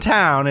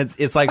downtown.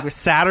 It's like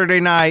Saturday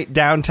night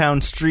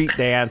downtown street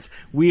dance.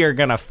 We are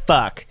gonna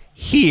fuck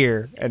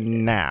here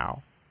and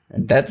now.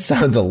 That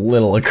sounds a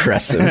little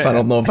aggressive. I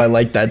don't know if I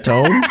like that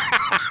tone.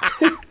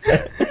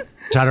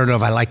 I don't know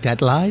if I like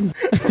that line.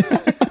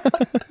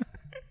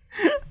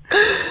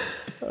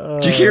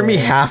 Did you hear me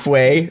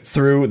halfway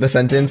through the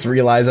sentence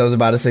realize I was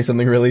about to say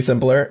something really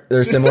similar,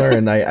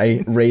 and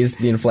I raised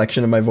the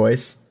inflection of my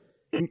voice?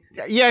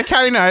 Yeah,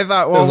 kind of. I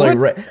thought, It well, was like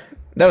what?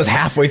 that was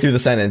halfway through the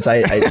sentence.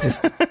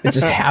 It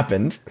just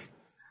happened.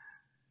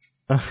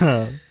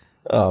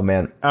 Oh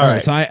man! All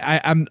right. So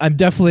I'm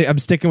definitely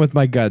sticking with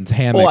my guns.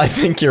 Hammock, Well, I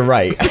think you're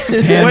right.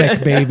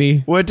 hammock, baby.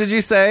 What did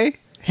you say?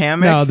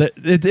 Hammock? No,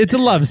 it's a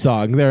love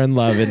song. They're in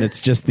love, and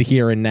it's just the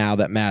here and now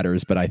that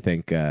matters. But I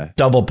think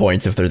Double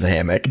points if there's a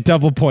hammock.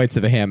 double points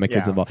of a hammock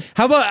is Yeah. involved.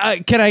 How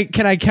about can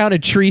I count a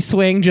tree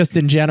swing just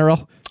in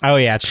general? Oh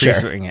yeah, tree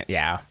Sure. swing it.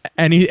 Yeah,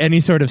 Any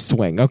sort of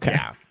swing? Okay.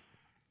 yeah.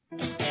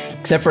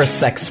 Except for a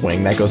sex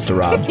swing, that goes to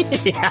Rob.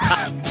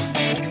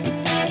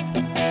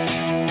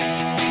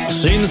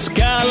 Seen the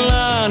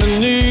skyline of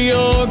New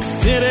York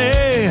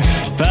City,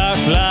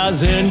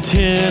 fireflies in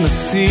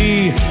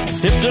Tennessee.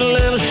 Sipped a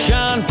little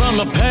shine from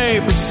a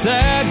paper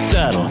sack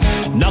that'll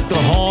knock the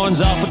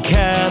horns off a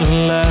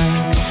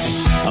Cadillac.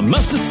 I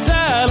must have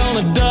sat on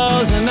a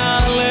dozen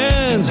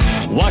islands,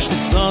 watched the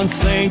sun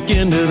sink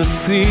into the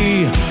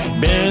sea.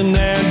 Been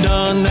there,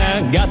 done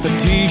that, got the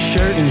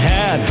t-shirt and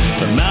hat,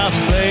 but my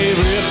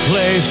favorite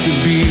place to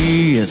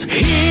be is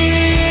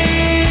here.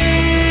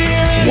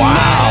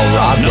 Wow,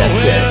 Rob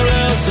gets it. Nowhere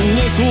else in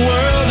this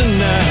world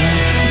tonight.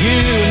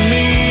 You and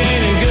me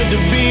ain't it good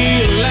to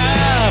be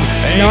alive.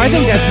 No, I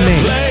think that's better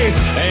me.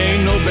 Place,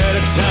 ain't no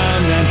better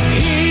time than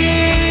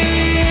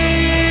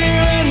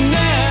here and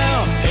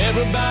now.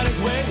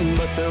 Everybody's waiting,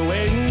 but they're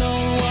waiting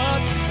on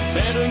what?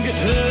 Better get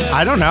to love.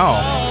 I don't know.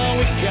 All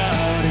we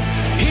got is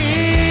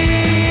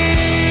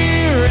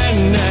here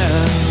and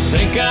now.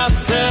 Think I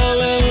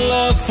fell in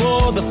love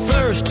for the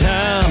first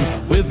time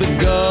with the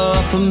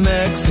Gulf of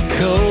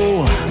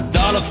Mexico.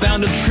 Thought I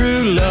found a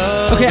true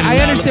love. Okay, I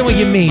understand what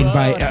you mean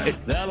by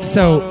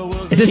so.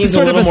 This seems is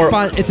sort a of a little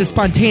more- it's a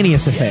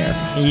spontaneous affair.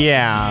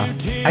 Yeah.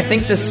 I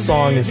think this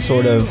song is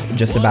sort of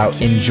just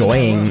about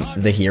enjoying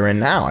the here and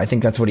now. I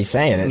think that's what he's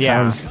saying. It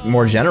Yeah. sounds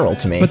more general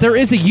to me. But there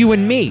is a you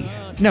and me.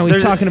 No, he's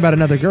There's- talking about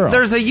another girl.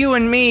 There's a you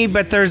and me,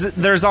 but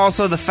there's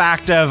also the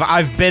fact of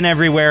I've been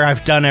everywhere,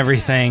 I've done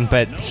everything,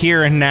 but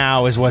here and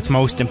now is what's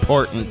most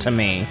important to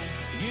me.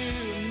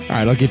 All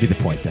right, I'll give you the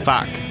point then.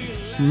 Fuck.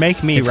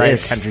 Make me write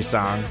it's- a country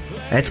song.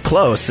 it's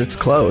close. It's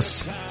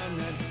close.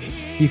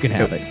 You can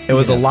have it. It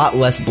was a lot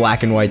less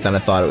black and white than I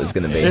thought it was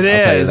going to be. It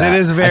I'll tell you is. that. It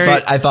is very-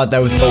 I thought that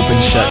was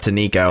open shut to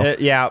Nico.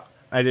 Yeah,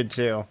 I did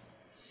too.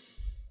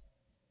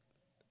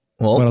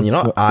 Well, What else- you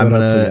know, what I'm else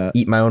we going to got?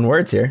 eat my own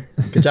words here.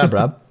 Good job,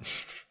 Rob.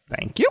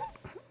 Thank you.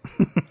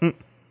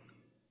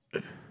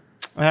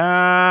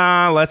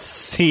 Let's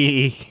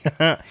see.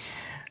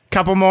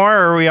 Couple more,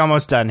 or are we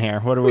almost done here?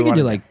 What do we We can want?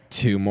 do like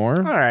two more.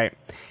 All right.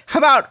 How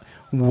about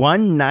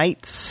One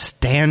Night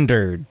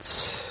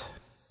Standards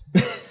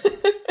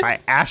by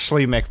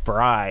Ashley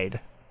McBride?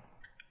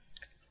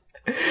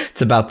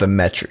 It's about the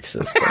metric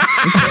system.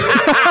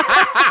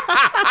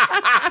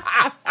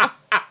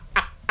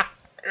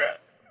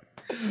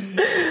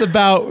 It's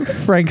about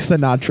Frank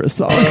Sinatra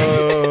songs.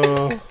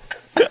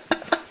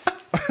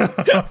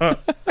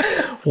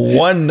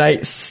 One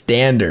night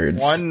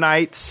standards. One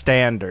Night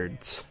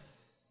Standards.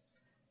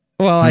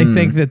 Well, I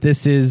think that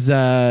this is,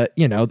 a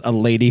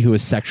lady who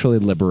is sexually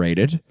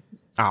liberated,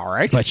 All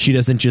right. but she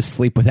doesn't just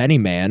sleep with any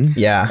man.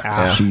 Yeah.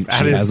 Ah. yeah. She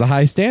That is- has a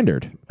high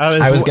standard.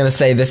 I was going to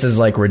say this is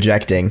like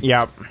rejecting.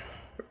 Yep.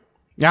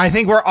 Yeah, I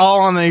think we're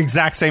all on the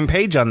exact same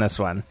page on this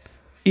one.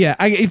 Yeah,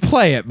 I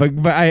play it, but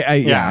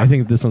Yeah. I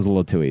think this one's a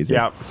little too easy.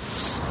 Yep.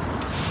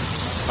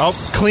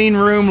 Oh, clean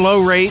room,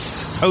 low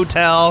rates,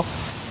 hotel,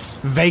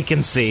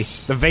 vacancy.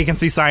 The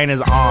vacancy sign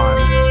is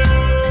on.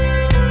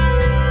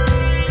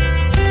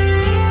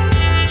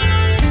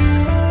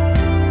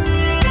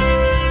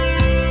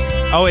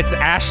 Oh, it's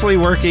Ashley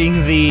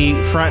working the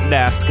front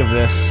desk of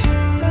this.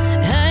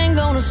 I ain't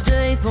gonna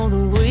stay for the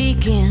weekend.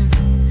 weekend.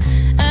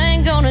 I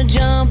ain't gonna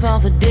jump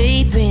off the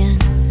deep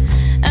end.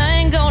 I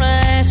ain't gonna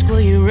ask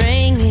what your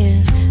ring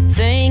is.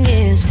 Thing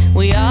is,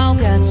 we all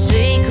got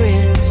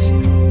secrets.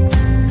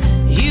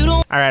 You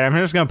don't. All right, I'm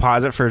just going to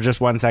pause it for just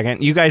 1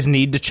 second. You guys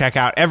need to check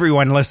out,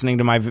 everyone listening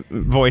to my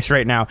voice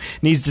right now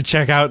needs to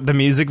check out the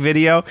music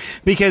video,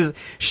 because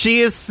she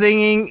is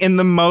singing in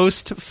the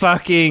most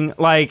fucking,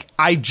 like,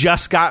 I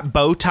just got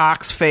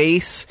Botox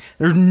face.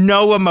 There's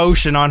no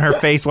emotion on her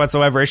face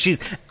whatsoever. She's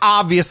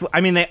obviously,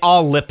 I mean, they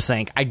all lip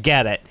sync. I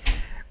get it.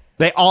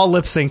 They all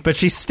lip sync, but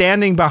she's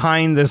standing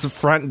behind this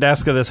front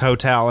desk of this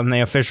hotel in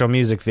the official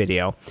music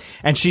video,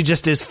 and she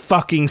just is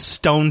fucking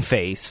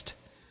stone-faced.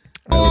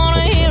 I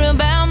wanna hear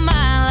about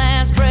my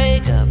last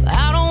breakup.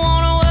 I don't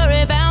wanna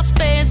worry about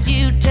space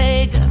you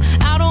take up.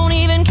 I don't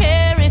even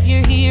care if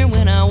you're here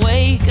when I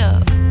wake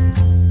up.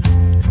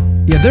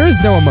 Yeah, there is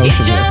no emotion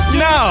It's here. just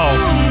No.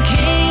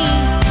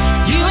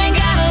 You ain't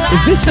gotta lie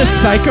Is this the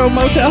Psycho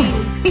Motel?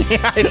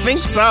 Yeah, I think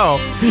so.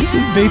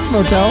 This Bates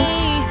Motel?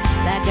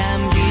 like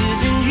I'm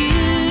using you.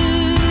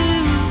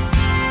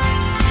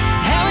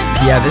 How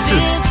it Yeah, this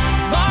is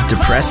goes,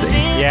 depressing.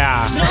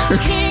 Yeah.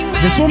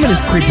 This woman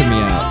is creeping me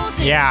out.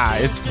 Yeah,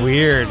 it's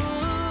weird.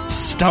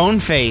 Stone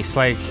face,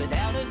 like,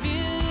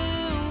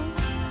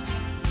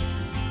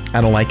 I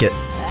don't like it.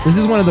 This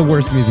is one of the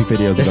worst music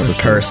videos This I've is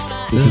ever cursed. seen.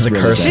 This is a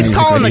really cursed bad. she's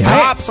music calling the video.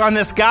 cops on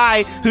this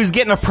guy who's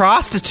getting a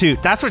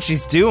prostitute. That's what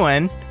she's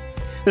doing.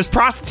 This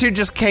prostitute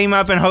just came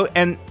up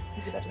and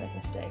He's about to make a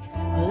mistake.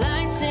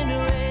 Like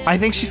Cinderella, I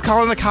think she's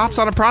calling the cops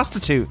on a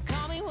prostitute.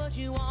 call me what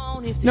you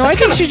want if No, I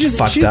think she just.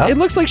 fucked She's, up. it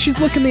looks like she's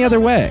looking the other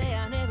way.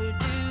 I never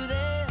do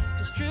this,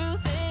 'cause truth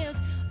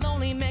is,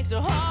 lonely makes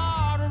a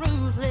heart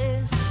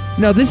ruthless.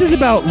 No, this is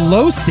about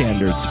low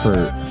standards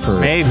for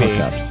Maybe.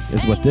 hookups,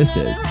 is what this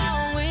is.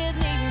 Wrong with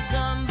needing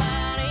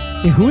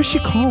somebody. Yeah, who is she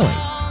calling?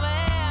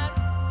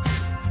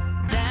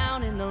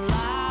 Down in the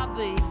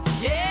lobby.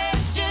 Yeah,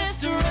 it's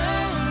just a room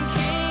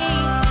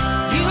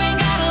key. You ain't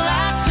gotta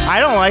lie to I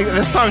don't like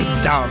this song's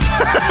dumb.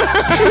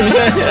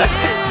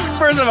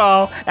 First of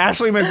all,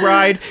 Ashley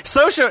McBride,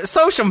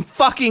 show some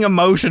fucking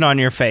emotion on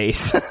your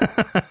face.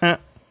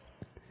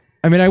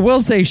 I mean, I will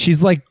say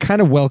she's like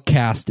kind of well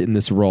cast in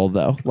this role,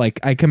 though. Like,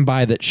 I can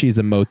buy that she's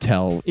a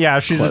motel. Yeah,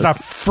 she's clerk. just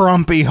a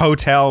frumpy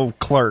hotel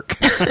clerk.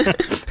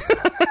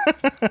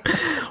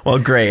 Well,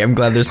 great. I'm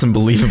glad there's some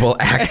believable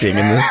acting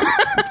in this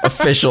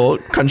official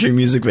country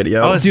music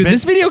video. Oh, Dude,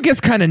 this video gets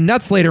kind of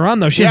nuts later on,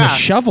 though. She has a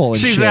shovel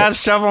and she's shit. got a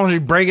shovel and she's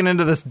breaking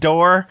into this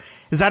door.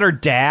 Is that her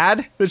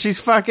dad that she's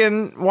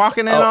fucking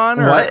walking in on?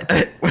 Or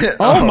what?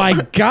 Oh my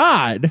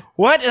god!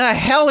 What the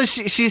hell is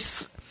she?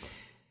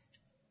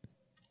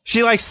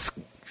 She like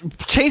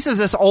chases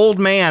this old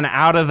man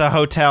out of the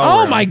hotel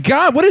Oh room. my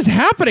god! What is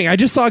happening? I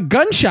just saw a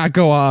gunshot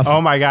go off. Oh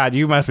my god,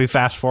 you must be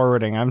fast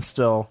forwarding. I'm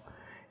still.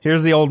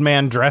 Here's the old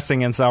man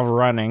dressing himself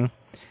running.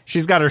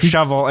 She's got her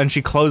shovel and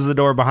she closed the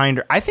door behind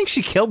her. I think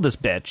she killed this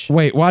bitch.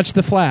 Wait, watch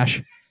the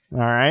flash. All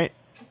right.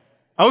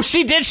 Oh,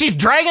 she did. She's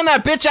dragging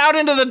that bitch out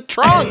into the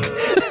trunk.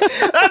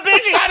 That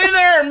bitch got in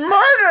there and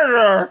murdered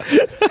her.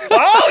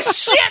 Oh,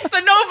 shit. The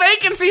no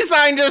vacancy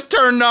sign just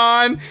turned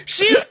on.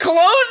 She's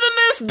closing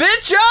this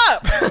bitch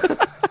up.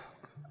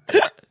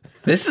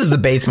 This is the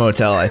Bates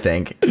Motel, I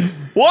think.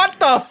 What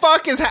the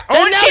fuck is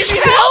happening? Oh, now she's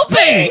she's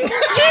helping.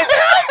 She's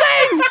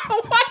helping.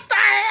 What the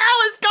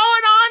hell is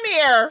going on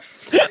here?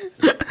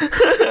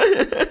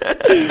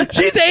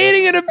 She's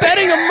aiding and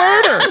abetting a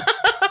murder.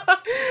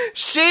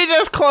 She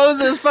just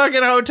closed this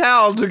fucking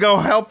hotel to go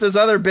help this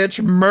other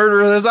bitch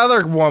murder this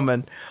other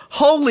woman.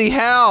 Holy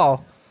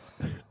hell.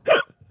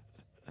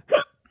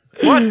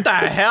 What the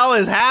hell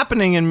is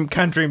happening in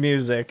country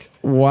music?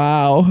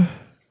 Wow.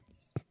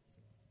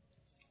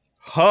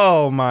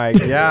 Oh my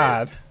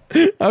god.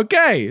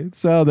 Okay,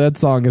 so that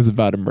song is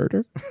about a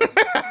murder.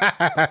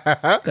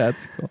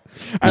 That's cool.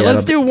 All right,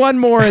 let's do one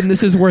more, and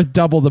this is worth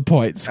double the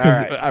points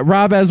because All right.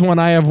 Rob has one,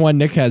 I have one,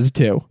 Nick has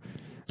two.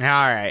 All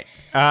right.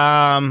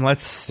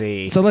 Let's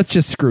see. So let's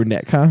just screw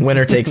Nick, huh?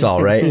 Winner takes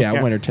all, right?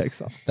 Yeah, winner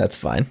takes all. That's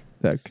fine.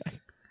 Okay.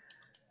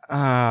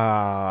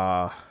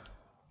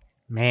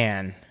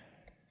 Man.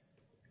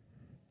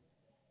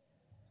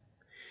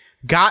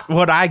 Got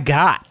What I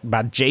Got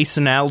by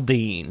Jason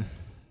Aldean.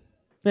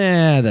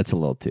 That's a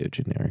little too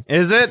generic.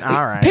 Is it?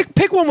 All right.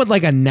 Pick one with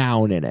like a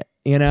noun in it,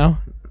 you know?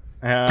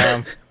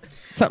 Um,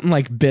 Something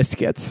like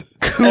biscuits.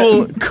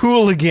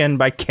 Cool Again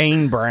by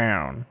Kane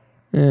Brown.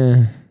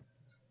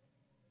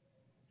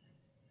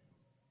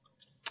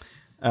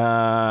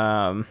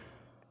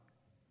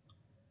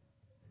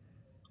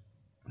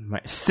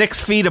 My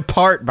 6 Feet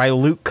Apart by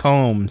Luke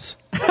Combs.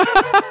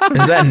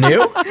 Is that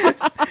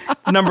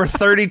new? Number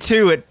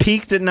 32. It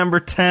peaked at number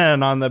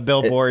 10 on the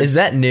Billboard. Is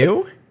that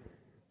new?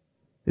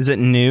 Is it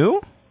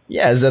new?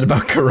 Yeah, is that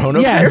about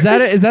coronavirus? Yeah,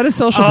 is that a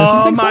social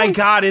Oh distancing my song?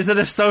 god, is it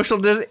a social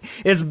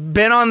It's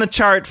been on the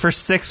chart for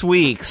 6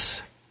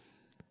 weeks.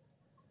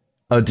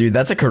 Oh, dude,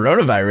 that's a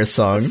coronavirus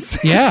song.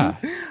 Yeah.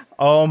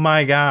 Oh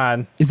my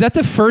god. Is that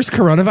the first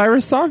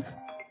coronavirus song?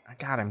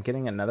 God, I'm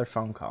getting another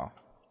phone call.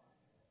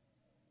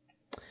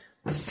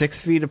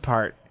 6 Feet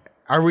Apart.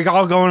 Are we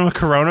all going with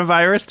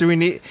coronavirus? Do we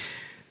need...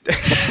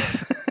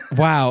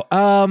 Wow.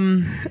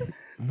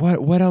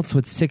 What else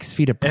would 6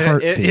 feet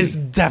apart It be? is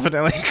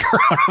definitely a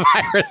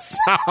coronavirus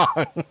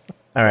song.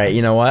 All right,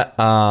 you know what?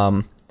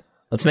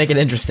 Let's make it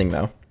interesting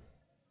though.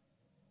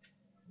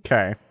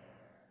 Okay.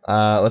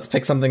 Let's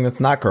pick something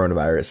that's not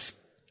coronavirus.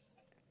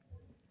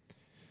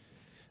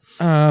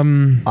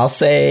 I'll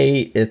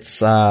say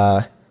it's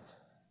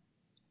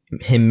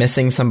him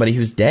missing somebody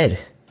who's dead.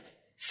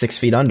 6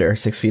 feet under,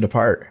 6 feet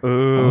apart.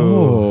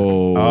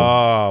 Oh.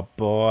 Oh,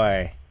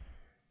 boy.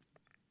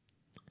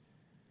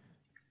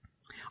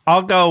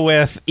 I'll go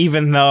with,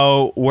 even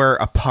though we're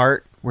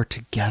apart, we're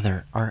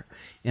together.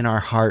 In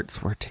our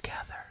hearts, we're together.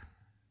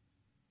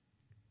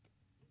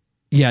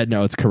 Yeah,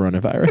 no, it's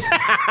coronavirus.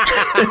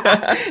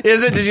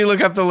 Is it? Did you look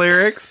up the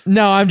lyrics?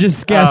 No, I'm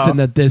just guessing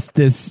that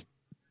this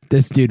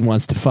dude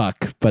wants to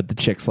fuck, but the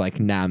chick's like,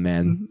 nah,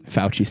 man.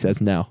 Fauci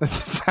says no.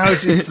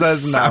 Fauci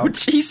says no.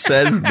 Fauci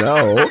says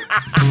no.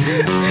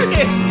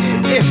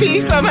 If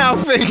he somehow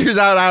figures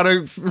out how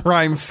to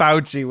rhyme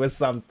Fauci with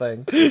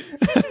something.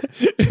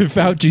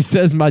 Fauci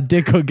says my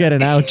dick will get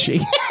an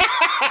ouchie.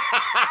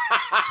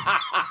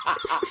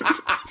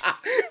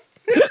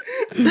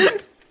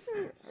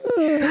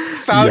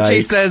 Fauci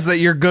Yikes. says that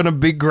you're gonna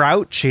be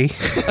grouchy.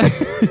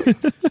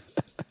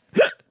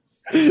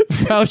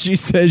 Fauci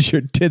says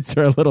your tits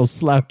are a little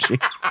slouchy.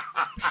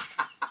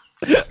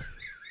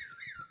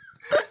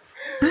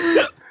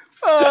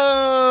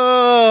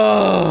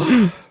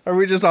 Oh. Are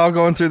we just all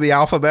going through the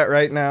alphabet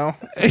right now?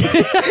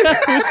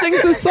 Who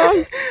sings this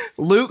song?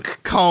 Luke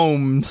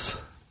Combs.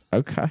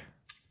 Okay.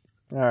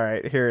 All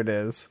right, here it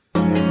is.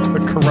 The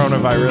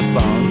coronavirus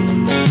song.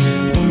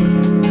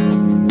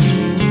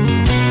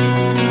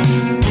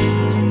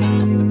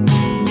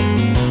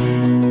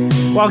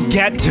 Well,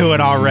 get to it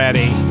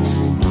already.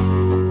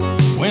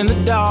 When the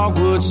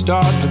dogwoods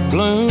start to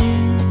bloom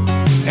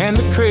and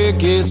the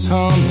crickets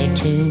hum their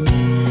tune,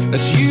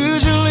 that's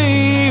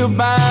usually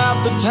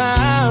about the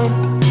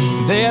time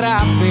that I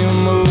feel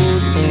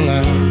most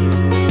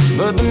alive.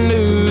 But the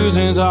news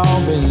has all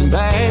been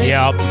bad.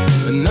 Yep.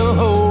 And the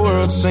whole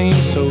world seems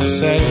so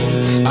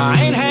sad. I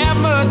ain't had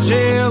much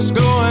else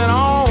going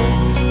on,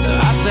 so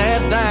I sat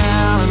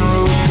down and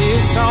wrote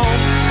this song.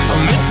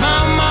 I miss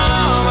my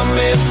mom, I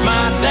miss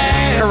my dad.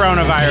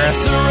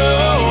 Coronavirus. The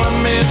road,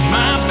 I miss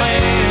my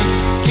band,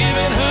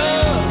 giving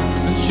hugs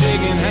and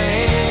shaking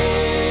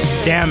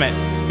hands. Damn it,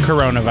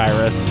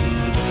 coronavirus.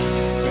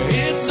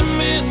 It's a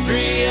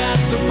mystery, I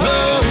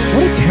suppose.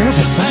 What a terrible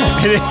song.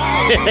 It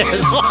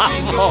is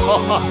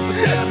awful.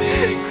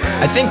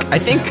 I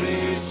think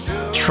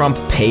Trump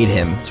paid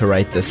him to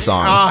write this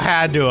song. Oh,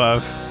 had to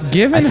have.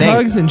 Giving I think-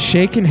 hugs and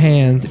shaking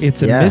hands.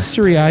 It's a Yeah.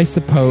 mystery, I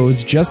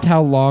suppose, just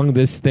how long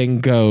this thing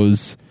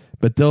goes.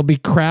 But there'll be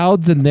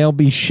crowds and there'll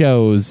be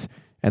shows,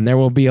 and there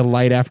will be a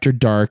light after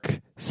dark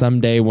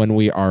someday when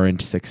we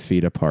aren't 6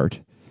 feet apart.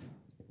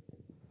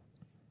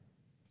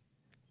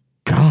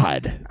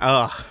 God,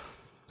 Ugh.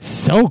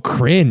 so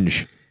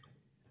cringe.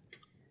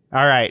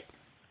 All right.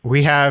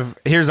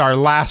 Here's our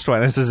last one.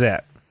 This is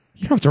it.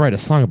 You don't have to write a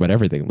song about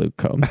everything, Luke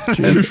Combs.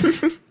 Jesus.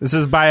 This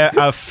is by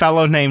a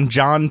fellow named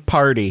John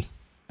Pardy.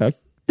 Okay.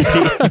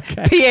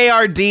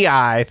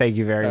 Pardi. Thank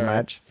you very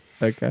much.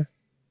 Okay.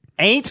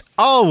 Ain't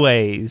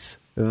always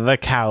the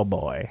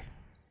cowboy.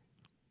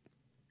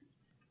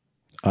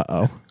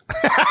 Uh-oh.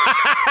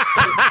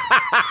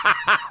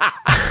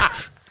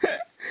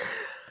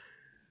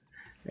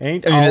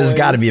 Ain't I mean, this has always-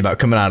 got to be about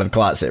coming out of the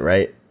closet,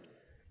 right?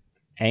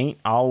 Ain't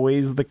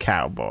always the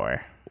cowboy.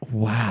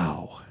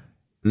 Wow.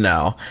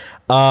 No.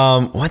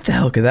 What the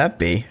hell could that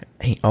be?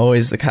 Ain't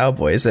always the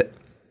cowboy. Is it?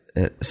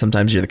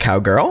 Sometimes you're the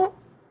cowgirl.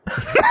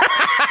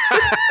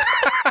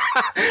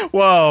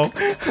 Whoa.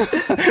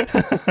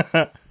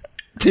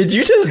 Did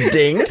you just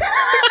ding?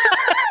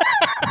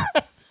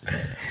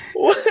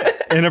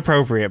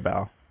 Inappropriate,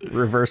 Bell.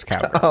 Reverse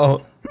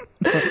cowboy.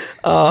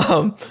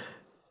 Oh,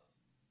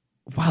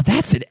 Wow,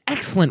 that's an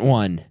excellent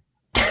one.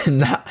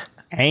 nah.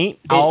 Ain't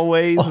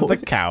always the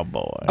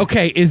cowboy.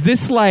 Okay, is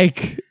this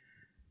like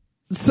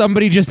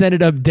somebody just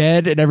ended up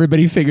dead and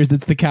everybody figures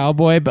it's the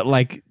cowboy, but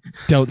like,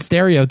 don't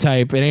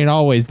stereotype. It ain't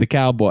always the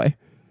cowboy.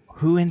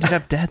 Who ended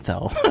up dead,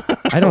 though?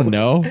 I don't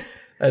know.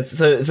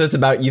 So it's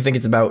about, you think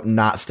it's about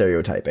not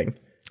stereotyping.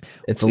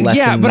 It's a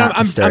lesson not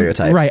to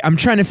stereotype. right. I'm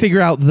trying to figure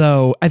out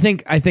though. I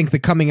think the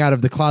coming out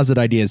of the closet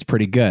idea is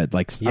pretty good.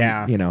 Like,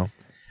 Yeah.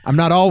 I'm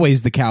not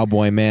always the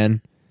cowboy,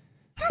 man.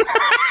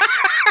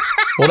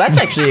 Well, that's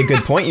actually a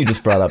good point you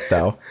just brought up,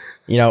 though.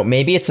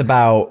 Maybe it's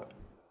about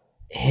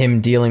him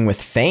dealing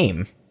with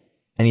fame.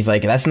 And he's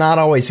like, that's not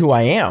always who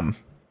I am.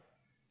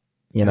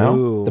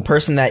 Ooh. The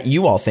person that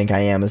you all think I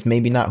am is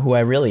maybe not who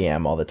I really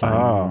am all the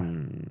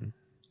time.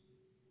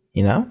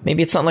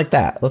 Maybe it's something like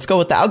that. Let's go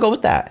with that. I'll go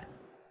with that.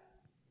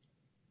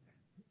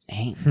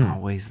 Ain't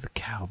always the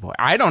cowboy.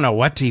 I don't know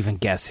what to even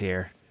guess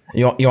here.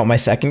 You want my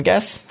second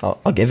guess? I'll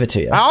give it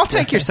to you. I'll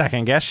take your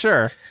second guess,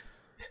 sure.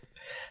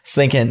 I was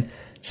thinking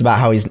it's about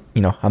how he's,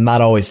 I'm not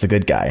always the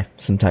good guy.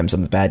 Sometimes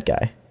I'm the bad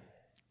guy.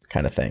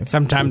 kind of thing.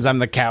 Sometimes I'm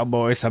the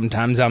cowboy,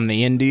 sometimes I'm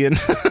the Indian.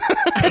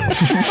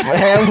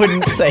 I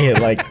wouldn't say it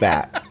like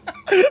that.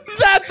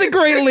 That's a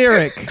great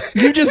lyric.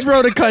 You just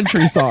wrote a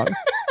country song.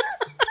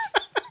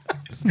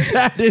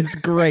 That is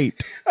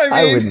great.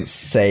 I wouldn't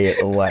say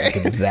it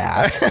like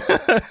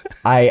that.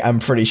 I'm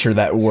pretty sure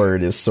that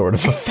word is sort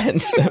of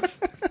offensive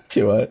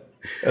to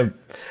a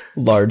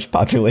large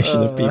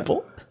population of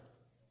people.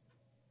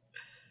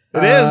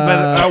 It is,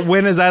 but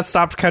when has that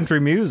stopped country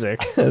music?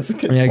 That's a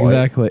good Yeah, point.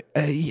 exactly.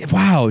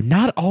 Wow,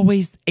 not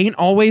always. Ain't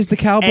always the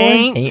cowboy.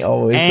 Ain't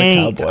always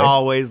the cowboy.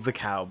 Always the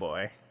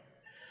cowboy.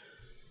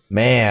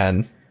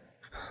 Man.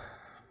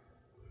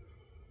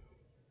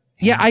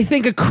 Yeah, I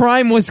think a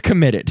crime was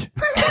committed.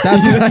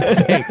 That's what I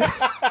think.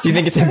 Do you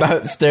think it's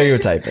about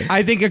stereotyping?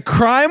 I think a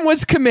crime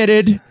was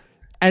committed,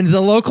 and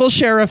the local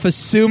sheriff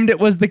assumed it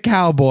was the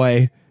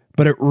cowboy,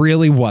 but it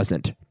really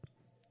wasn't.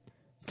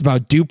 It's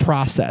about due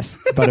process.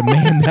 It's about a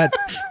man that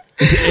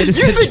is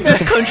innocent. You think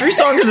this country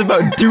song is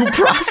about due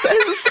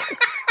process?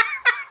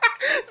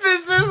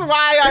 This is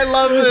why I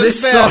love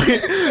this This song,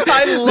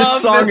 I love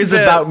this song is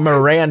bit. about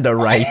Miranda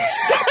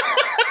rights.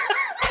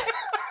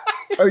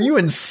 Are you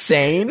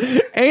insane?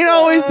 Ain't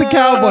always the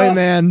cowboy,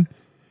 man.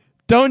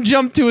 Don't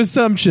jump to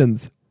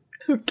assumptions.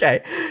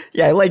 Okay.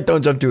 Yeah, I like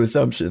don't jump to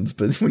assumptions,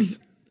 but when you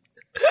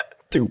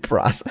due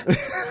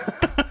process.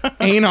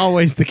 Ain't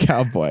always the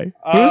cowboy.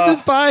 Who's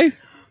this by?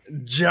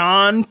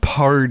 John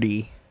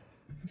Party.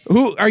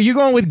 Who are you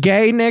going with?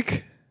 Gay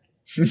Nick?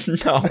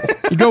 No.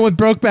 You go with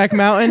Brokeback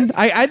Mountain?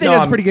 I think that's a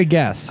I'm- pretty good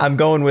guess. I'm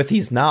going with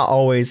he's not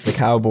always the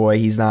cowboy.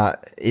 He's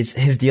not. It's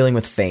his dealing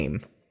with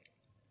fame,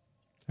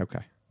 Okay.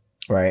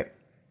 right?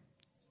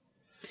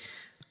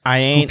 I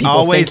Who ain't people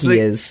always think he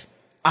the is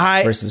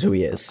I versus who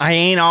he is. I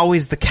ain't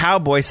always the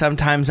cowboy.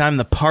 Sometimes I'm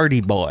the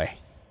party boy.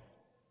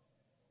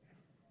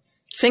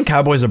 You think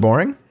cowboys are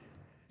boring?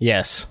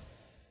 Yes.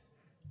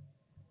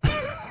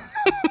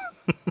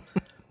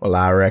 Well,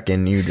 I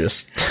reckon you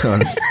just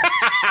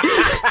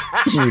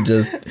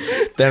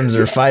them's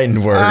are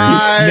fighting words.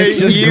 Nick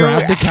just you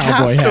grabbed a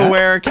cowboy have hat. to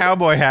wear a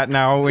cowboy hat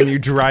now when you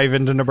drive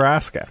into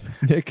Nebraska.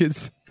 Nick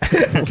is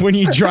when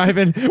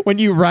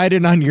you ride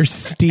in on your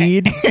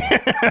steed.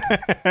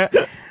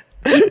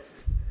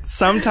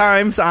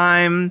 Sometimes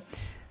I'm,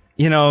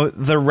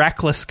 the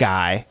reckless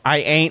guy. I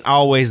ain't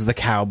always the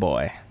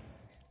cowboy.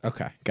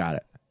 Okay, got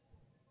it.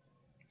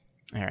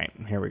 All right,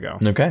 here we go.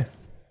 Okay.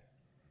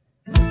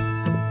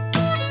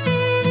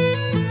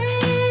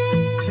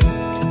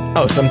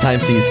 Oh,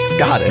 sometimes he's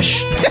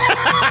Scottish.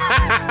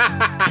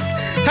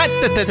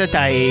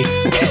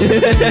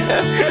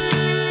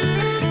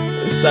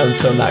 Sounds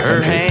so not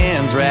Her country.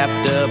 hands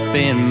wrapped up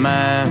in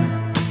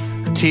mine,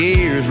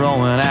 tears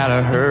rolling out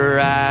of her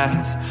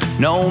eyes.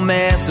 No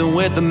messing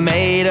with a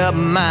made-up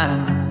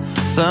mind.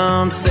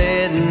 Sun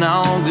setting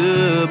on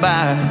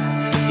goodbye.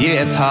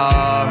 Yeah, it's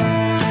hard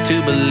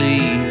to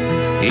believe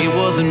it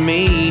wasn't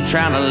me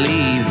trying to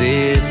leave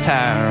this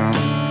town.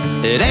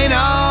 It ain't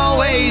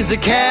always the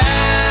cowboy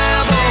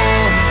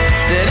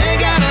that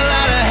ain't got a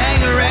lot of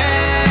hang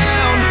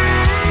around,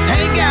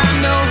 ain't got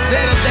no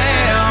settle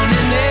down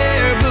in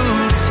their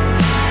boots,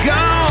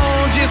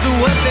 gone just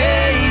what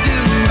they do.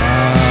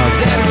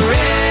 That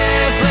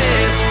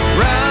restless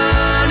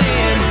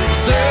running,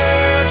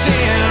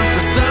 searching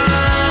for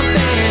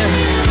something,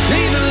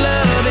 leaving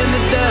love in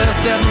the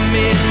dust of a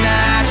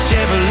midnight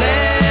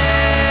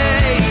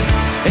Chevrolet.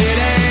 It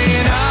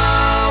ain't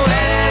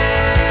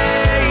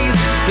always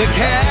the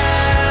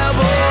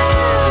cowboy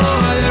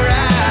that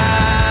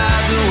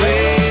rides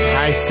away.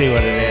 I see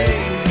what it is.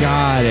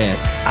 Got it.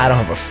 I don't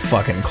have a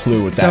fucking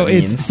clue what that So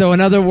means. it's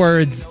in other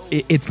words,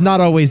 it's not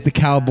always the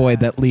cowboy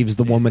that leaves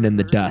the woman in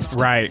the dust.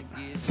 Right.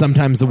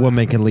 Sometimes the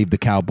woman can leave the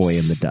cowboy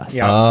in the dust.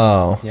 Yeah.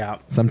 Oh. Yeah.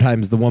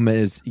 Sometimes the woman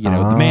is,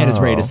 the man is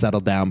ready to settle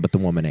down, but the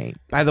woman ain't.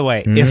 By the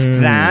way,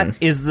 if that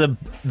is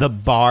the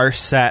bar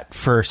set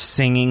for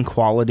singing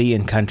quality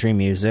in country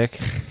music,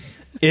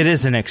 it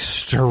is an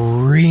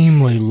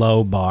extremely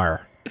low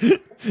bar.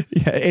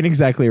 Yeah, ain't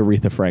exactly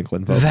Aretha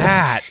Franklin vocals.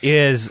 That's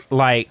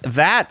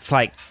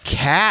like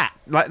cat.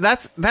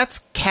 That's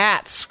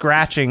cat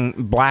scratching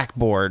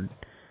blackboard.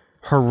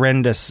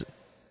 Horrendous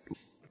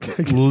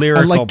I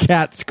lyrical. like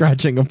cat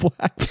scratching a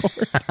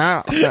blackboard.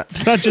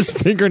 It's not just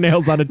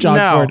fingernails on a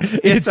chalkboard. No,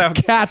 it's it's a-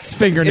 cat's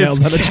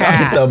fingernails it's on a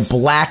cat. chalkboard. It's a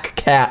black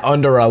cat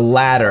under a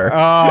ladder.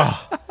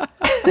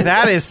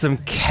 That is some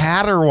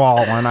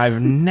caterwauling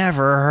I've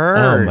never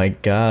heard. Oh my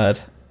god.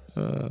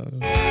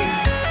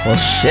 Well,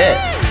 shit.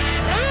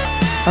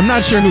 I'm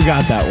not sure who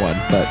got that one,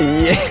 but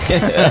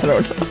Yeah, I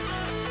don't know.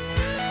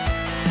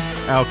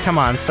 Oh, come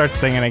on, start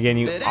singing again,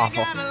 you That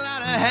awful. ain't got a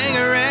lot of hang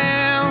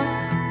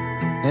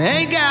around,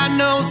 ain't got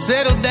no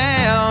settle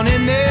down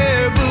in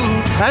their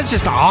boots. That's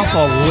just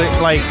awful.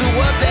 Like, So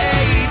what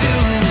they do,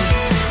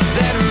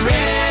 that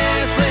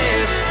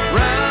restless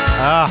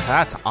run.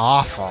 that's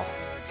awful.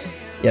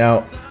 You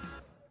know,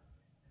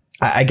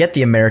 I get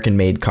the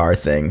American-made car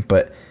thing,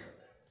 but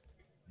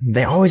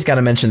They always got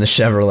to mention the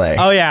Chevrolet.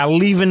 Oh yeah,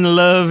 leaving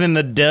love in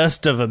the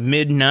dust of a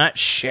midnight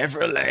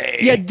Chevrolet.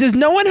 Yeah, does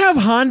no one have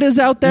Hondas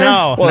out there?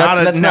 No, well,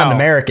 that's no. not an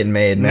American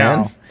made,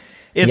 man. No.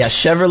 You got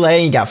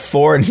Chevrolet, you got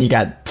Ford, and you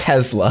got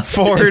Tesla.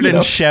 Ford You and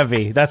know?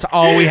 Chevy. That's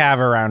all we have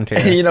around here.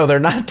 You know, they're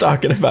not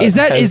talking about Is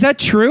Tesla. that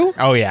true?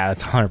 Oh yeah,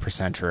 that's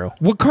 100% true.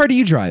 What car do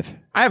you drive?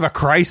 I have a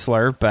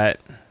Chrysler, but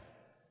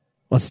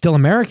Well, it's still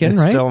American, it's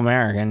right? still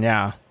American.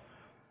 Yeah.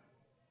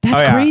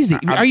 That's Oh, yeah. crazy.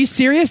 Are you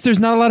serious? There's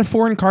not a lot of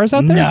foreign cars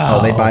out there? No.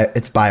 Oh,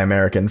 it's buy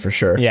American for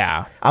sure.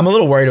 Yeah. I'm a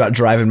little worried about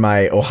driving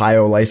my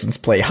Ohio license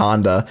plate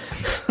Honda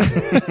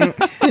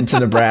into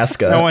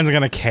Nebraska. No one's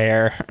gonna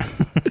care.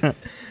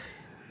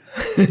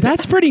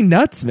 That's pretty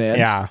nuts, man.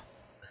 Yeah.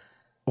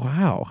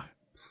 Wow.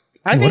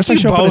 I What think if I you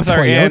show up in a both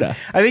are in. Toyota?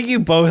 I think you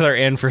both are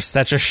in for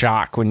such a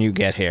shock when you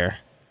get here.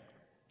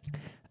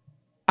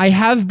 I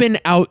have been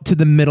out to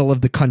the middle of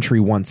the country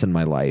once in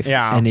my life.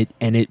 Yeah. And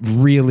it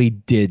really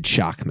did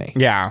shock me.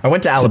 Yeah. I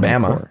went to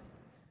Alabama.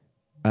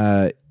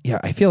 Yeah,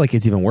 I feel like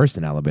it's even worse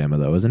than Alabama,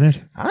 though, isn't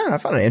it? I don't know. I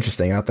found it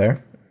interesting out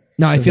there.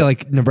 No, I feel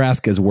like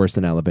Nebraska is worse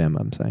than Alabama,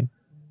 I'm saying.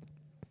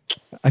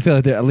 I feel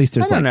like at least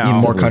there's I don't like know.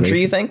 More civilization.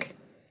 country, you think?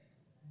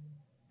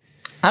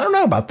 I don't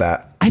know about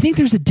that. I think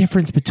there's a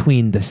difference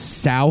between the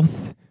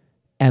South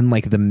and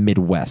like the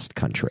Midwest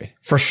country.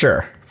 For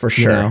sure. For You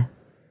sure. know?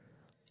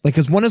 Like,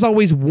 because one is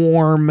always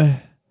warm.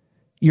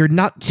 You're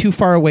not too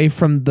far away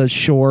from the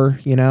shore,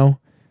 you know?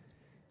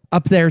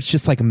 Up there, it's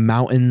just like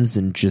mountains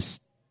and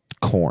just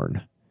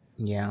corn,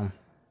 Yeah.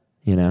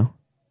 you know?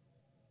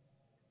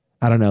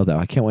 I don't know, though.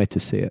 I can't wait to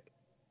see it.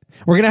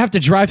 We're going to have to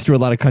drive through a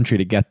lot of country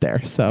to get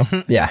there, so.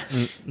 Yeah.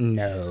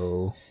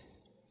 No.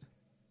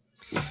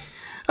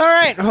 All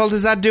right. Well,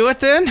 does that do it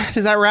then?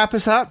 Does that wrap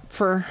us up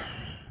for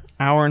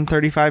hour and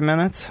 35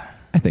 minutes?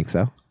 I think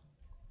so.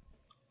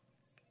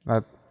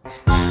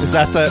 Is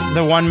that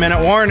the 1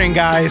 minute warning,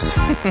 guys?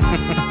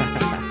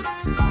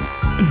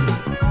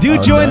 Do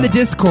join the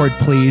Discord,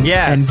 please,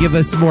 Yes. and give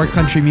us more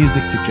country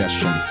music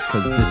suggestions,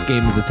 because this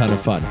game is a ton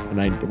of fun,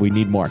 and we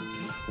need more.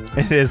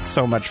 It is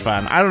so much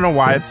fun. I don't know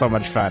why it's so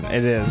much fun.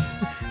 It is.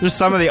 Just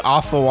some of the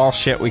off the wall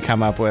shit we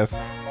come up with.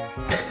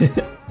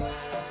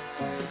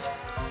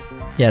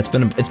 Yeah, it's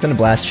been a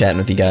blast chatting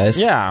with you guys.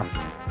 Yeah.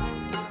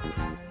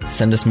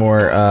 Send us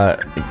more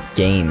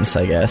games,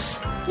 I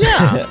guess.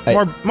 Yeah.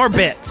 More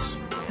bits.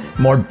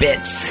 More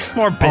bits.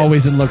 More bits.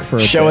 Always in look for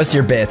a Show bit. us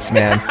your bits,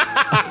 man.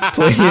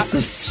 Please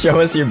just show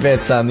us your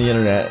bits on the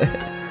internet.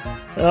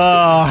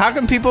 Oh, how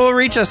can people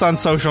reach us on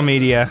social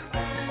media?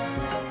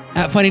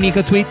 At Funny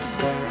Nico Tweets.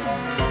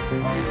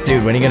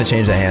 Dude, when are you going to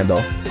change the handle?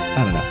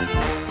 I don't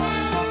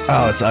know.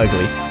 Oh, it's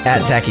ugly.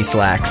 At Tacky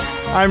Slacks.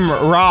 I'm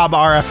Rob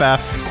RFF,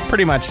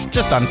 pretty much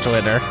just on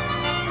Twitter.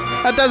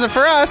 That does it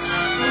for us.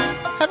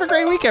 Have a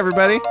great week,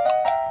 everybody.